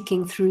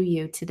speaking through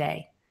you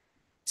today.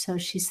 So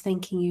she's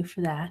thanking you for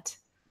that.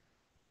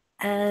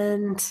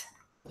 And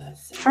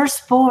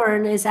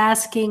Firstborn is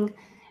asking,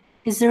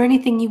 is there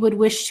anything you would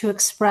wish to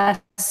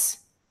express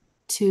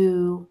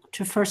to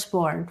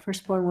Firstborn?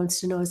 Firstborn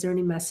wants to know, is there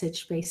any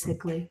message,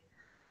 basically?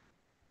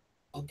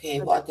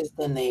 Okay, what is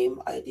the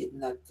name? I did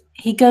not.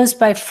 He goes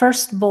by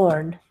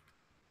Firstborn.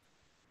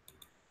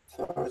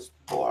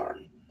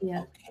 Firstborn.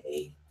 Yeah.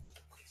 Okay.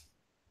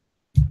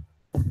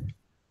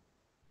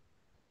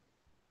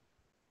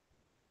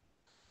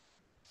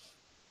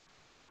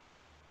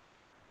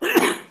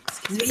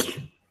 Excuse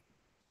me.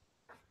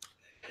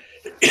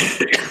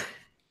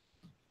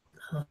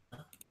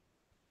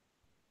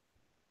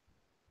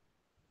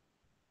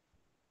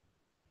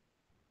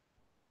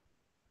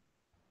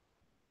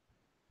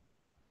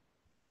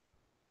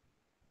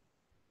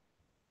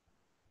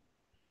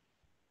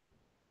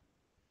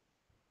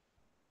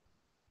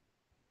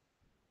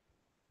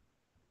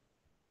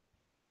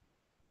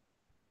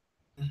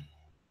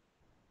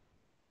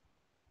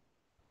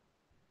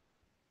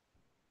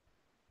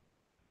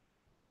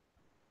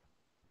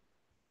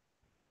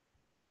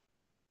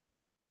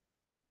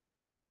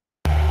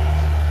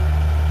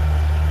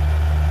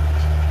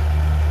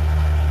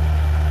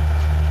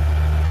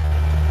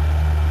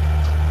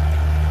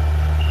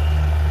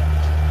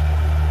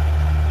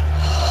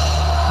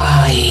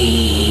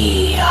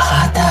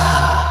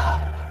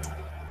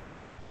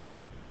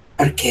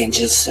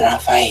 Archangels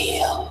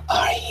Raphael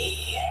are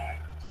here.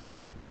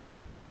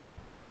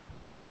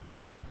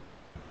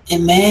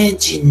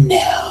 Imagine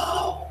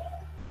now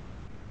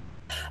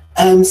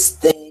I'm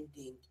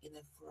standing in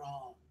the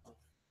front of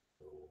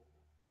you,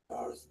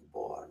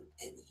 Firstborn,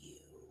 and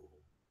you.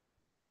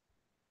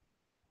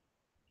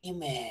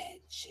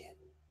 Imagine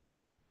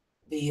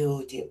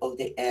beauty of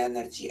the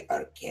energy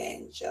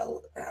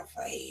Archangel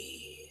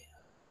Raphael.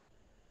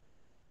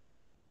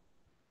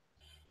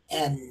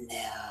 And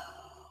now,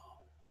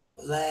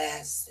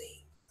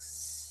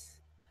 blessings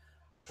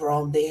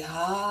from the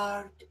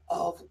heart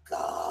of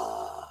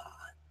God.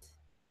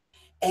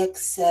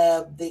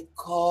 Accept the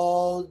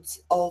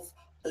codes of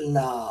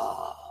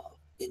love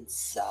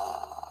inside.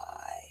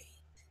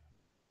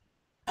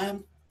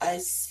 I'm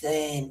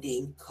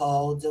ascending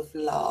codes of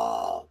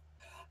love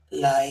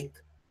like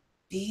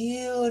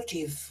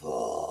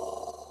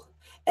beautiful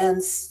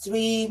and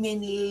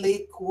streaming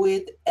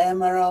liquid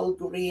emerald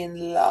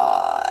green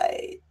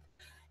light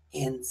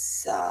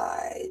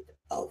inside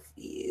of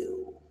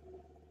you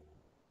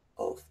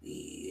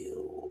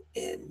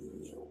and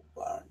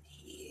newborn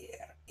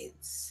here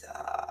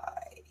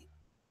inside.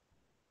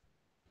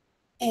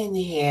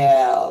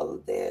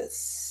 Inhale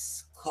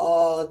this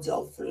code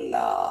of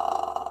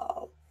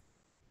love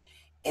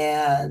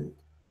and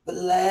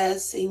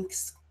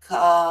blessings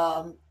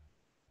come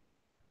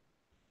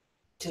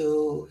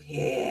to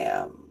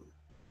him.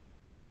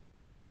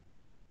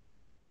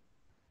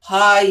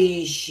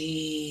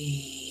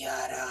 Haishi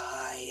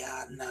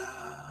Arahayana.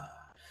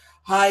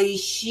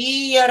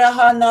 Haishi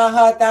Arahana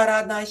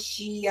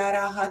Hataranashi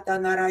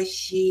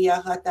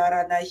Arahatanarashia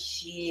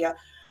Hataranashia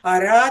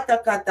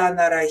Harata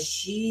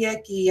Katanarashia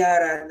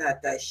Kiara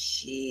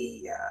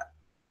Natashia.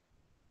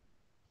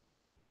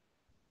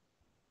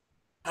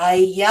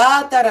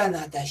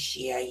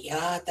 Ayataranatashia,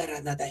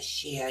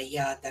 Yataranatashia,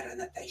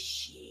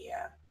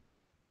 Yataranatashia.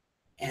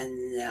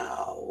 And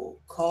now,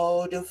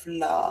 code of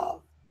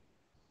love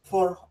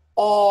for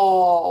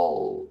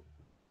all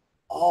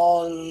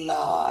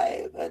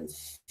life and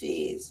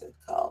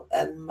physical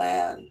and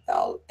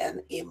mental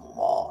and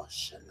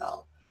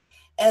emotional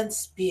and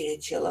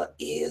spiritual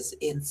is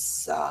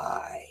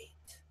inside.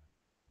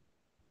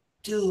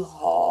 To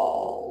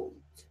hold,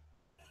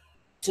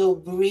 to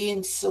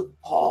bring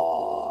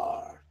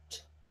support,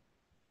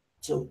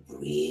 to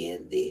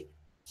bring the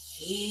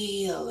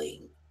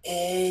healing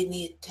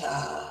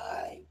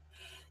anytime.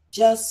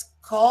 Just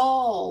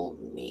call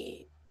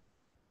me.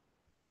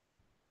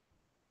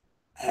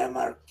 I'm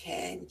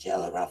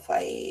Archangel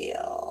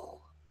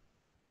Raphael.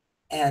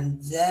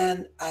 And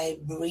then I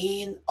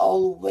bring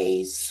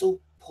always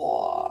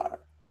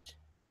support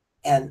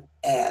and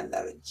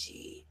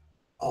energy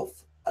of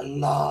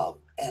love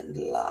and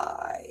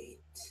light.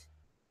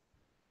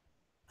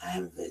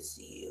 I'm with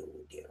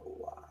you, dear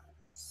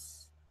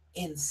ones,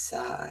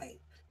 inside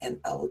and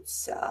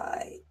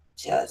outside.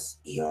 Just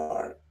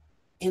your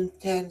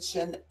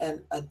intention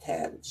and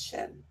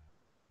attention.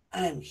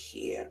 I'm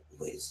here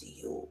with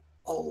you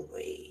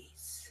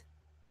always.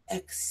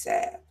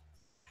 Except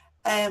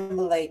I'm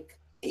like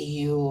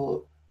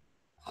you,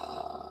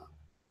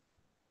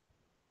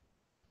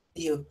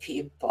 you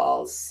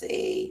people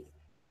say,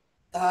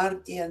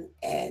 guardian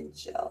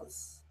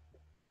angels,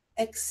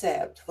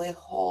 except we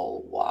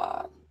hold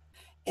one.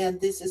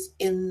 And this is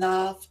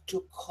enough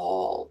to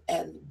call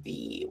and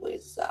be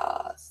with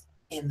us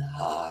in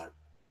heart,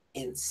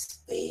 in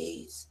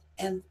space,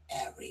 and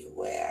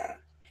everywhere.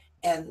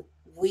 And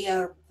we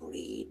are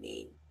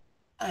bringing,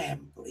 I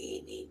am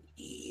bringing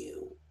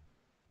you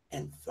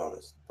and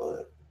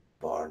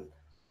firstborn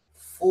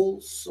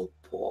full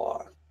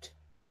support,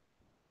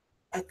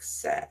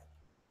 accept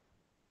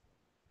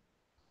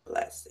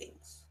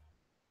blessings.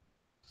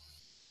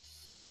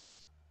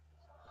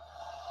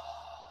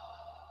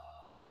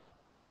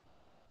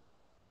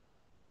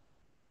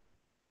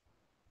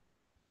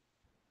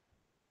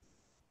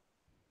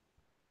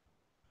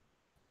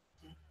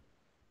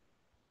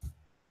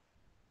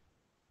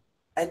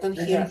 I don't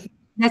hear.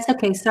 That's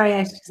okay. Sorry, I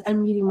was just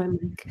unmuting my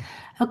mic.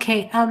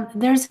 Okay,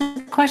 there's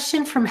a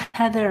question from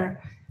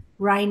Heather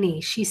Riney.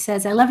 She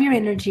says, I love your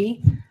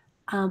energy.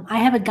 I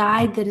have a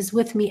guide that is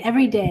with me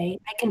every day.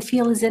 I can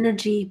feel his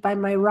energy by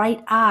my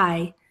right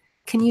eye.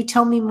 Can you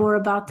tell me more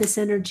about this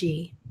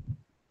energy?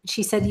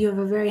 She said you have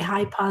a very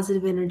high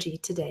positive energy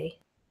today.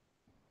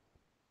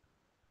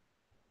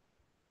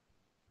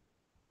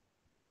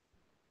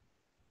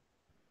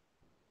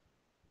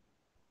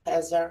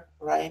 Heather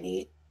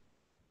Riney.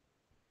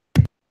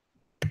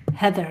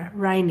 Heather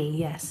Riney,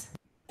 yes.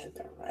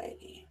 Heather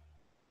Riney.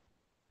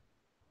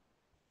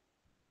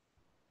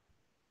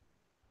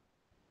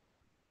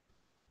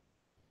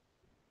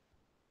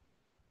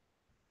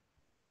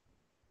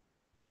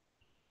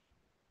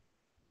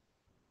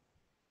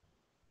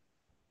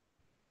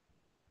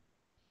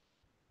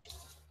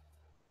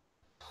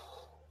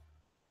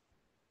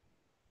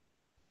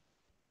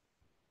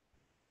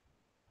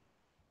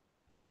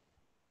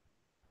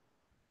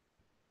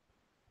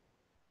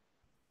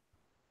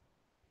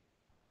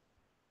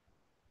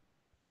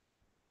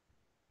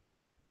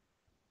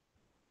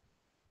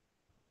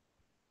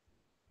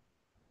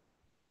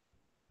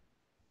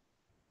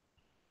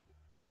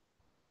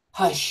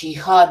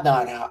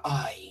 Hashihadara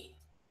ai.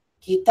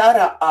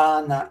 Kitara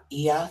ana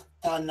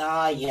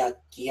yatanaya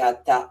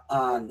kiata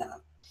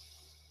ana.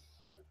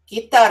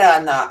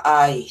 Kitarana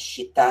ai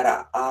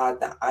shitara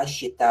ana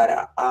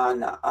ashitara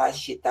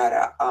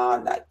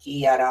ana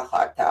kiara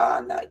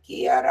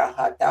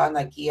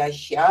hatana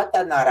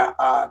kiashatanara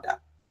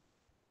ana.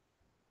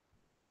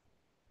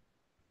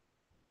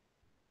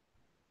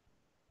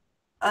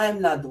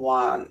 I'm not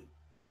one.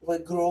 We're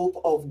group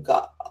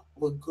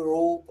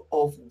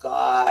of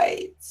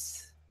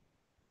guides.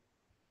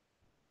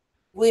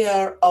 We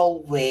are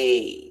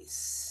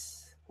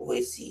always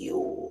with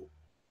you.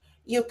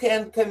 You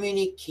can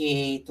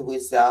communicate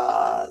with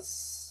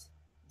us.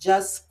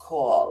 Just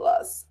call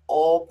us,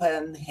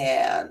 open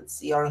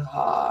hands, your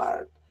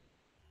heart,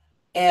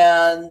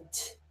 and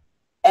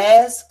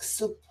ask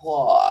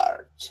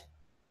support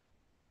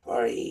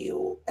for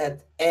you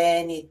at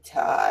any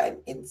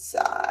time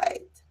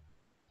inside.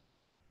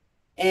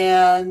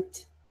 And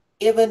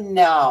even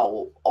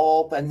now,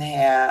 open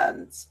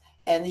hands,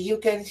 and you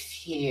can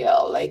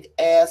feel like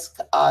ask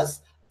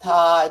us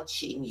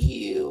touching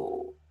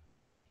you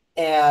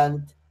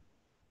and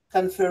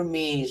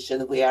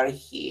confirmation we are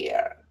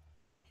here.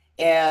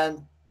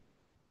 And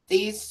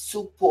this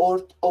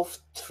support of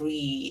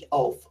three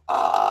of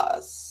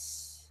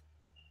us.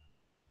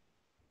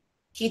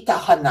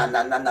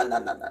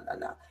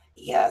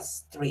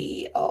 Yes,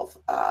 three of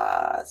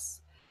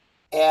us.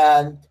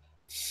 And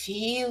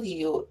feel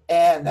your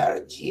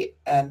energy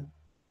and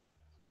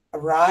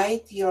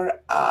right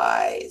your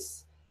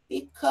eyes,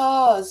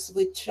 because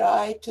we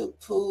try to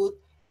put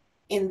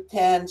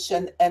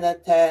intention and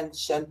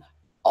attention,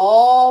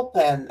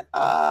 open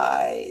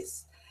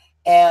eyes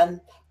and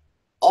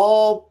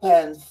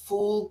open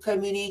full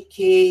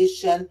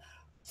communication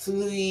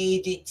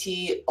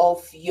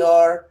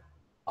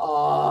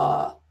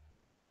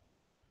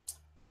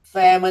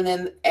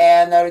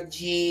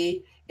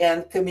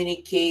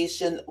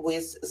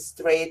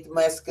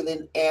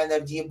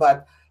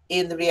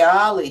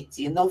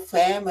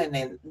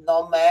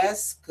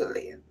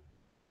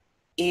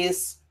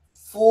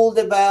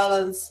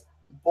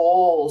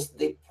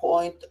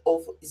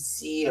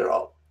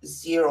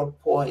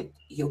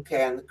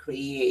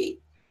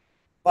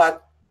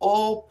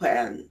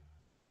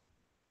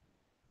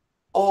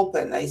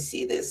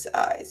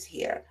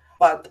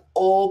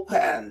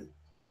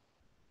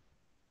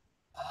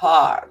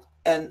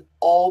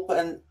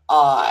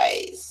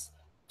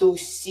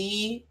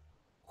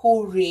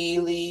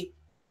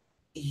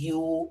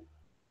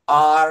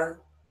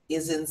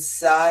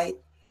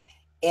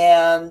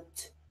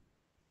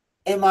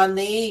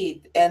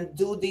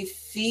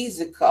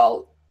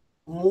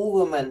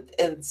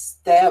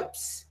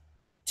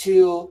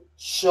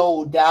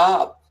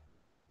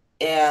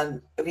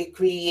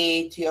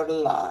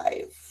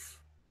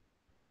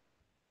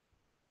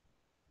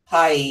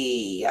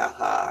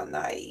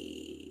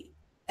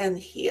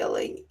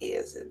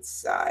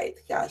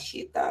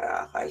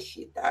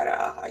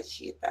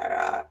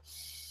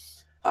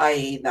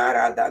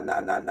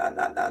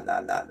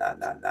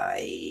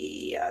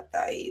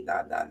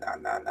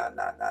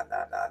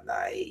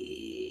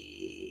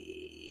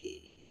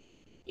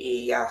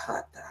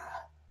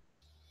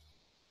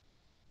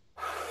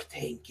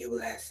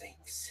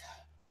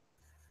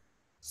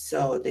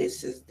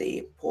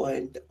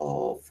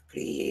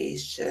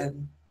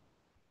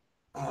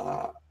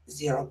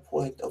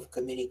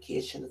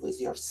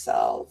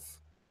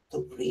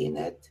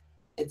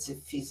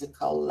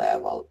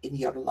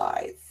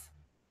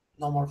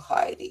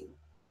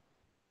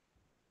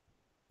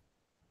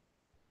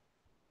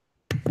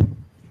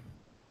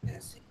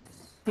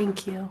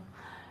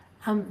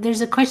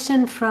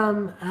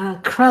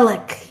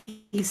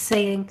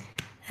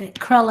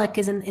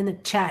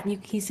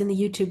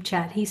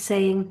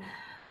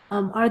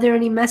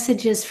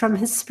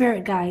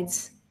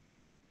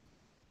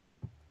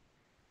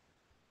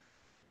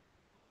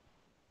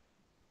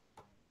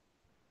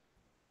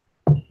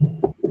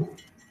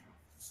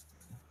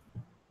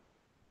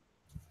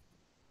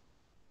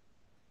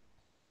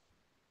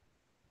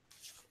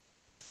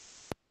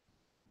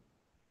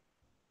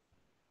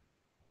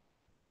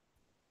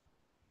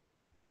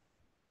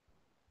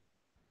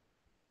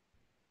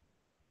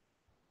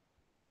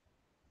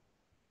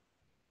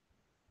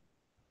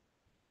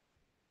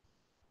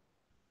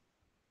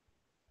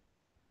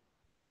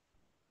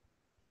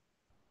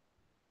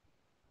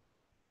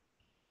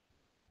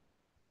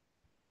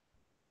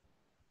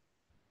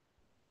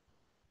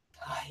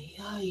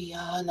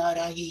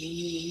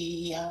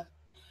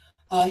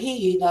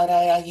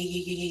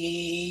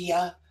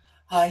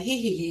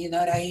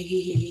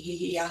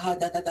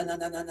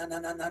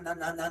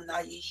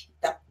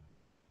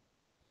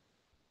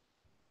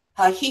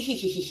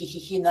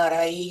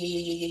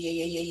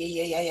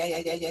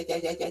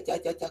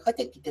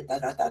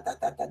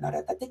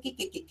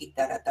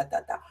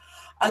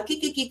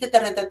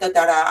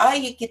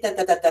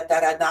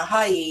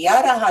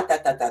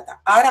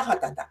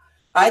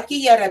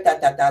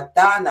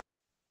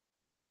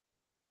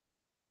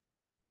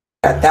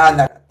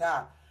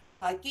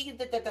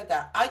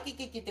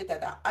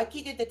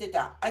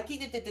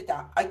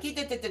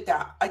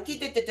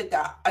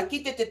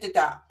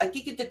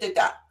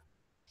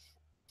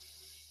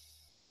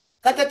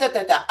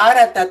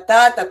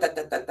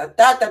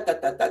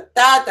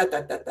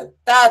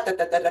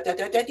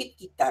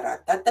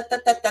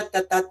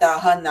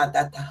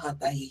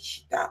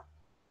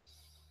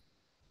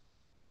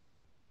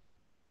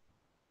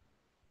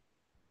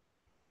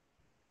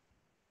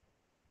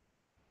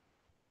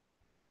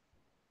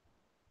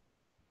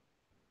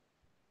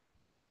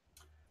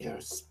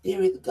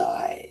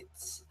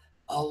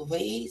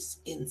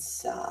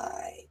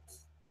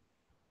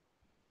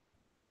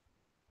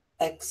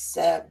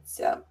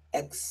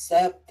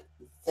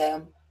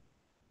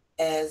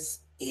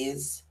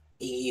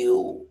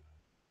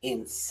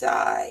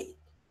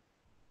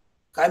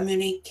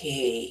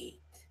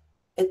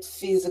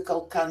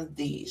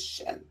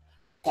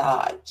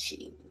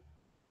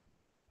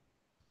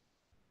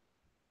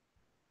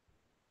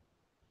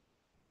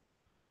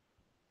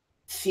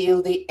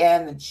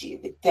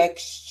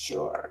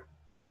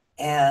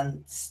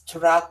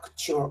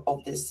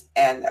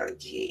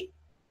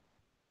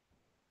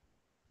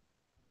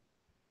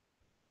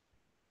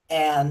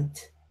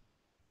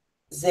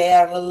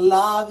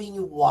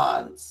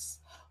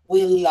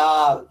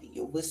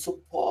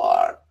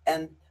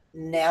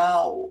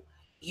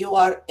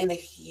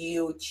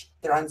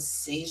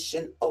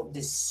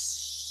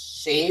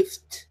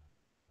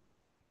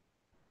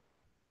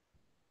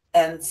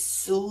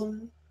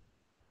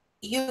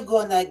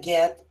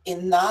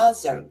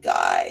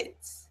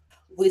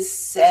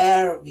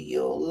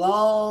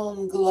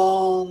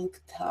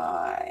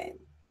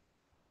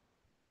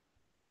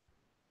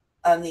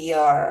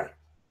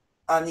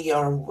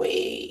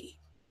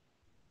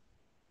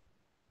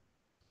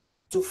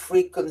to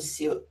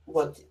frequency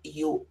what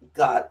you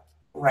got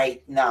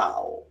right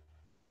now.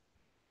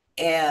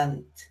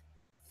 And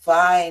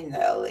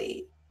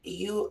finally,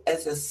 you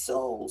as a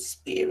soul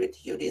spirit,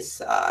 you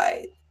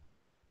decide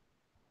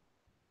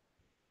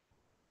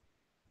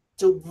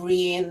to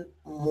bring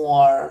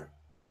more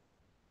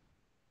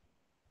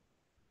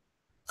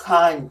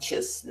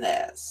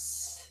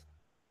consciousness,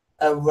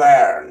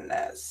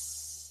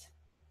 awareness.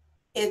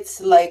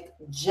 It's like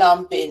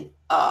jumping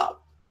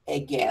up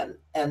again,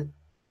 an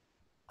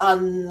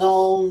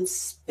unknown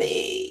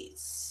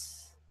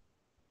space.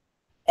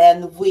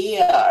 And we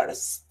are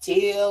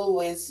still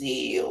with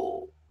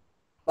you.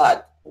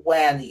 But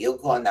when you're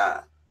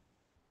gonna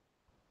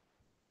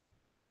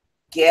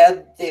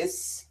get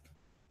this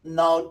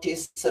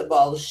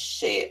noticeable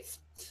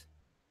shift,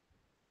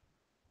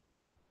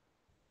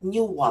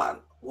 new one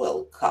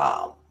will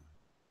come.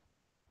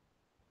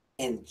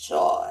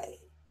 Enjoy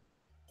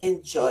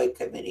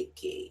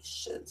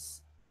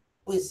communications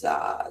with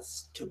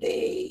us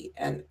today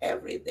and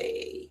every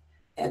day,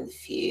 and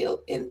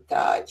feel in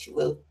touch.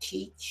 Will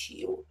teach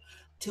you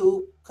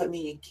to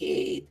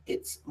communicate.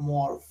 It's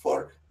more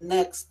for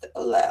next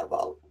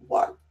level,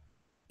 what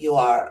you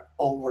are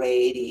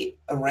already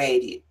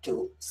ready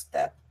to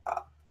step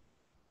up.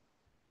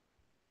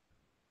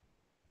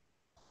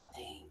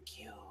 Thank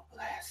you.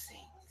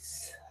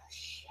 Blessings.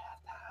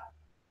 Shut up.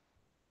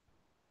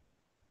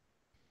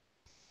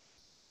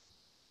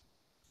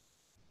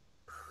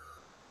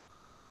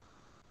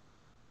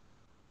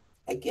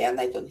 Again,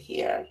 I don't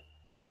hear.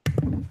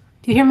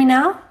 Do you hear me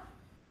now?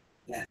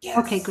 Yeah. Yes.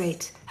 Okay,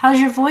 great. How's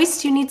your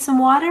voice? Do you need some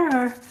water,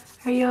 or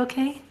are you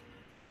okay?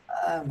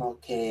 I'm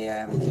okay.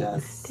 I'm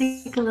just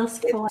take a little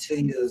sip of water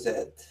to use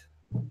it.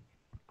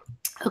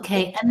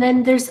 Okay, and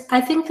then I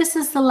think this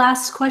is the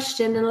last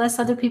question, unless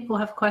other people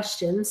have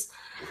questions.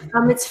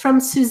 It's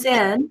from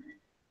Suzanne.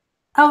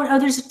 Oh,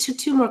 there's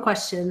two more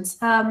questions.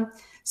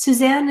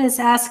 Suzanne is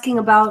asking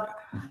about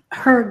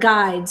her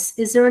guides.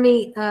 Is there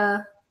any,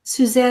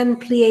 Suzanne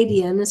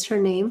Pleiadian is her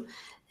name,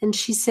 and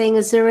she's saying,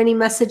 is there any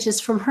messages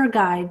from her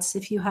guides,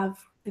 if you have?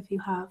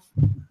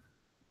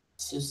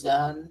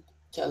 Suzanne,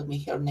 tell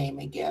me her name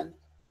again.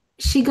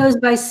 She goes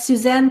by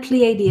Suzanne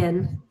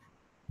Pleiadian.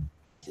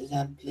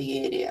 Suzanne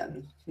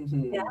Pleiadian.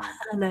 Yeah,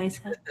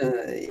 nice.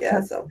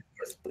 Yes, of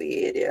course,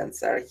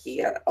 Pleiadians are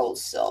here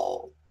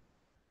also.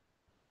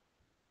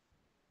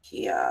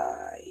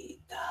 Kiara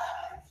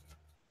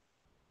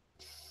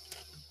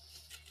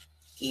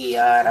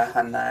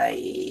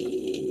Hanai.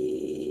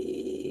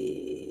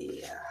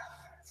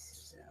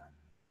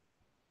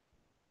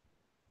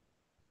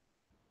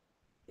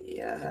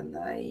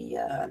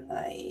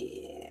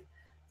 Yahanai.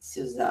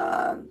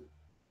 Suzanne.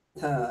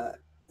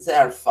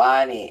 They're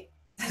funny.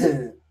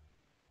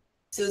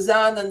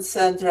 Suzanne and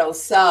Central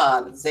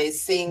Sun, they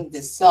sing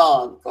the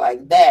song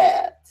like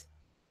that.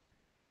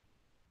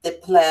 The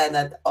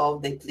planet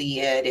of the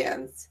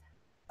Pleiadians,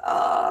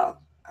 I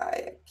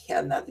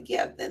cannot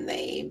get the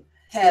name,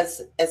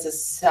 has as a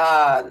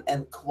sun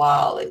and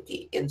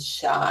quality and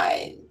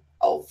shine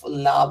of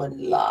love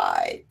and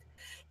light.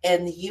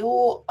 And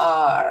you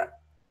are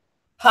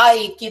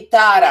Hai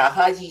Kitara,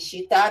 Haji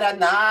Shitara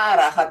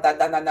Nara, Hata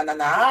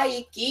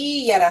Danananai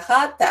Ki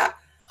Yarahata.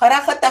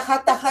 Harahata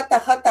hata hata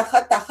hata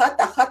hata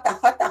hata hata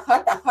hata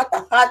hata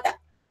hata hata.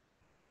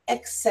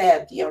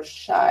 Accept your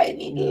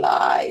shining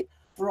light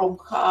from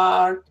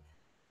heart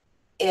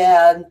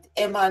and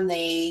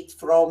emanate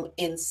from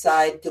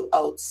inside to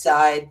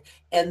outside,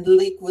 and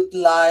liquid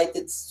light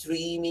is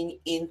streaming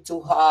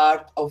into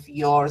heart of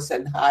yours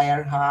and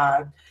higher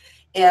heart,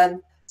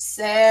 and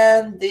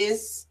send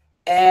this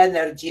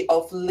energy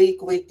of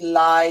liquid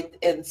light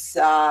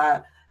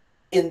inside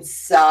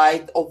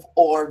of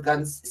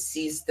organs,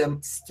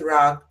 system,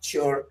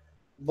 structure,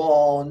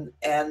 bone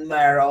and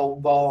marrow,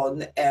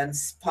 bone and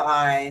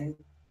spine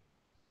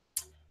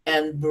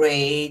and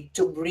brain,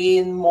 to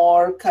bring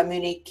more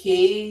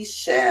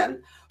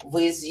communication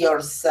with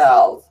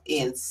yourself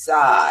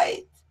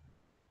inside.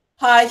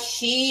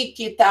 Hashi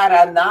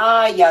kitara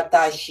naya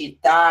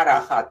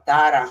tashitara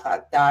hatara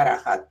hatara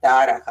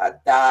hatara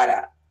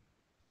hatara.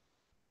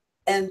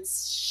 And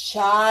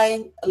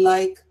shine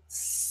like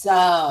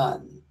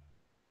sun.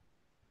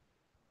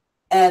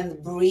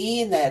 And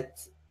bring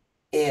it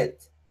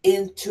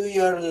into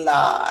your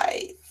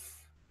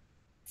life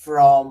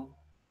from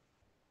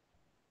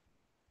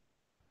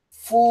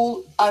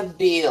full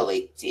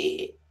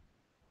ability.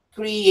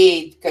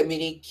 Create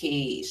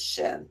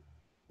communication,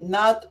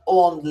 not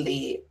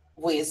only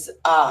with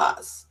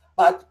us,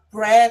 but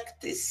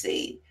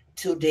practicing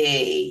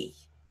today.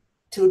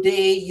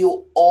 Today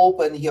you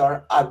open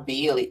your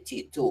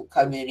ability to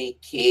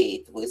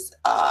communicate with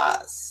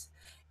us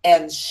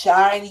and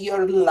shine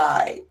your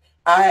light.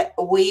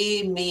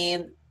 We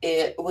mean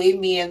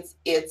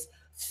it's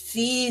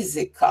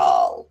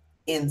physical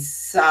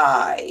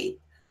inside,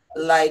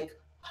 like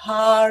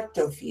heart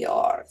of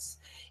yours,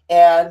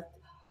 and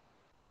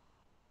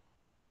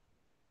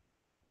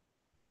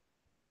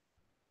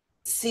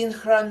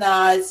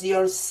synchronize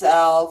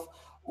yourself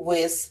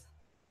with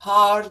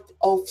heart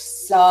of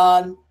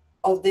sun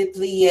of the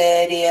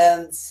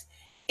Pleiadians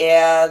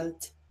and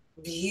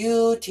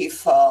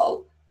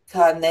beautiful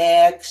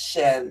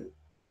connection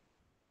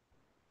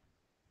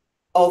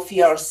of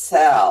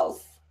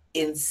yourself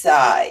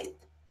inside,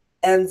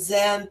 and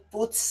then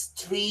put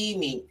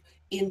streaming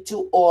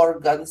into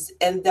organs,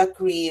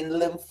 endocrine,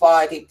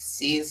 lymphatic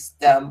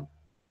system,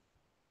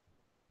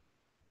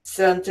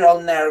 central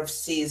nerve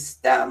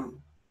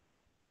system,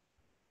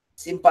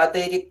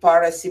 sympathetic,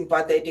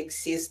 parasympathetic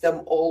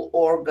system, all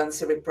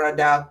organs,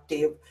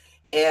 reproductive,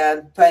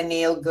 and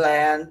pineal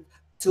gland,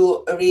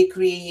 to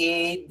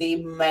recreate the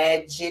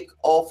magic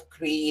of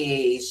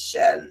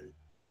creation,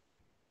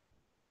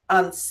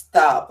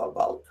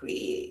 unstoppable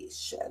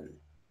creation.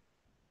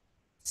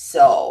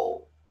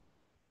 So,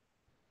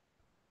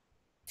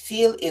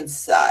 feel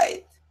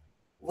inside,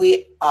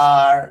 we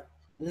are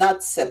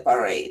not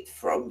separate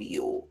from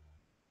you,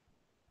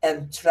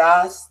 and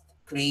trust,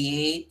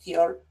 create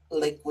your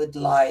liquid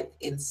light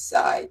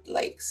inside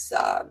like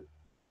sun,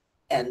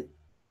 and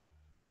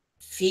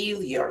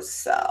feel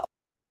yourself.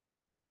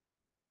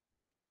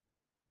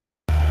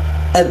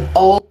 And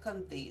all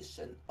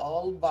condition,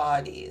 all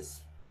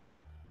bodies,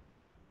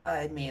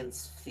 I mean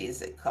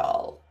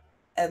physical,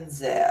 and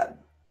then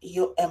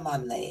you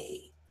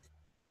emanate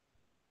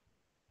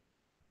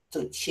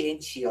to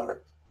change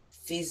your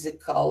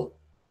physical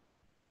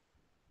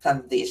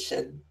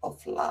condition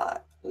of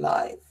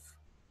life.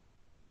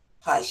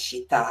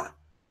 Hashita,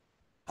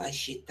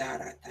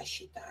 hashitara,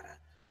 tashitara,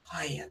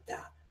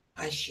 hayata,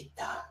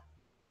 hashita.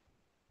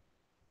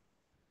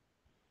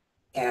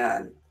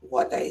 And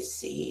what I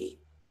see,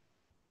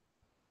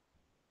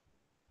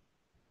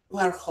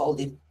 we're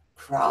holding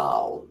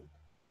crown,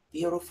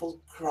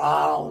 beautiful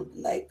crown,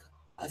 like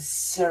a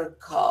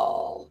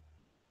circle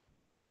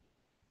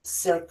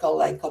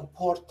like a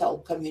portal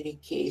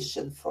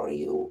communication for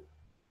you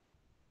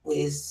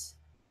with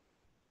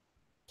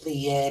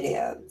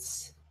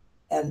Pleiadians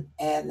and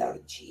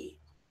energy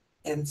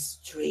and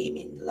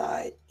streaming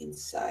light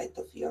inside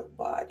of your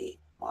body,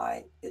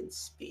 mind, and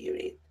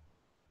spirit.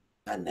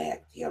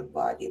 Connect your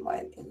body,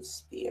 mind, and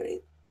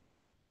spirit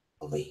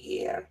over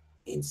here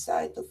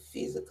inside of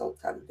physical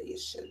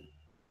condition,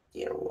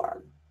 dear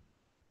one.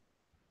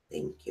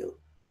 Thank you.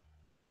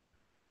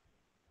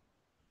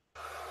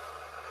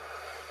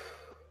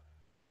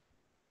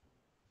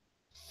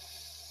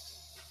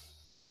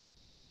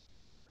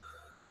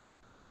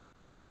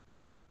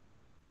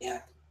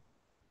 Yeah.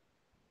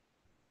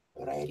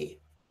 Alrighty.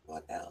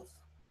 What else?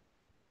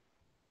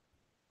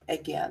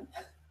 Again.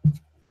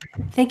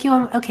 Thank you.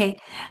 Okay.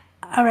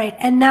 All right.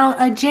 And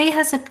now Jay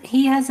has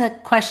a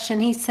question.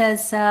 He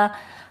says,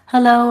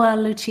 hello,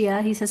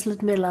 Lucia. He says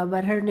Ludmila,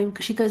 but her name,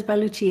 she goes by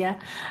Lucia.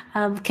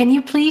 Can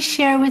you please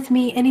share with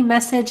me any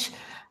message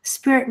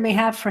Spirit may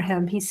have for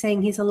him? He's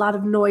saying he's a lot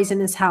of noise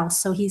in his house,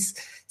 so he's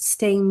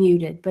staying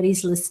muted, but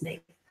he's listening.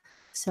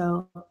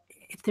 So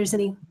if there's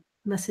any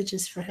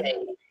messages for him.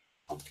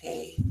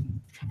 Okay.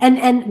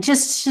 And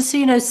just so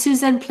you know,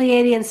 Susan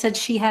Pleiadian said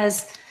she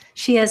has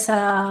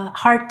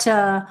heart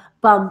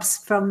bumps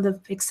from the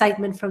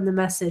excitement from the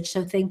message.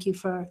 So thank you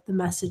for the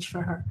message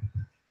for her.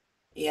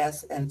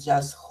 Yes, and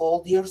just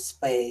hold your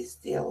space,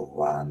 dear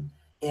one,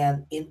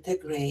 and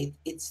integrate.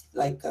 It's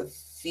like a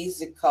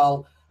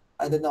physical,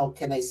 I don't know,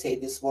 can I say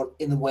this word,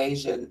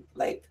 invasion,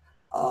 like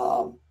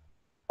of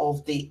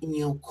the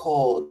new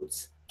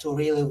codes to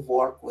really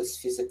work with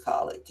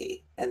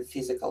physicality and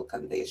physical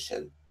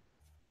condition.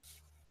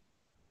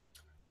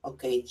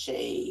 Okay,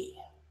 Jay.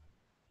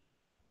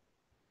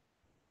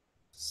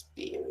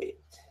 Spirit.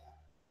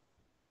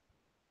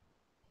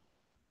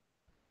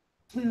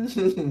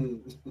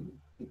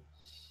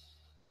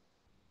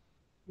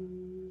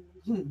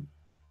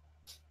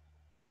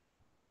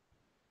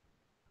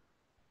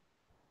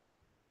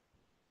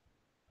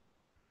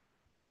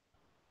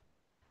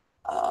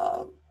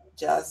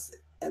 Just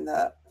in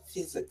a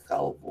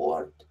physical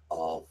word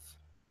of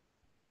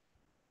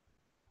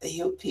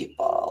you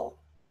people,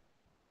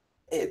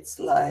 it's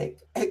like,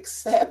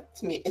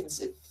 accept me in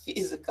the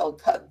physical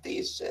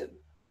condition.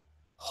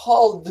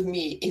 Hold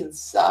me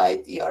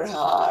inside your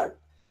heart.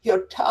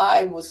 Your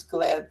time was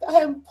glad. I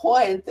am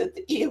pointed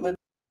even.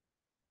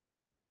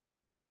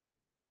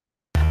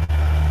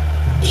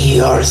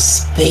 Your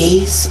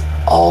space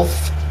of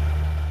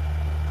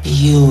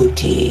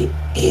beauty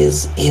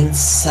is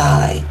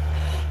inside.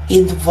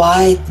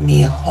 Invite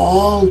me,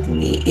 hold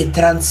me, and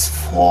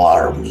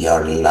transform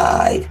your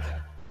life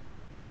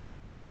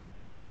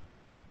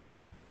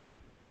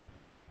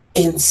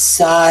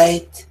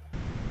inside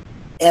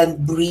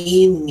and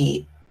bring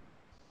me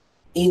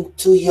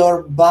into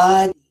your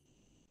body.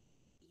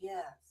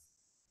 Yes,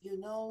 you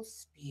know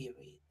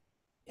spirit,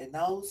 you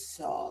know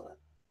soul,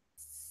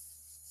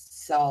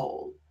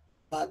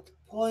 but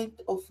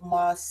point of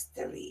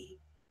mastery,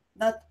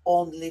 not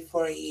only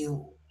for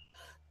you,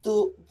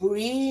 to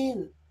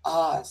bring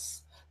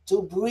us,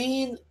 to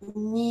bring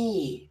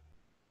me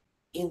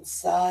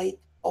inside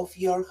of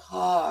your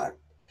heart.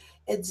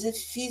 At the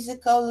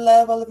physical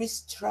level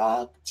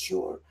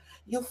restructure,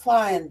 you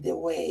find the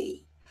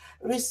way.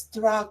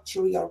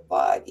 restructure your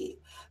body,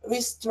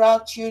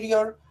 restructure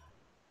your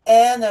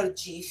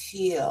energy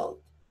field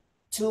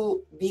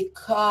to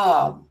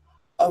become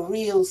a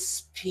real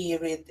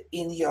spirit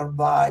in your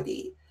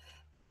body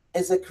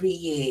as a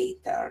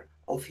creator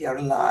of your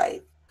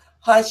life.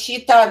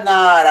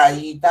 Hashitanara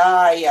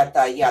yata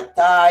yata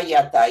yata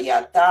yata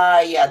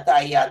yata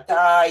yata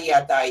yata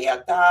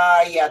yata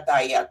yata yata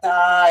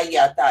yata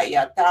yata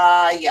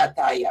yata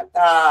yata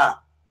yata.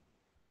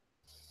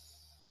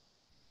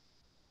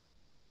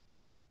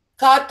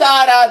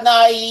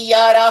 Kataranai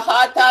yara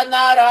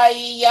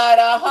hatanarai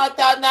yara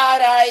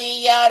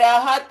hatanarai yara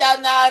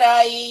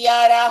hatanarai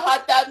yara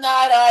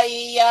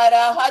hatanarai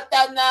yara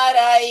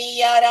hatanarai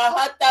yara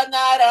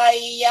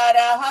hatanarai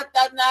yara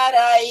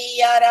hatanarai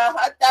yara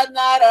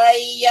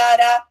hatanarai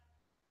yara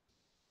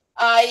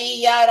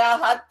ayara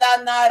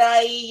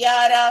hatanarai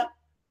yara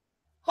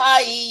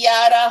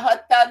hayara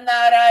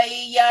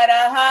hatanarai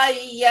yara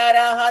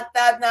hayara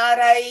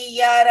hatanarai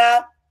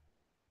yara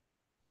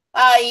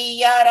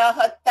ayara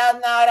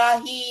hatanara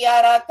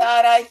hiyara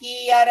tara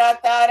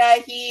hiyara tara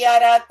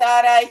hiyara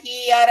tara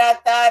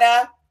hiyara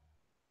tara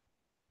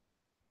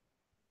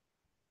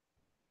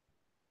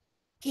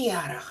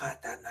hiyara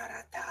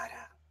hatanara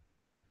tara.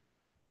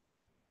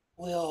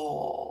 We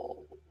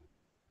all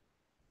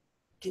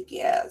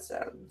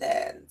together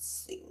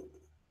dancing,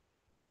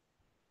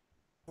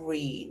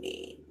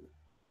 breathing,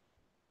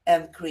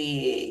 and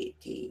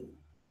creating.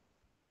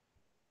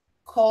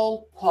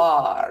 Call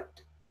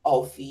part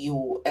of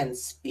you and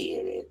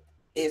spirit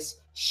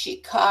is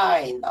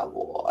Shekinah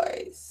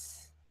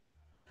voice.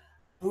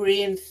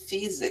 Bring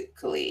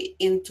physically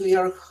into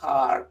your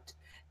heart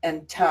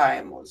and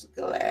thymus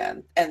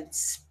gland and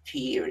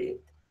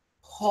spirit.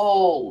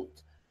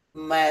 Hold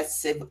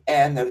massive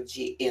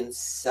energy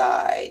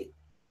inside,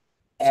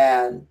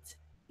 and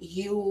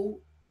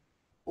you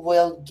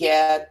will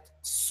get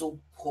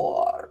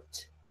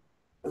support,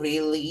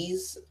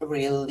 release,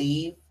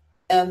 relief,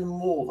 and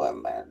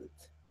movement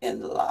in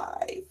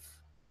life.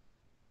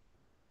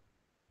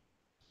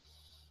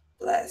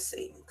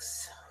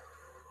 Blessings.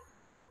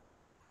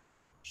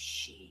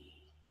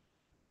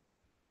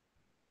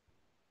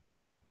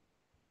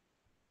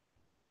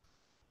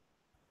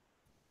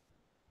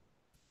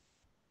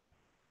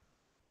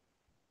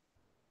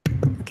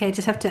 Okay,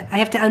 I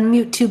have to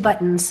unmute two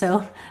buttons,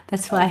 so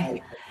that's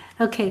why.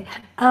 Okay,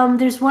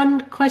 there's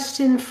one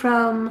question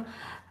from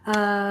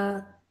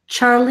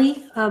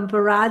Charlie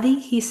Baradi.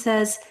 He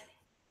says,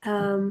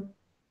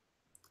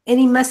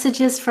 any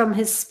messages from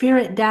his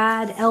spirit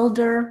dad,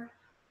 elder,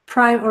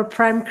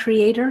 prime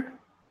creator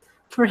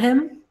for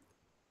him?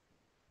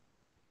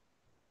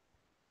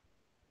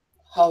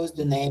 How is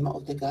the name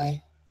of the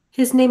guy?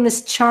 His name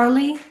is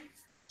Charlie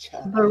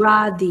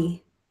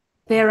Baradi.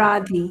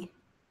 Baradi.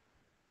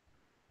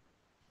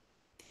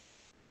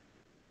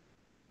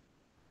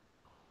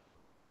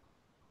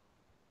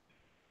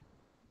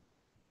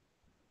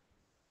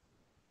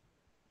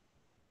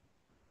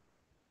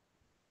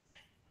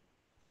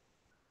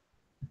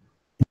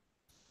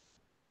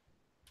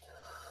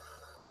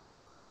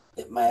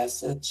 The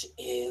message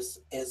is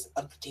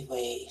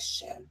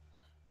activation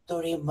to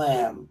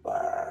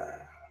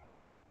remember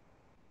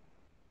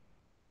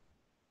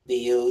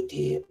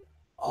beauty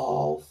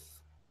of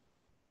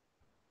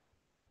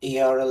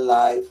your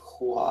life,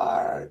 who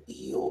are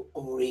you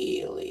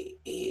really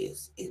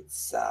is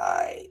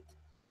inside.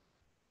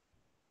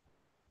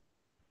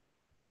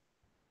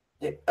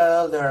 The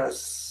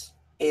elders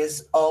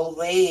is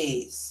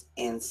always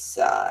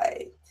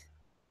inside,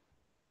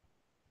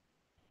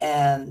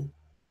 and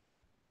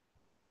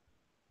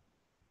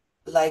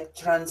like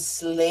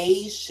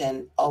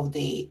translation of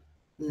the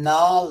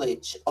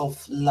knowledge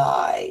of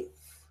life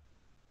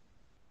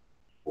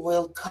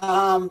will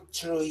come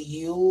through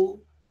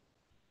you,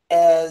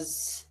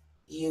 as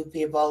you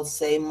people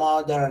say,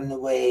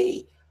 modern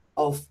way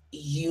of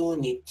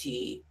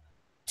unity,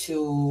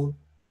 to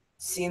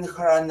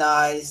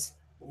synchronize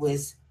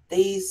with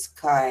this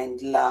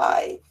kind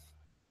life.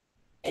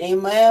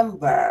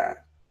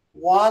 Remember,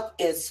 what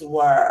is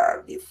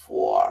were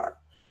before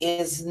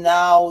is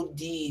now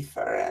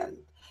different,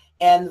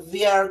 and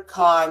we are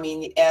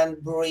coming and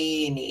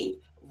bringing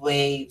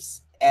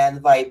waves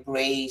and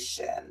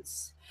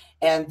vibrations,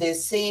 and the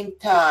same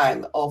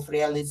time of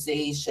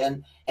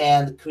realization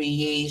and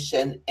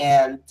creation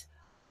and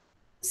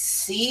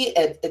see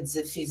it at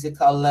the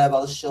physical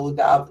level showed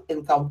up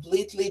in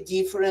completely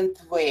different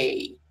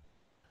way.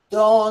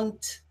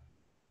 Don't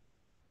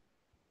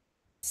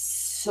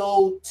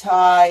so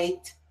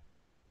tight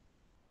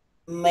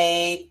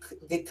make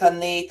the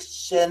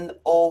connection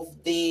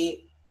of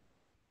the,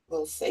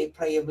 we'll say,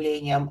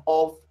 проявлением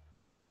of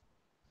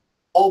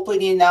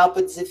opening up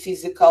at the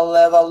physical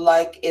level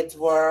like it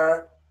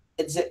were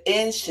at the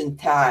ancient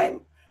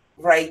time.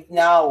 Right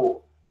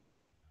now,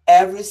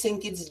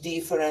 everything is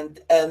different,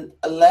 and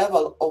a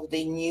level of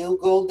the new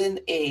golden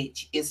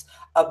age is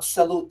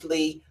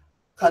absolutely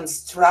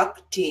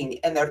constructing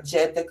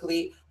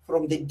energetically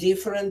from the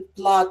different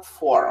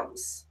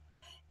platforms.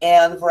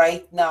 And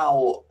right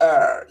now,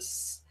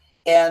 Earth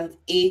and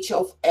each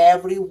of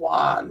every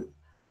one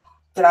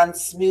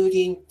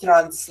transmuting,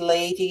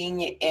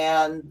 translating,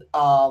 and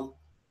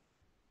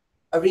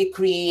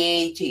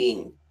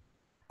recreating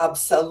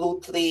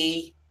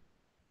absolutely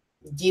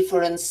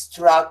different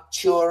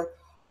structure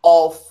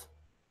of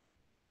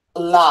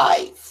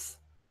life,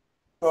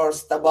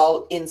 first of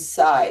all,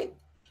 inside,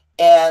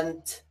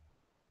 and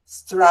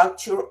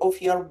structure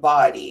of your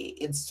body,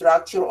 and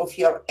structure of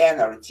your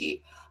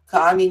energy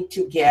coming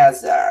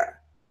together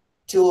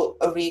to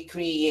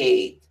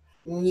recreate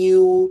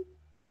new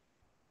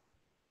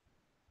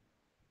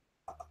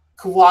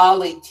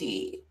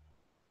quality.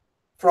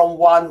 From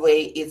one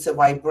way, it's a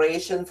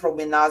vibration. From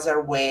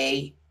another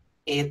way,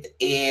 it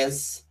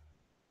is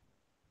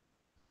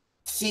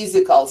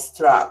physical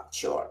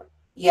structure.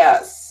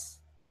 Yes,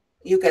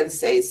 you can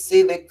say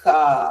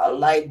silica,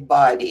 light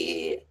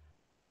body,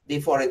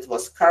 before it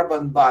was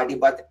carbon body,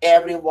 but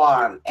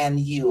everyone and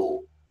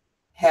you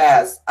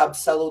has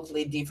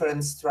absolutely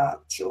different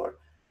structure.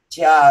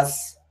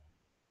 Just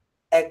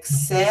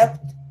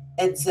accept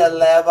at the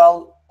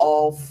level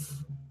of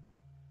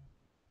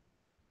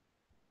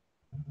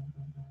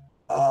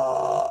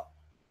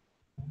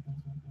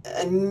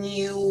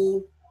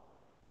new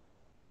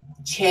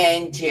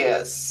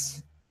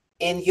changes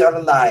in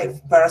your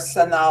life,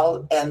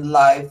 personal and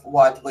life,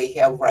 what we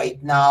have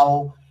right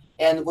now,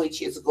 and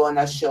which is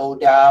gonna show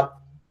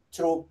up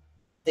through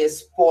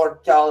this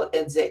portal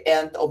at the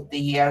end of the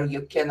year.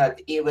 You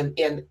cannot even,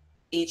 in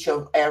each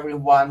of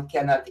everyone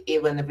cannot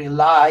even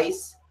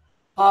realize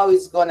how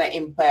it's gonna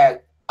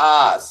impact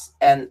us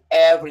and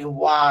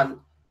everyone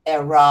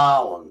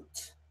around,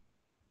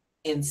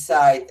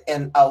 inside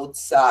and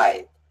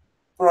outside.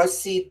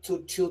 Proceed to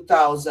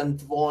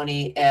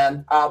 2020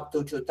 and up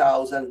to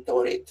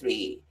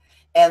 2033.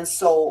 And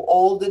so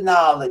all the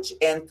knowledge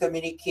and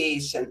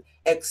communication,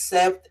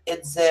 except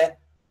at the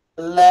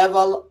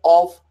level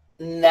of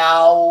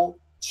now,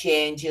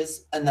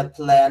 changes in the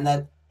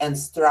planet and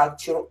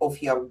structure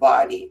of your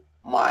body,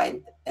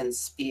 mind, and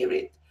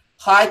spirit.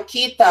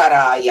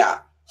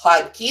 Hakitaraya,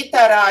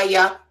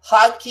 hakitaraya,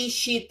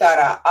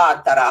 hakishitara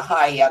atara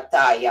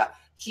hayataya.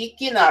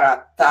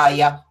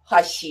 Hikinarataya,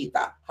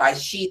 Hashita,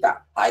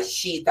 Hashita,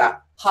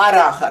 Hashita,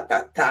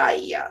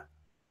 Harahatataya.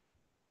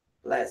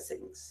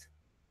 Blessings.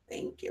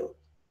 Thank you.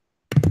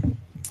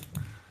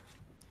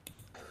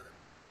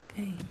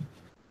 Okay.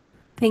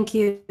 Thank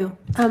you.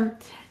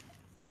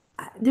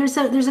 There's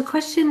a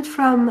question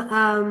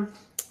from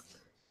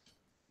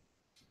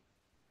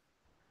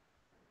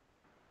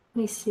let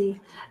me see.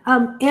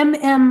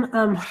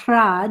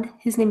 Hrad.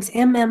 His name's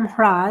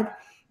Hrad.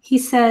 He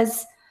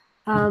says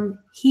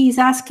he's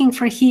asking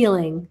for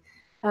healing.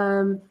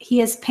 He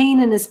has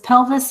pain in his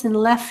pelvis and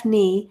left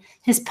knee.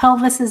 His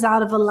pelvis is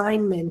out of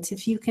alignment.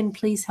 If you can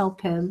please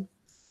help him.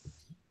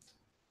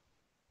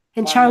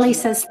 And Charlie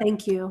says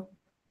thank you.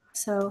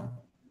 So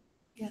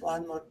yeah.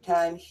 One more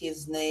time,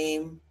 his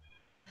name.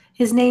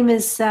 His name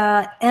is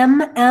Hrad.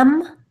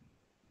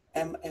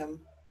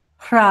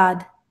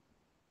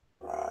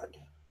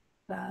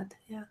 Hrad,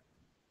 yeah.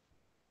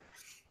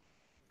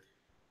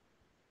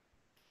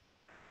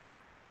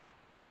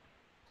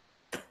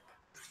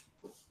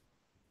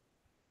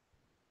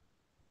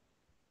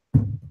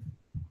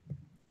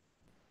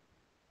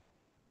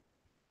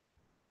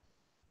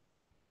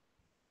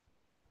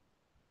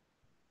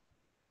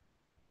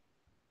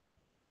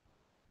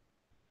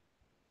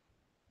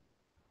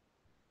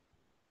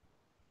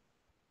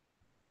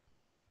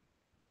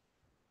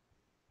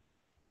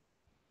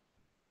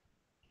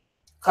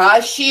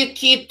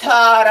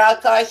 Kashikitara,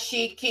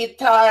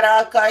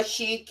 Kashikitara,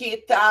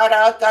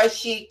 Kashikitara,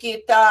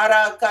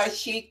 Kashikitara,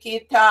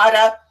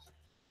 Kashikitara,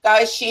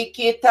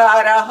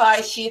 Kashikitara,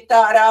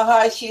 Hashitara,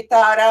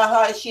 Hashitara,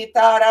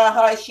 Hashitara,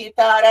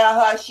 Hashitara,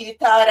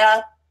 Hashitara.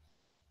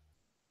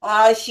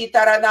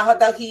 Hashitara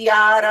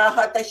Nahadahiara,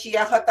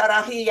 Hatashia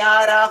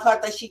Hatarahiara,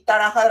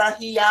 Hatashitara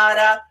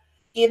Harahiara.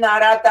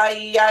 Inarata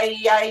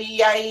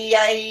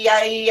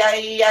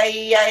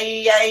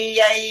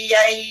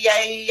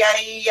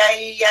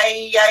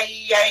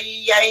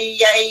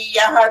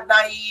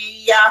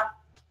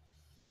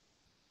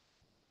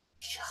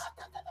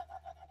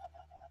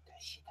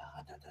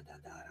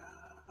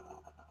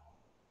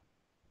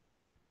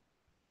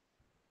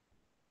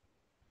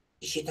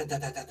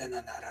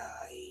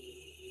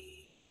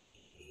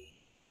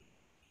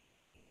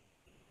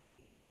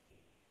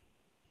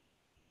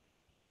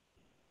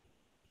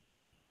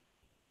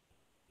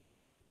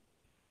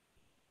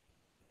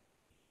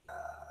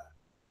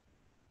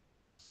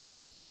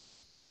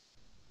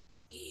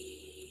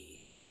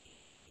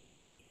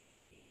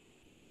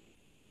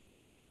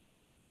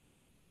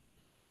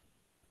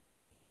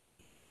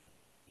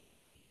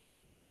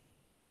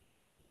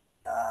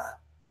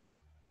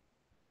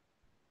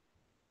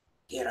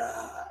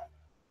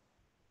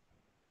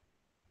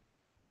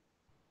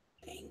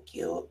Thank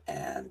you.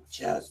 And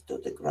just do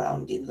the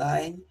grounding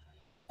line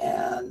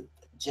and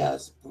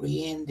just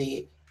bring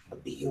the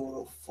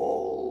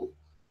beautiful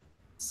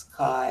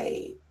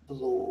sky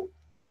blue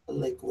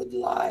liquid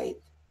light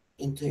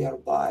into your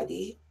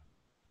body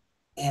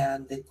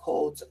and the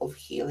codes of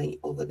healing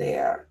over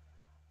there.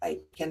 I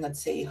cannot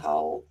say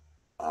how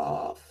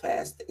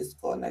fast it's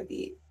gonna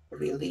be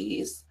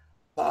released,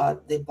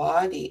 but the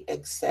body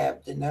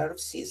accept, the nerve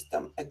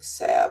system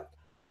accept,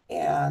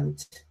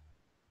 and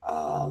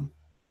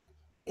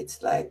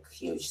it's like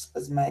huge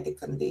spasmodic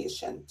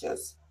condition.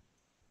 Just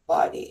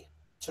body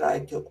try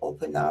to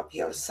open up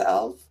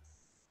yourself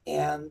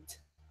and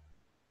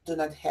do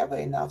not have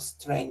enough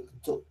strength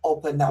to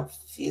open up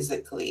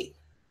physically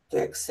to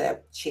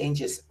accept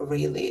changes.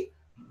 Really,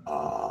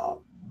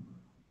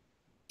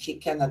 he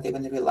cannot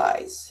even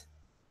realize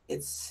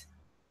it's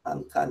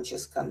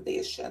unconscious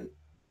condition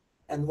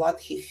and what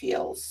he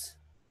feels.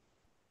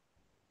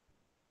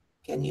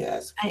 Can you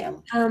ask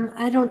him?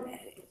 I don't.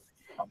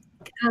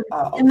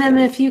 Okay. And then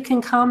if you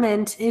can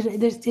comment,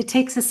 it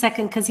takes a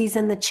second because he's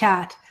in the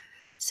chat.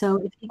 So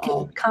if you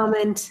can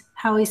comment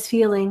how he's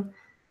feeling,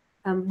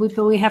 but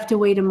we have to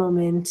wait a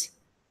moment.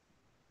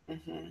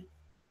 And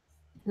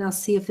I'll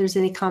see if there's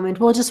any comment.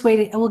 We'll just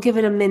wait. We'll give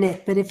it a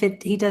minute. But if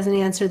he doesn't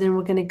answer, then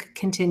we're going to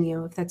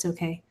continue, if that's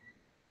okay.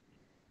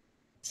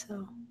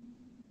 So.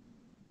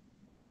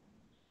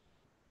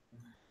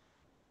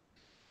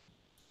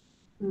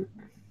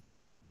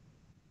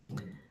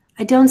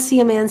 I don't see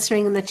him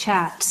answering in the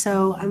chat,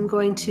 so I'm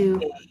going to.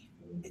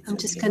 I'm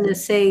just going to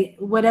say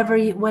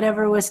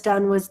whatever was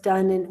done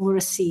and were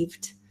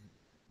received.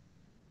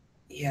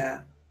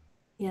 Yeah.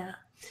 Yeah.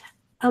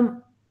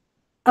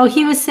 Oh,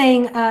 he was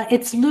saying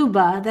it's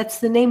Luba. That's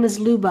the name is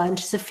Luba, and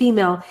she's a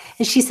female.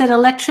 And she said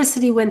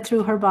electricity went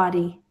through her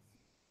body.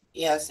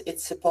 Yes,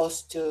 it's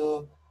supposed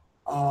to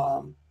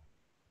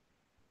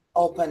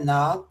open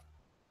up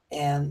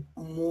and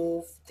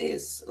move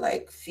this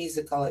like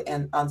physical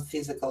and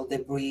unphysical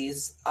debris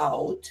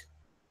out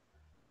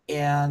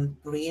and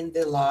bring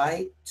the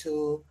light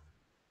to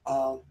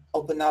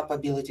open up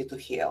ability to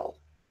heal.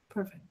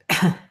 Perfect.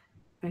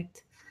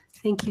 Right.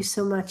 Thank you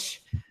so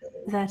much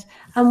for that.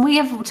 We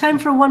have time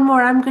for one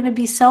more. I'm going to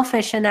be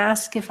selfish and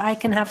ask if I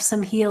can have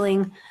some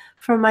healing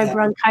for my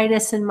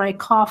bronchitis and my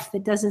cough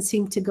that doesn't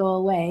seem to go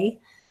away,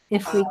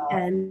 if we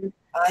can.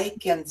 I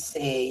can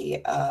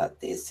say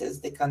this is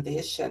the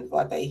condition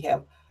what I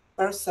have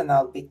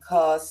personal,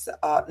 because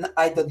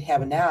I don't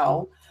have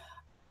now.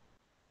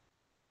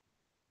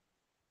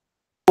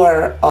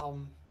 Our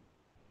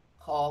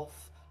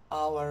cough,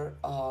 our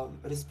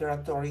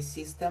respiratory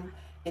system,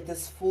 it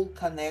is full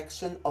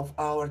connection of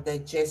our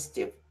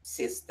digestive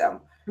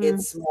system.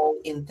 It's small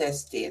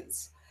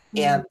intestines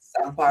and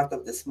some part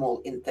of the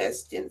small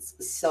intestines.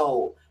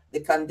 So the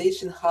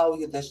condition how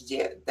you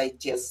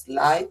digest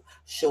life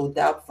showed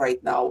up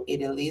right now.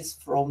 It is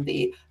from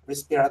the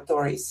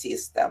respiratory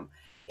system.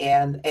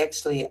 And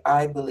actually,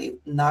 I believe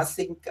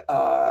nothing,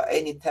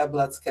 any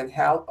tablets can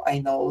help. I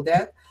know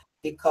that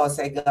because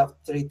I got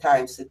 3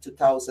 times in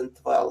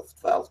 2012,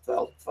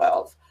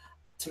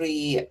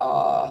 3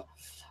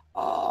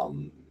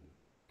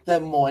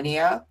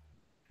 pneumonia.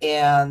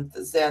 And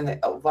then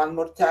one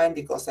more time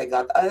because I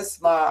got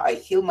asthma. I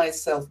healed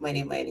myself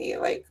many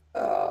like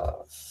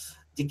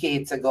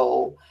decades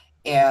ago.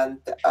 And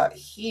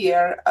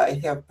here I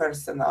have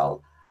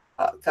personal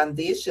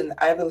condition.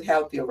 I will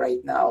help you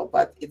right now,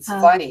 but it's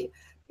funny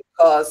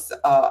because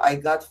I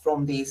got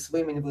from the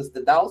swimming with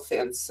the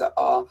dolphins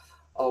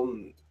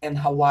in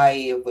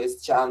Hawaii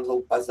with John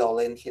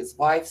Lopazol and his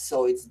wife.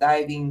 So it's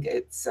diving,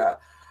 it's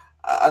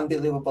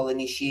unbelievable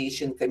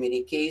initiation,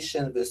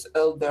 communication with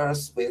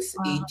elders, with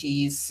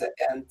ETs,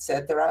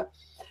 etc.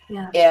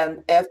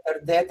 And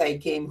after that, I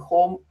came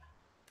home.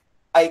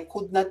 I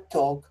could not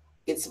talk.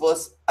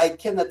 I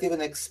cannot even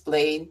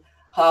explain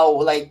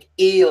how like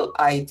ill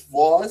I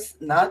was,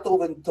 not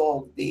even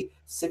talk, the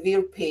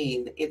severe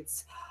pain.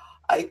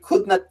 I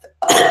could not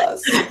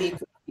speak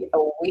a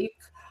week.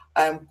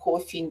 I'm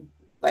coughing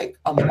like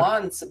a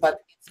month,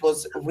 but it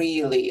was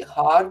really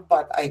hard,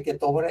 but I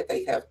get over it.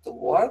 I have to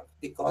work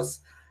because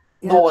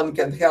no one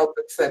can help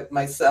except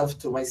myself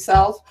to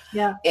myself.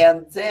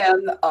 And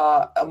then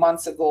a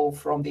month ago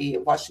from the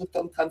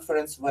Washington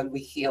conference, when we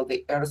heal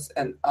the earth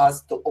and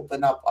us to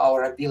open up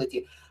our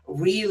ability,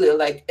 really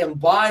like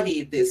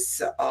embody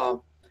this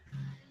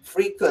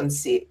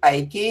frequency.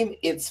 I came,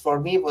 it's for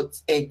me, what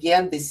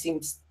again, the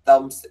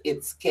symptoms,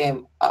 it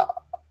came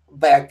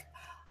back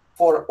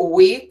for a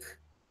week.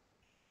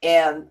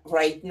 And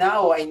right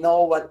now I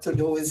know what to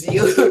do with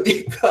you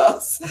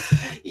because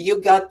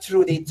you got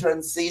through the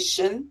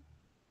transition.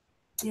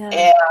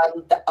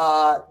 And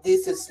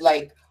this is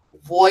like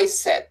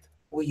voice it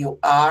who you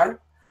are.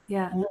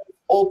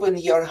 Open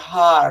your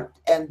heart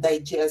and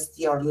digest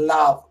your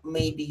love.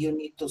 Maybe you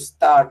need to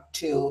start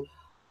to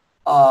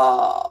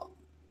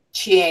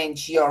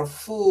change your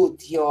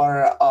food,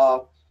 your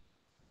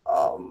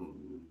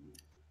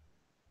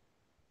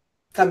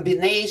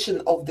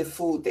combination of the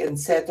food,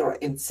 etc.,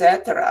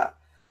 etc.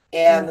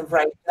 And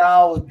right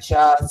now,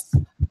 just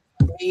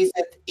breathe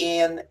it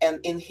in and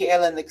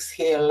inhale and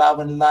exhale love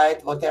and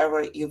light,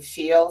 whatever you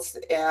feel.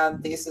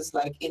 And this is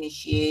like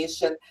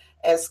initiation.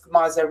 Ask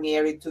Mother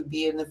Mary to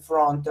be in the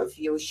front of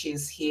you.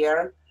 She's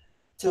here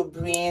to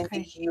bring a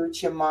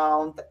huge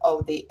amount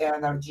of the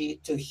energy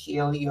to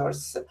heal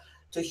yourself.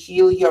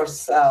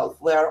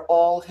 We're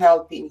all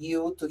helping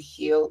you to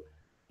heal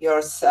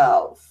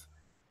yourself.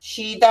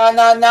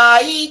 Shidana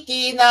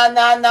iki na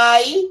na na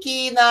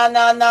iki na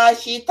na na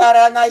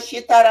shitarana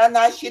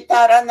shitarana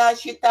shitarana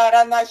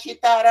shitarana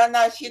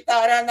shitarana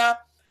shitarana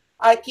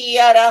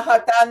Akiara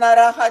hatana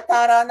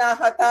rahatarana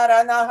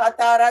hatarana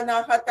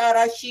hatarana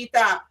hatara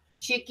shita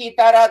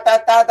shikitara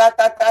tatada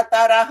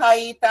tatatara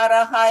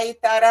haitara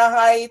haitara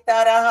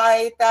haitara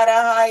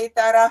haitara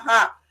haitara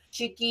ha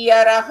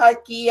shikiara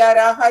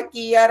hakiara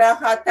hakiara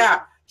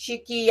hata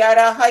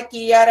shikiara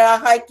hakiara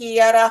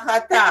hakiara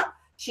hata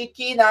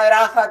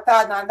shikinara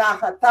hatana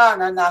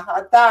nahatana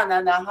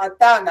nahatana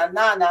nahatana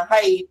nana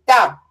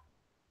haita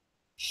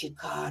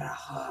shikara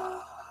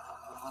ha.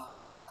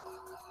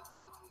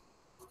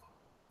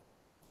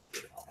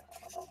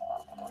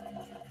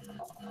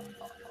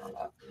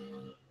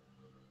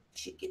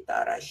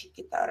 Shikitara,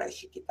 shikitara,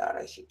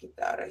 shikitara,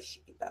 shikitara,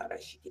 shikitara,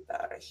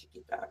 shikitara,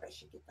 shikitara,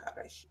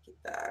 shikitara,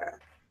 shikitara.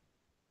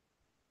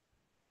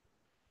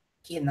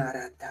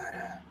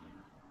 Kinaratara.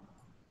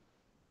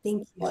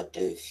 Thank you. What do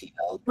you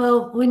feel?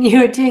 Well, when you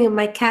were doing it,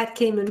 my cat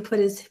came and put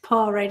his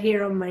paw right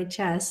here on my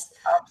chest.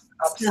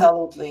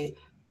 Absolutely.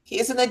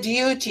 He's on a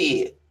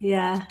duty.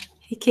 Yeah,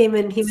 he came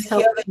in, he was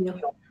helping you.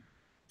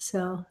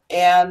 So.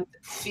 And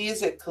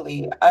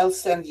physically, I'll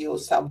send you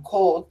some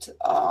code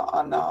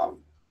on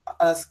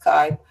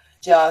Skype.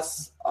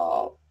 Just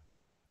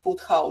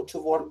put how to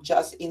work.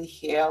 Just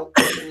inhale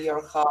in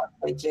your heart,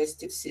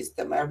 digestive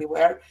system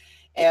everywhere,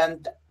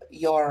 and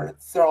your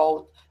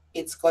throat.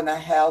 It's gonna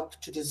help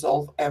to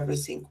dissolve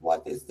everything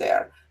what is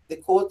there. The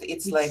code,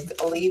 it's like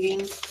a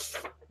living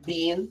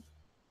being.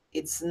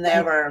 It's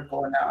never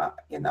gonna,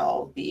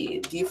 be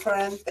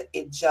different.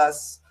 It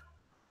just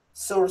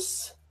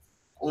source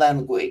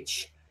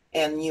language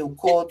and new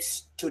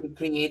codes to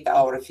create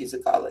our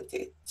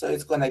physicality. So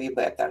it's gonna be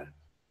better.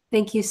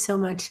 Thank you so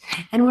much.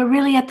 And we're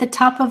really at the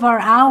top of our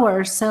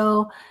hour.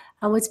 So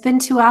it's been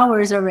 2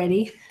 hours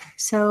already.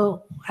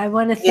 So I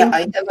want to thank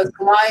I have a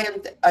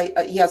client.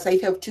 Yes, I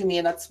have 2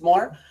 minutes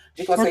more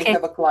because I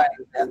have a client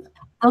then.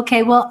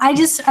 Okay, well, I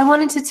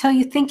wanted to tell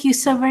you, thank you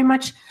so very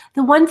much.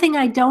 The one thing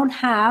I don't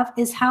have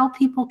is how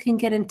people can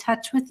get in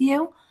touch with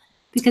you,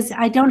 because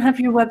I don't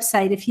have your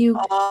website. If you...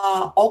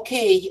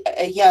 Okay,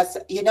 yes.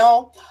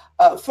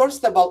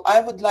 First of all, I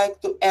would like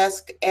to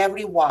ask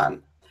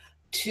everyone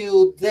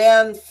to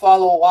then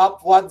follow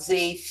up what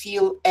they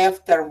feel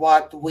after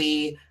what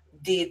we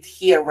did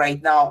here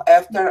right now,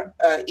 after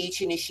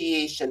each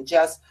initiation.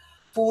 Just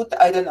put,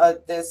 I don't know,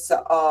 this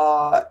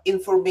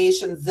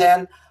information,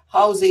 then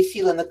how they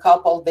feel in a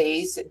couple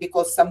days,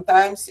 because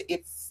sometimes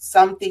it's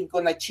something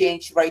gonna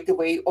change right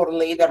away or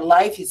later.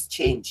 Life is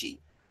changing.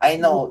 I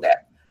know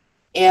that.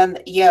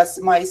 And yes,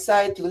 my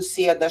site,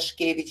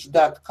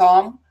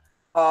 lucia-dashkevich.com.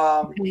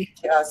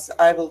 Yes,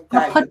 I will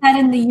type I'll put that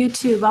in the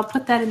YouTube. I'll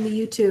put that in the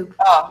YouTube.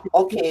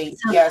 Okay.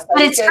 So, yes.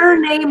 But it's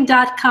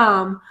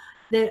hername.com.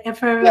 Yes,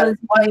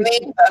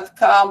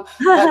 myname.com.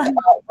 But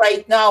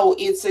right now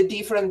it's a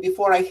different.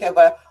 Before I have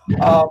a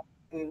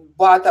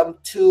bottom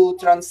to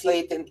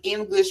translate in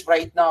English.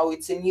 Right now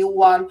it's a new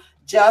one.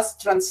 Just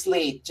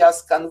translate,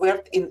 just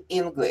convert in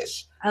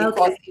English,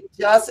 because it's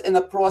just in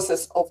the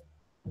process of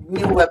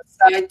new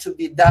website to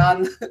be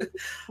done.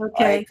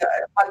 Okay.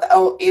 But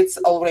it's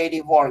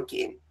already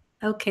working.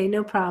 Okay,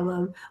 no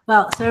problem.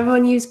 Well, so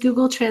everyone use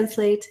Google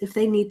Translate if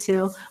they need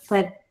to,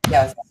 but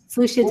yes,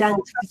 Lucia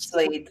Google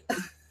Translate.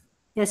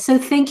 Yes, so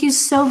thank you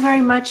so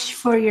very much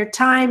for your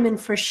time and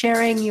for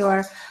sharing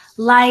your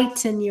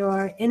light and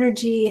your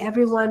energy.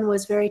 Everyone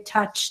was very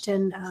touched,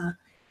 and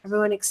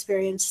everyone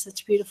experienced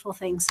such beautiful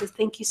things. So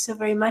thank you so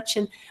very much,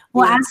 and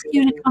we'll ask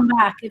you to come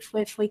back if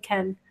we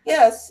can.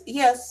 Yes,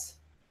 yes.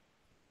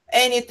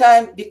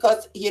 Anytime,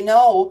 because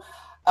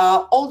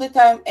all the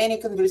time, any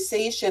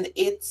conversation,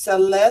 it's a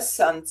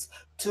lesson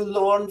to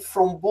learn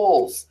from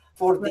both,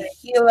 for the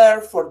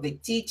healer, for the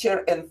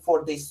teacher, and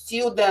for the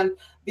student,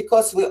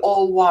 because we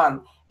all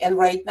one. And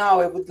right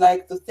now, I would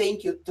like to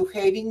thank you to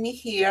having me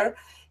here,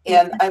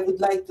 and I would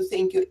like to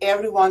thank you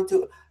everyone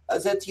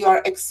that you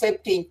are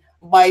accepting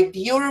my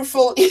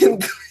beautiful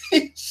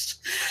English.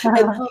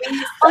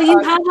 Well, you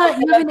have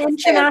an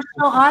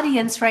international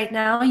audience right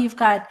now. You've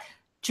got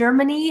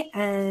Germany,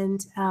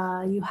 and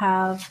you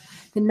have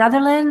the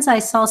Netherlands. I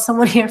saw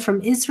someone here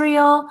from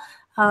Israel.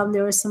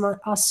 There were some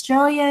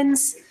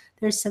Australians.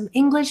 There's some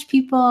English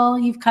people.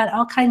 You've got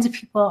all kinds of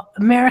people,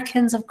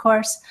 Americans, of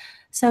course.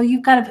 So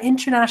you've got an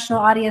international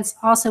audience.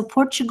 Also,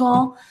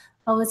 Portugal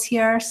was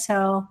here.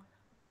 So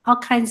all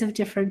kinds of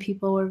different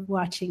people were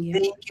watching you.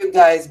 Thank you,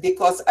 guys,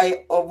 because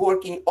I am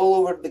working all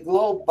over the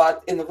globe,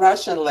 but in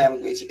Russian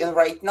language. And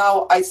right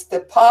now, I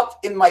step up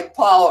in my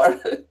power.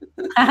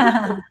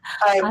 I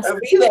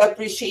really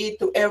appreciate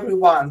to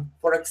everyone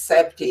for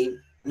accepting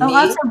me.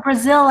 Also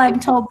Brazil, I'm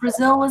told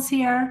Brazil was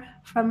here.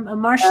 From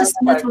Marcia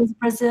Smith was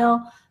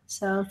Brazil.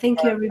 So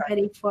thank you,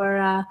 everybody,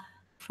 for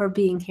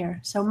being here.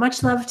 So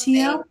much love to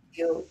you. Thank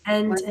you.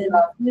 And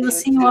we will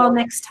see you all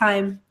next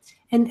time.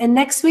 And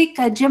next week,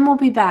 Jim will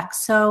be back.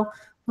 So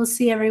we'll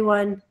see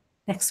everyone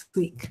next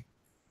week.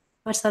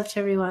 Much love to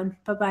everyone.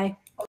 Bye-bye.